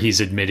yet where he's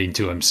admitting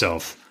to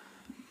himself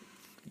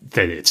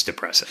that it's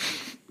depressing.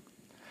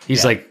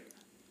 He's like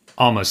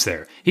almost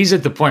there. He's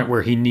at the point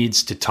where he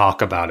needs to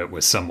talk about it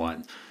with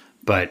someone,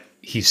 but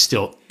he's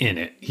still in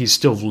it. He's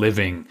still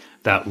living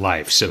that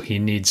life. So he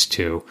needs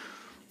to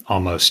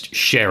almost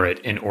share it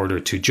in order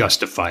to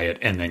justify it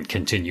and then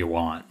continue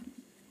on.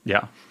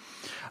 Yeah.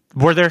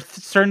 Were there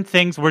certain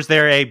things, was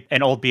there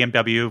an old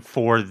BMW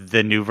for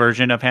the new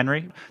version of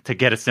Henry to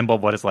get a symbol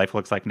of what his life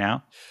looks like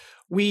now?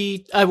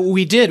 We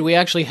did. We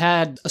actually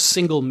had a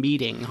single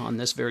meeting on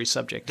this very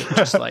subject. It was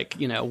just like,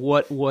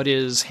 what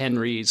is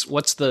Henry's,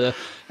 and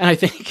I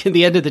think at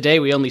the end of the day,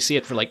 we only see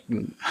it for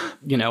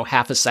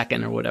half a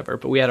second or whatever,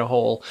 but we had a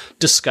whole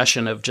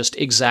discussion of just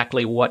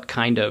exactly what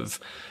kind of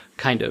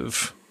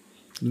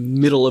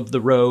middle of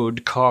the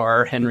road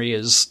car Henry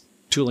is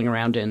tooling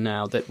around in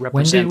now that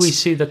represents. When did we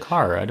see the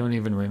car? I don't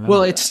even remember.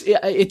 Well,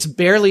 it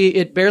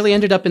barely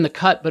ended up in the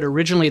cut, but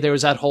originally there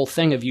was that whole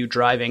thing of you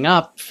driving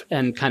up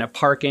and kind of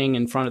parking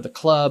in front of the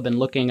club and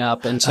looking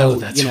up, and so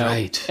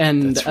right.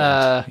 And that's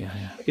right.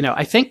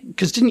 I think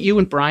because didn't you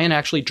and Brian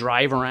actually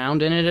drive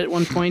around in it at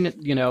one point?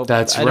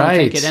 That's I right. don't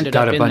think it ended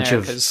Got up a in bunch there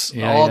of because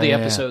all the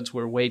episodes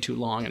were way too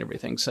long and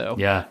everything. So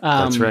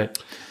that's right.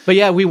 But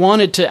yeah, we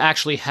wanted to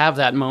actually have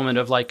that moment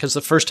of because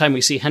the first time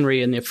we see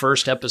Henry in the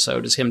first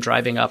episode is him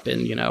driving up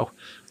in,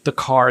 the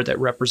car that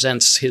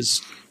represents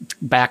his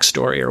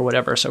backstory or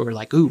whatever. So we're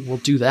like, ooh, we'll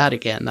do that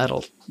again.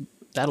 That'll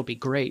be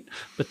great.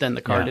 But then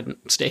the car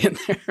didn't stay in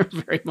there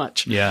very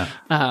much. Yeah.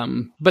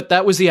 But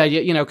that was the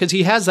idea, because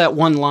he has that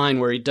one line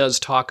where he does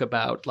talk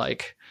about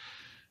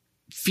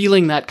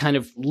feeling that kind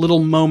of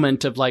little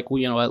moment of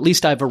at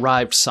least I've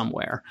arrived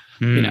somewhere,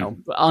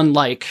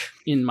 unlike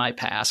in my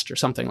past or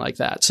something like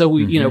that. So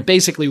we,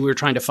 basically we were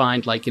trying to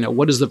find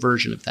what is the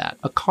version of that?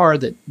 A car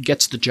that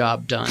gets the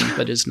job done,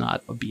 but is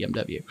not a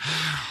BMW.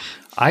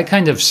 I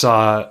kind of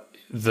saw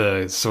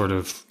the sort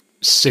of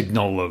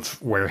signal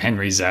of where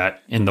Henry's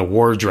at in the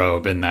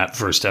wardrobe in that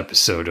first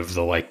episode of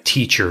the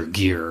teacher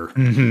gear,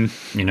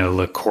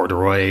 the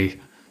corduroy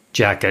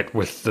jacket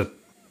with the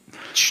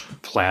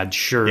plaid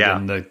shirt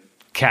and the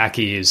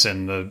khakis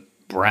and the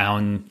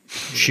brown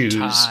shoes.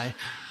 Tie.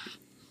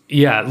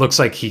 Yeah, it looks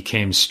like he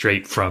came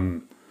straight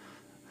from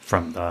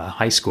the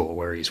high school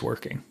where he's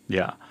working.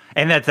 Yeah.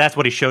 And that's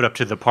what he showed up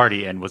to the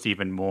party and was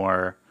even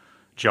more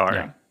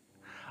jarring.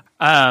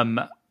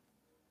 Yeah.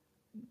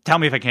 Tell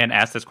me if I can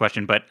ask this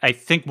question, but I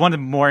think one of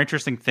the more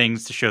interesting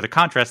things to show the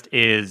contrast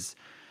is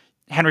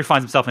Henry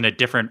finds himself in a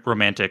different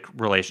romantic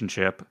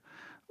relationship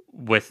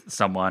with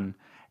someone,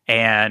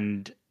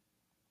 and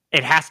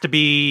it has to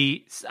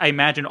be, I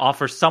imagine,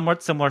 offer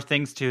somewhat similar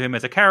things to him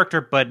as a character,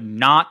 but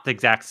not the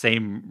exact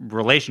same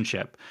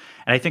relationship.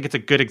 And I think it's a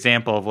good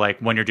example of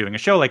when you're doing a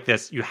show like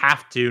this, you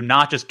have to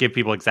not just give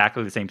people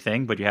exactly the same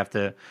thing, but you have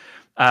to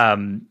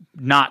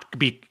not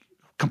be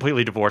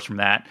completely divorced from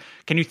that.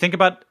 Can you think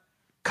about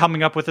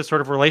coming up with a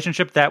sort of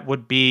relationship that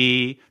would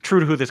be true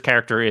to who this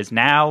character is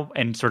now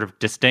and sort of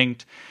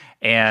distinct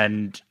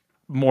and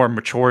more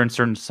mature in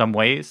some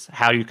ways?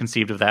 How you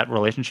conceived of that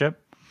relationship?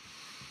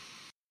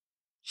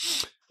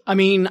 I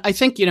mean, I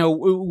think,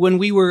 when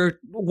we were,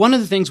 one of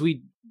the things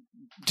we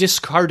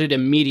discarded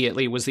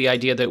immediately was the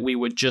idea that we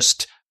would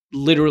just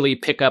literally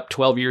pick up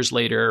 12 years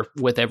later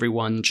with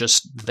everyone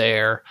just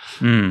there.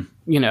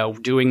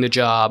 doing the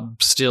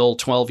job still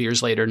 12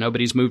 years later.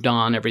 Nobody's moved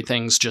on.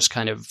 Everything's just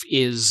kind of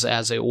is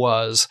as it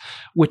was,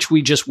 which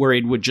we just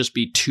worried would just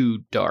be too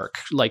dark.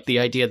 Like the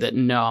idea that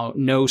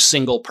no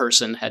single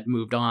person had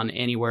moved on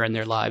anywhere in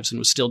their lives and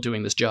was still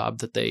doing this job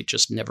that they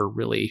just never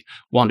really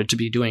wanted to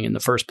be doing in the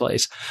first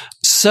place.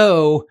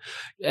 So,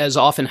 as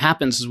often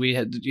happens, as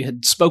you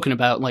had spoken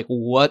about, like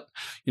what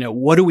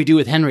do we do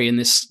with Henry in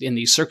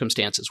these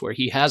circumstances where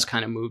he has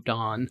kind of moved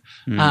on?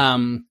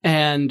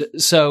 And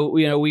so,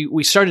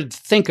 we started to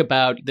think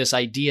about this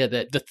idea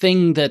that the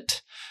thing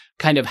that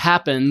kind of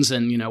happens,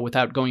 and,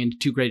 without going into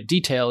too great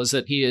detail, is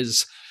that he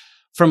is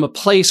from a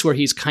place where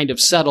he's kind of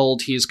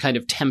settled, he is kind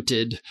of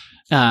tempted.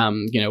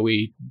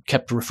 We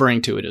kept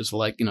referring to it as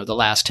like, the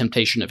last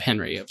temptation of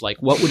Henry, of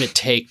like, what would it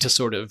take to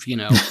sort of,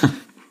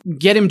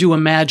 get him to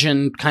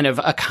imagine kind of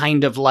a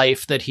kind of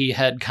life that he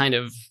had kind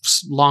of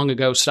long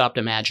ago stopped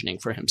imagining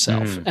for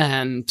himself.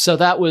 And so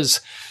that was,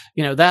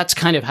 that's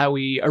kind of how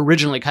we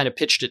originally kind of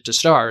pitched it to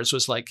Starz,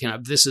 was like,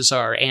 this is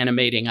our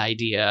animating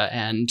idea,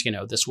 and,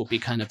 this will be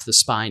kind of the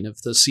spine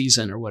of the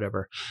season or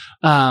whatever.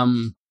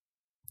 And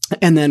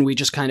then we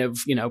just kind of,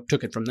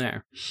 took it from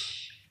there.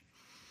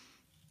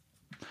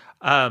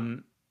 I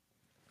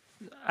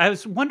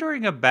was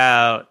wondering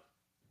about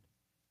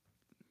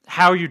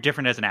how you're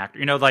different as an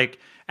actor. Like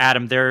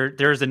Adam,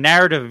 there's a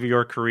narrative of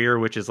your career,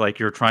 which is like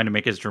you're trying to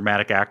make as a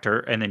dramatic actor,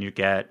 and then you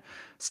get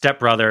Step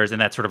Brothers, and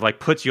that sort of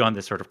like puts you on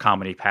this sort of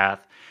comedy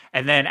path.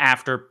 And then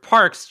after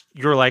Parks,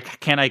 you're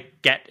like, can I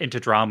get into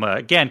drama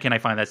again? Can I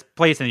find this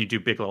place? And you do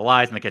Big Little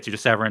Lies, and that gets you to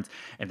Severance,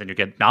 and then you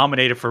get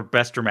nominated for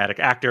Best Dramatic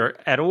Actor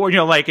at award.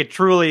 Like it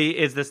truly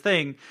is this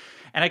thing.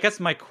 And I guess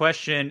my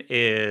question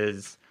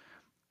is,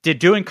 did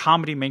doing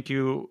comedy make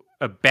you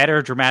a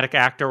better dramatic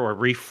actor, or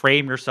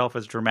reframe yourself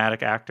as a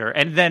dramatic actor?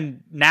 And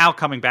then now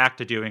coming back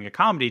to doing a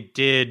comedy,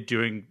 did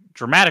doing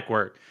dramatic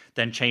work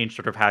then change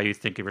sort of how you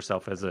think of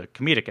yourself as a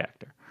comedic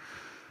actor?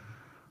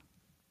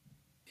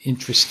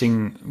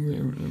 Interesting,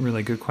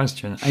 really good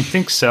question. I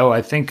think so.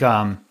 I think,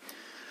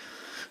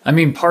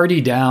 Party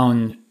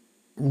Down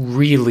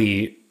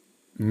really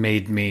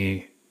made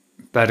me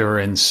better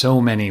in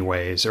so many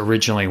ways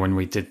originally when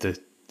we did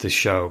the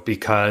show,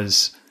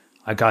 because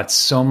I got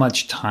so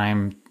much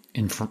time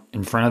in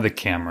front of the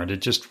camera to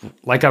just,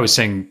 like I was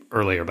saying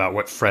earlier about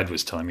what Fred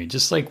was telling me,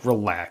 just like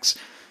relax,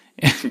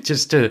 and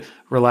just to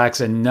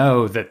relax and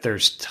know that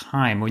there's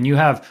time. When you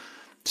have,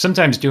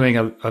 sometimes doing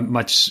a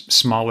much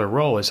smaller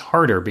role is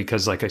harder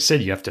because, like I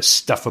said, you have to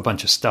stuff a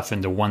bunch of stuff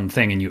into one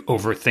thing and you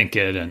overthink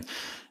it. And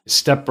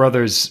Step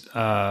Brothers,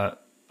 I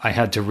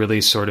had to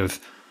really sort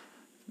of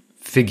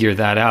figure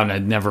that out. And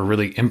I'd never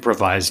really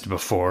improvised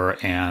before.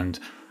 And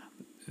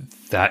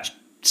that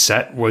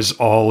set was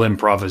all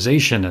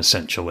improvisation,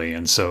 essentially.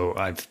 And so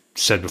I've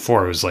said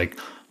before, it was like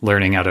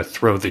learning how to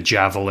throw the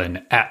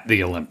javelin at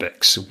the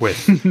Olympics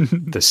with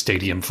the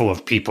stadium full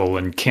of people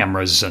and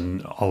cameras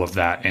and all of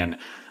that. And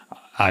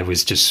I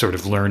was just sort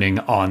of learning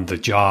on the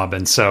job.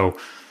 And so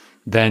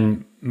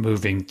then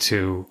moving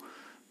to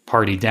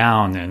Party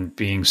Down and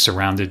being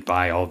surrounded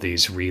by all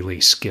these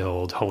really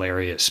skilled,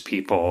 hilarious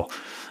people,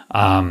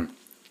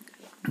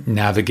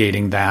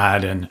 navigating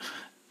that, and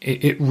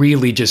it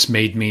really just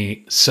made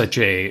me such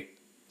a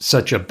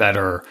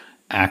better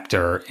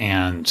actor,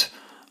 and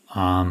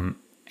I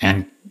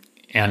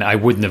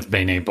wouldn't have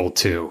been able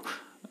to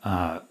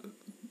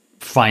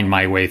find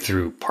my way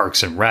through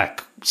Parks and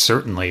Rec,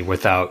 certainly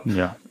without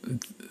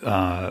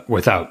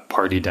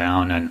Party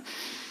Down,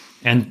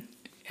 and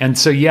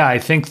so I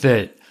think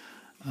that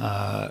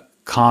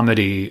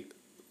comedy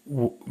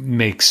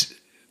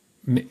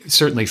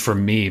certainly for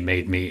me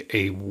made me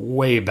a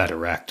way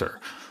better actor.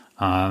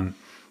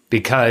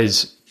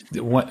 Because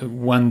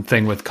one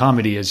thing with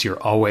comedy is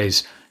you're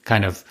always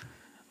kind of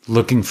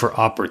looking for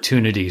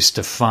opportunities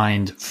to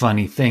find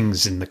funny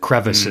things in the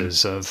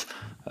crevices of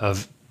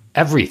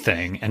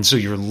everything. And so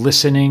you're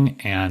listening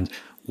and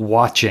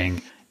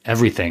watching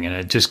everything, and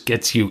it just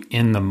gets you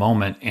in the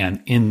moment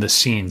and in the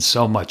scene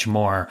so much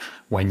more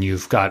when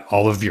you've got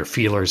all of your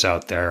feelers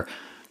out there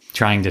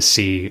trying to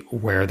see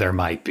where there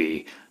might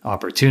be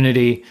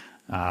opportunity,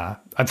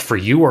 for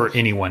you or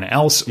anyone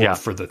else, or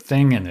for the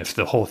thing, and if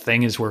the whole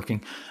thing is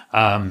working.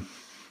 I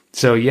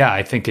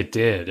think it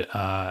did.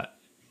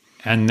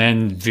 And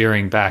then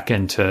veering back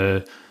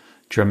into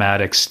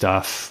dramatic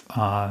stuff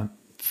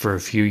for a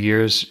few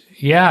years.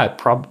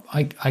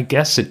 I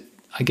guess it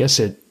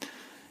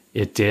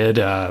did.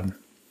 I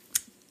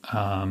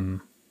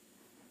kind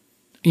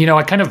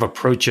of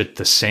approach it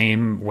the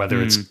same,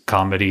 whether it's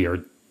comedy or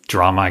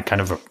drama. I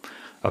kind of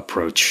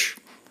approach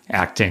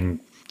acting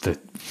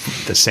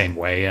the same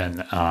way,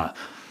 and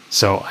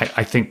so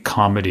I think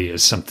comedy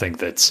is something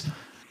that's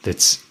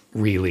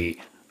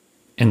really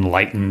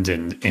enlightened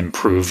and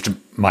improved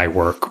my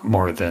work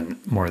more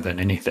than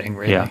anything,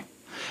 really. Yeah.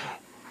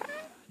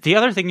 The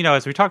other thing,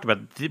 as we talked about,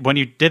 when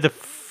you did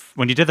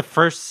the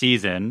first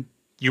season,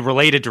 you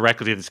related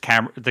directly to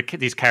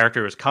these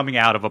characters coming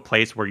out of a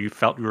place where you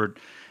felt you were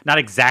not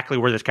exactly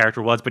where this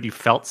character was, but you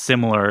felt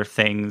similar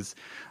things.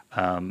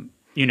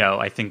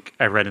 I think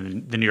I read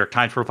in the New York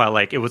Times profile,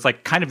 like it was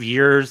like kind of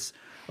years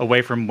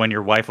away from when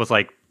your wife was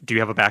like, do you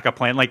have a backup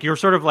plan? Like you're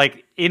sort of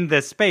like in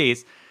this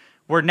space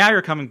where now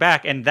you're coming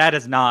back, and that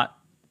is not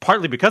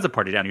partly because of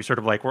Party Down. You're sort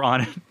of like,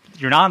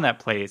 you're not in that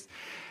place.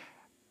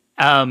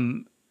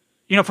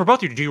 For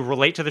both of you, do you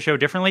relate to the show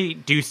differently?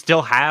 Do you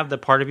still have the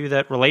part of you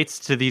that relates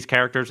to these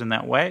characters in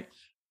that way?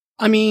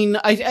 I mean,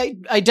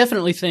 I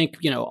definitely think,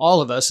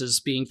 all of us as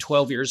being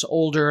 12 years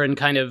older and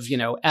kind of,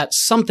 at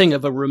something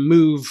of a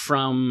remove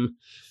from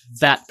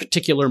that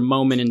particular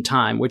moment in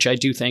time, which I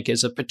do think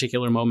is a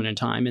particular moment in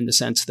time in the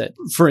sense that,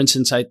 for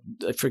instance, I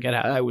forget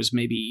how I was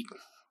maybe,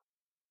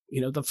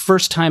 the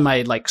first time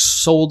I like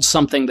sold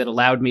something that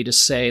allowed me to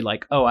say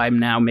like, oh, I'm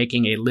now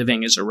making a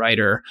living as a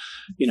writer.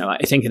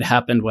 I think it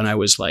happened when I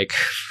was like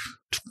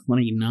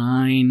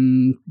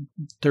 29,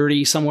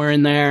 30, somewhere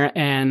in there.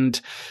 And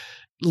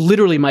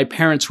literally my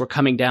parents were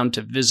coming down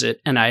to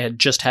visit, and I had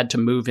just had to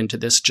move into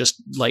this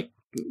just like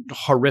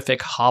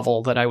horrific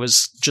hovel that I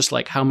was just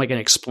like, how am I going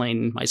to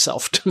explain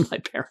myself to my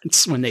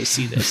parents when they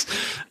see this?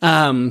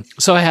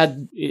 So I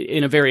had,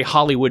 in a very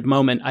Hollywood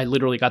moment, I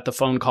literally got the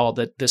phone call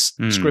that this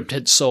script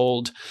had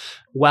sold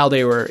while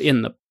they were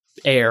in the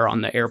air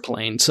on the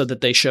airplane, so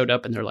that they showed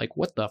up and they're like,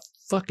 what the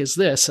fuck is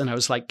this? And I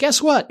was like,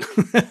 guess what?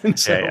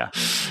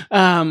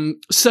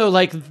 So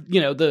like,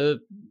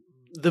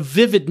 the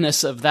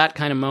vividness of that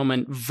kind of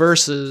moment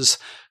versus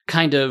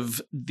kind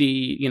of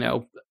the,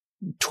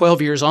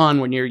 12 years on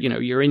when you're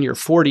in your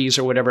 40s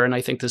or whatever. And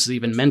I think this is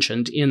even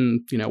mentioned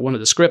in, one of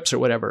the scripts or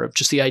whatever, of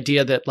just the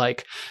idea that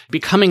like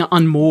becoming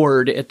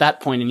unmoored at that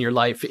point in your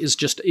life is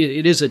just,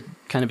 it is a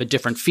kind of a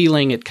different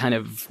feeling. It kind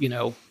of,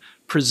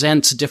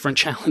 presents different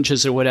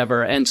challenges or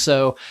whatever. And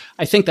so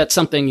I think that's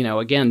something,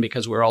 again,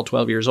 because we're all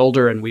 12 years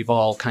older and we've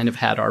all kind of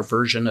had our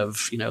version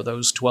of,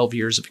 those 12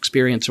 years of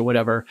experience or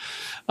whatever,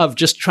 of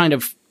just trying to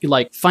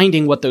like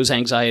finding what those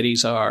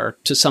anxieties are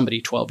to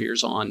somebody 12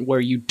 years on, where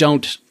you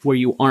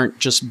aren't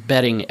just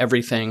betting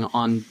everything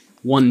on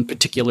one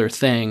particular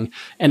thing.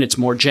 And it's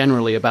more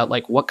generally about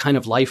like, what kind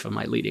of life am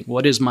I leading?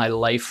 What is my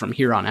life from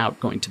here on out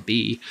going to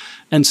be?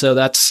 And so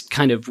that's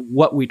kind of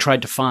what we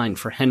tried to find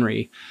for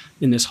Henry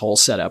in this whole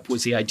setup,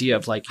 was the idea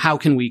of like, how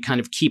can we kind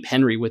of keep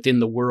Henry within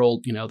the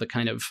world, the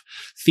kind of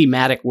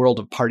thematic world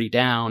of Party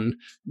Down,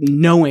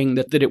 knowing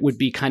that it would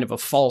be kind of a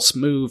false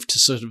move to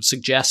sort of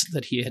suggest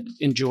that he had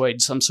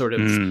enjoyed some sort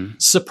of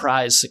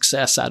surprise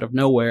success out of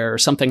nowhere or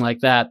something like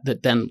that,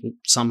 that then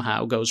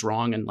somehow goes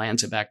wrong and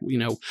lands it back.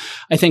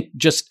 I think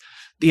just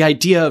the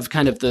idea of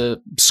kind of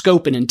the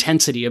scope and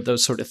intensity of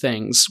those sort of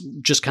things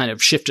just kind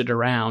of shifted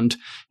around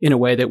in a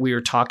way that we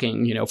were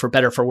talking, for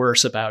better, for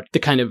worse, about the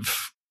kind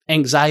of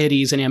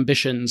anxieties and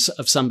ambitions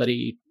of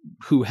somebody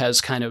who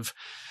has kind of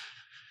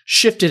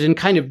shifted and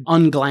kind of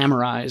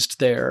unglamorized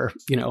their,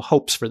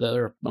 hopes for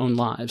their own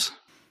lives.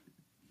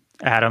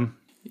 Adam?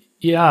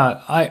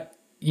 Yeah, I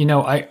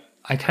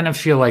kind of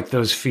feel like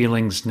those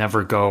feelings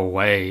never go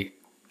away.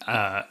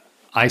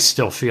 I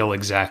still feel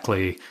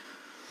exactly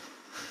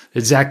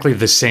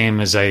the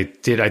same as I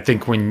did. I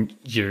think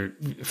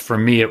for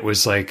me, it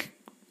was like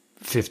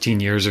 15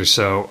 years or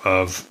so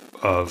of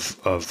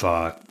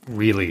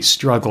really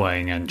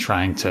struggling and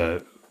trying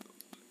to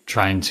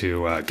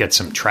get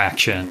some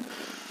traction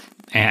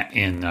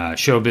in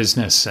show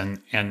business, and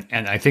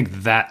I think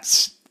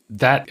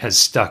that has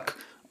stuck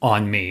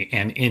on me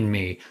and in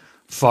me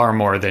far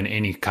more than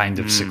any kind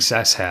of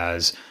success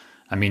has.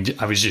 I mean,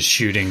 I was just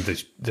shooting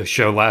the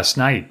show last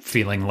night,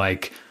 feeling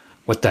like,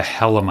 what the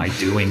hell am I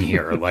doing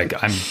here?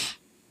 Like, I'm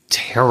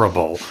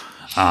terrible.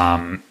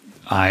 I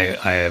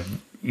have,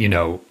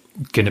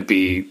 going to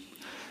be,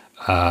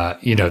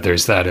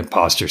 there's that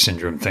imposter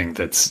syndrome thing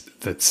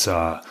that's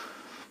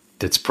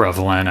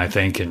prevalent, I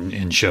think,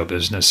 in show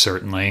business,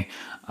 certainly.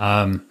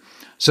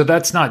 So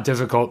that's not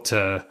difficult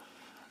to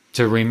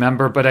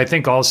remember, but I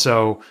think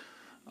also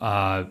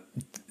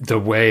the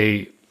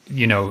way,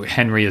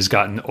 Henry has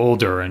gotten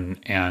older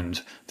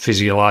and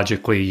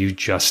physiologically you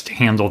just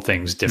handle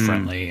things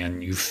differently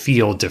and you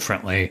feel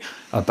differently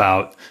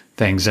about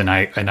things. And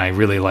I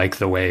really like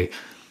the way,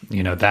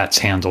 that's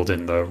handled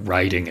in the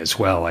writing as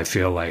well. I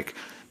feel like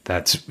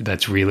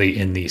that's really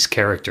in these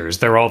characters.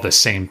 They're all the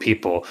same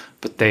people,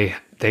 but they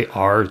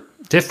are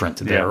different.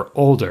 They're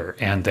older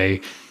and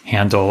they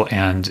handle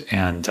and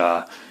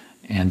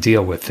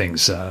deal with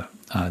things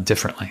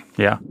differently.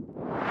 Yeah.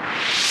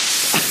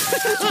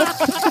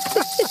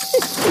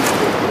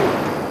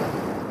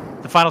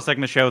 The final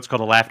segment of the show, it's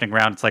called a laughing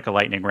round. It's like a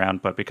lightning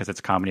round, but because it's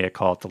comedy, I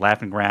call it the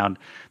laughing round.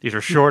 These are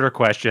shorter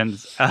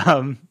questions.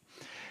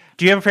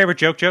 Do you have a favorite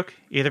joke?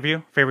 Either of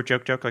you? Favorite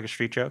joke, like a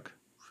street joke?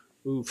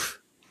 Oof.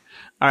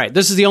 All right,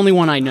 this is the only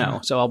one I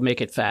know, so I'll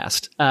make it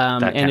fast.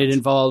 And it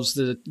involves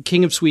the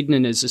King of Sweden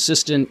and his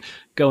assistant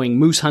going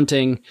moose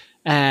hunting,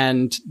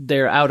 and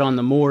they're out on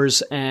the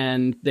moors,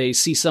 and they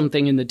see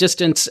something in the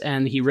distance,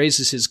 and he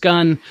raises his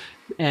gun,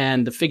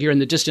 and the figure in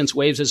the distance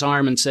waves his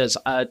arm and says,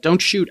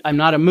 "Don't shoot, I'm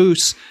not a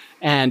moose."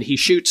 And he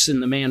shoots, and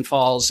the man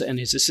falls, and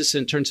his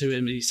assistant turns to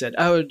him and he said,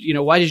 "Oh,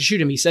 why did you shoot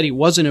him?" He said he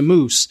wasn't a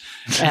moose.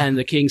 And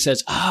the king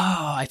says,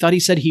 "Oh, I thought he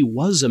said he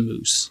was a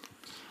moose."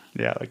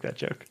 Yeah, I like that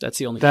joke. That's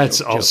the only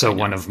That's also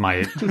one of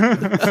my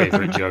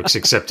favorite jokes,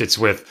 except it's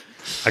with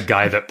a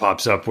guy that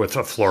pops up with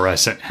a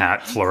fluorescent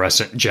hat,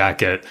 fluorescent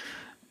jacket,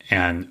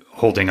 and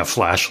holding a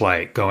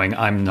flashlight going,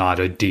 "I'm not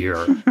a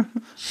deer."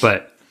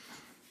 But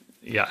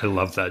yeah, I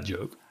love that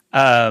joke.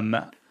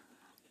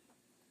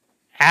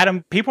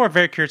 Adam, people are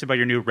very curious about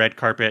your new red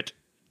carpet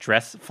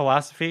dress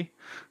philosophy.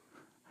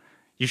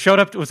 You showed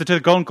up, was it to the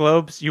Golden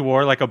Globes? You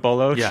wore like a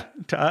bolo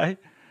tie.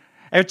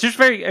 It's just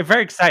very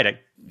exciting.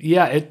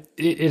 Yeah,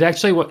 it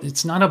actually,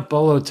 it's not a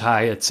bolo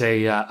tie. It's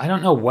a, I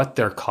don't know what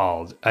they're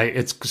called.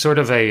 It's sort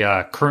of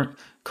a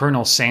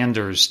Colonel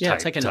Sanders type. Yeah,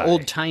 it's like an tie.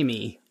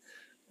 Old-timey.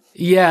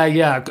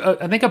 Yeah.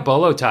 I think a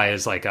bolo tie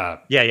is like a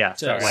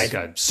like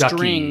a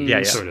string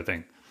ducky sort of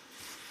thing.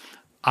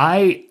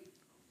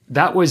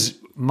 That was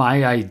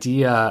my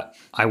idea.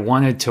 I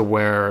wanted to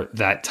wear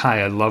that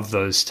tie. I love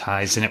those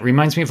ties, and it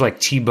reminds me of like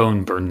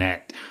T-Bone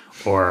Burnett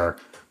or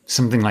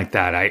something like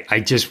that. I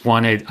just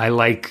wanted. I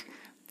like.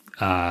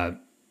 I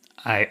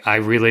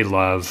really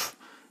love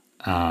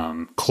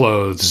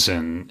clothes,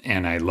 and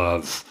I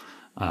love.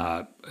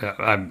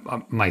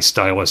 My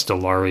stylist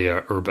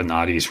Ilaria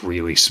Urbanati is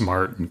really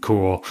smart and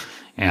cool,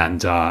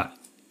 and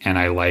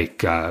I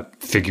like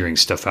figuring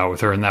stuff out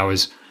with her, and that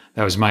was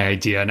my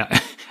idea, and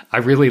I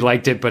really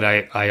liked it, but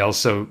I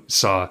also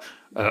saw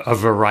a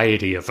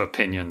variety of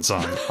opinions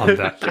on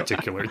that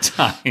particular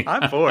tie.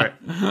 I'm for it.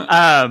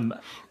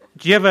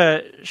 Do you have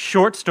a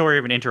short story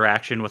of an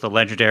interaction with a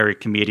legendary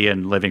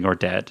comedian, living or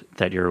dead,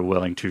 that you're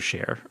willing to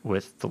share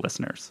with the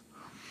listeners?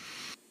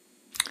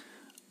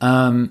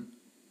 I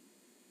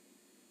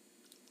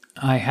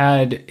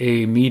had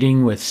a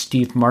meeting with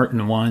Steve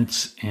Martin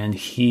once, and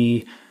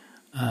he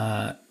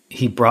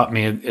brought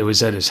me, it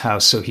was at his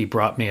house, so he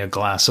brought me a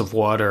glass of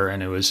water,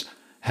 and it was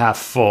half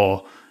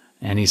full,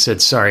 and he said,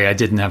 "Sorry, I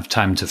didn't have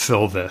time to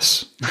fill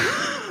this."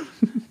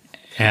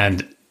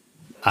 And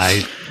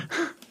I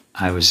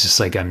was just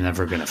like, I'm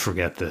never going to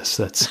forget this.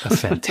 That's a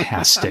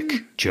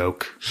fantastic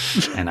joke,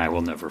 and I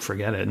will never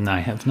forget it, and I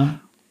have not.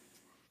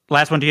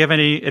 Last one, do you have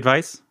any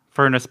advice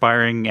for an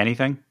aspiring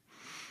anything?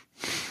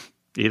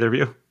 Either of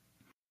you?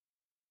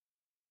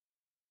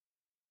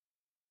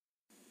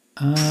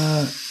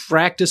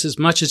 Practice as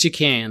much as you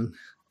can.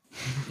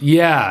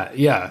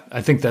 Yeah.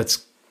 I think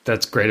that's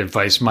great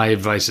advice. My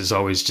advice is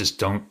always just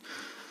don't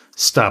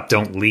stop,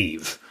 don't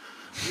leave.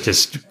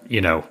 Just,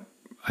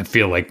 I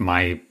feel like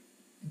my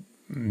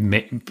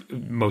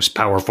most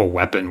powerful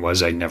weapon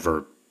was I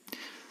never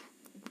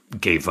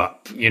gave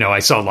up. I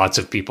saw lots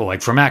of people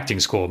like from acting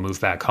school move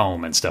back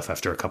home and stuff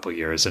after a couple of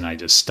years, and I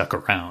just stuck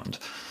around.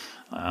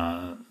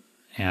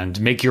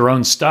 And make your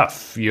own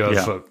stuff. You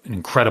have an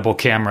incredible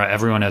camera.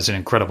 Everyone has an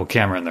incredible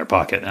camera in their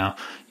pocket now.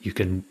 You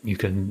can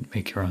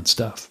make your own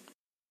stuff.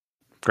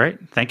 Great.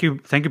 Thank you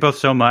both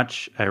so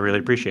much. I really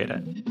appreciate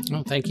it.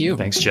 Oh, thank you.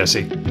 Thanks,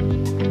 Jesse.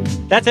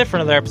 That's it for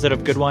another episode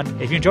of Good One.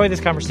 If you enjoyed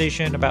this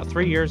conversation, about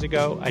 3 years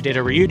ago, I did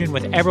a reunion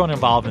with everyone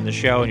involved in the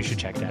show, and you should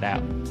check that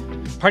out.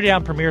 Party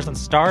Down premieres on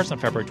Starz on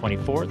February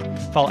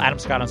 24th. Follow Adam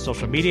Scott on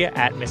social media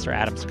at Mr.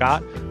 Adam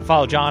Scott.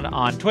 Follow John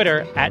on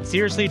Twitter at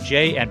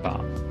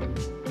SeriouslyJNBomb.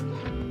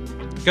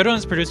 Good One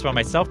is produced by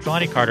myself,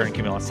 Jelani Carter, and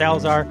Camila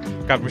Salazar.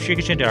 Gavin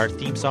Mashikishin did our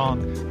theme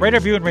song. Rate,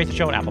 review, and rate the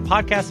show on Apple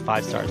Podcasts.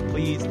 5 stars,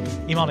 please.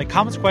 Email me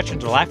comments,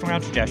 questions, or laughing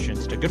around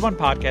suggestions to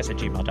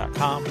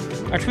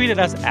goodonepodcast@gmail.com or tweet at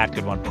us at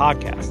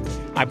goodonepodcast.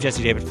 I'm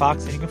Jesse David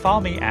Fox, and you can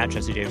follow me at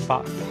Jesse David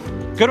Fox.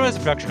 Good One is a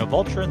production of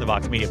Vulture and the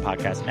Vox Media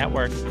Podcast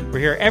Network. We're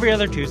here every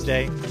other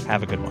Tuesday.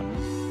 Have a good one.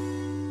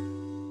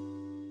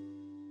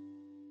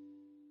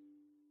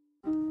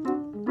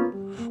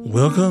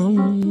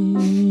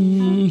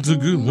 Welcome to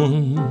Good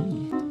One.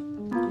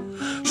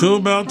 Show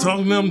about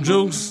talking them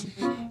jokes,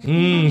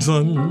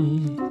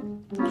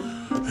 son.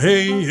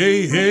 Hey,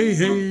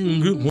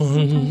 Good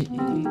One.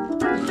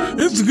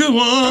 It's a good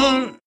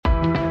one.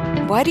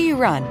 Why do you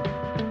run?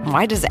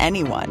 Why does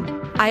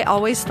anyone? I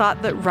always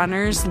thought that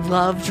runners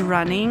loved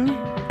running,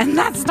 and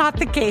that's not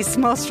the case.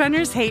 Most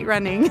runners hate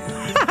running,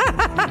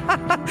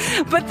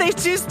 but they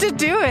choose to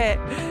do it.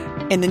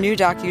 In the new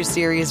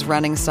docuseries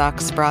Running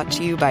Sucks, brought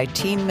to you by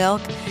Teen Milk,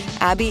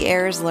 Abby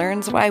Ayers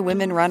learns why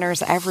women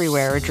runners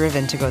everywhere are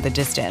driven to go the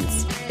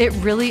distance. It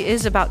really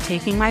is about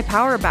taking my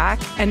power back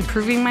and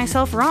proving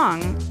myself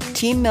wrong.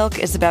 Teen Milk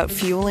is about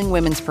fueling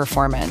women's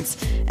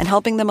performance and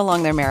helping them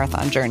along their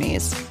marathon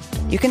journeys.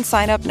 You can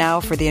sign up now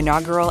for the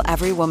inaugural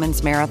Every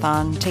Woman's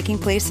Marathon taking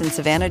place in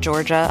Savannah,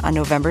 Georgia on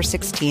November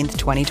 16th,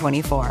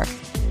 2024.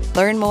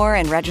 Learn more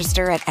and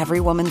register at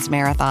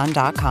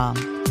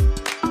everywomansmarathon.com.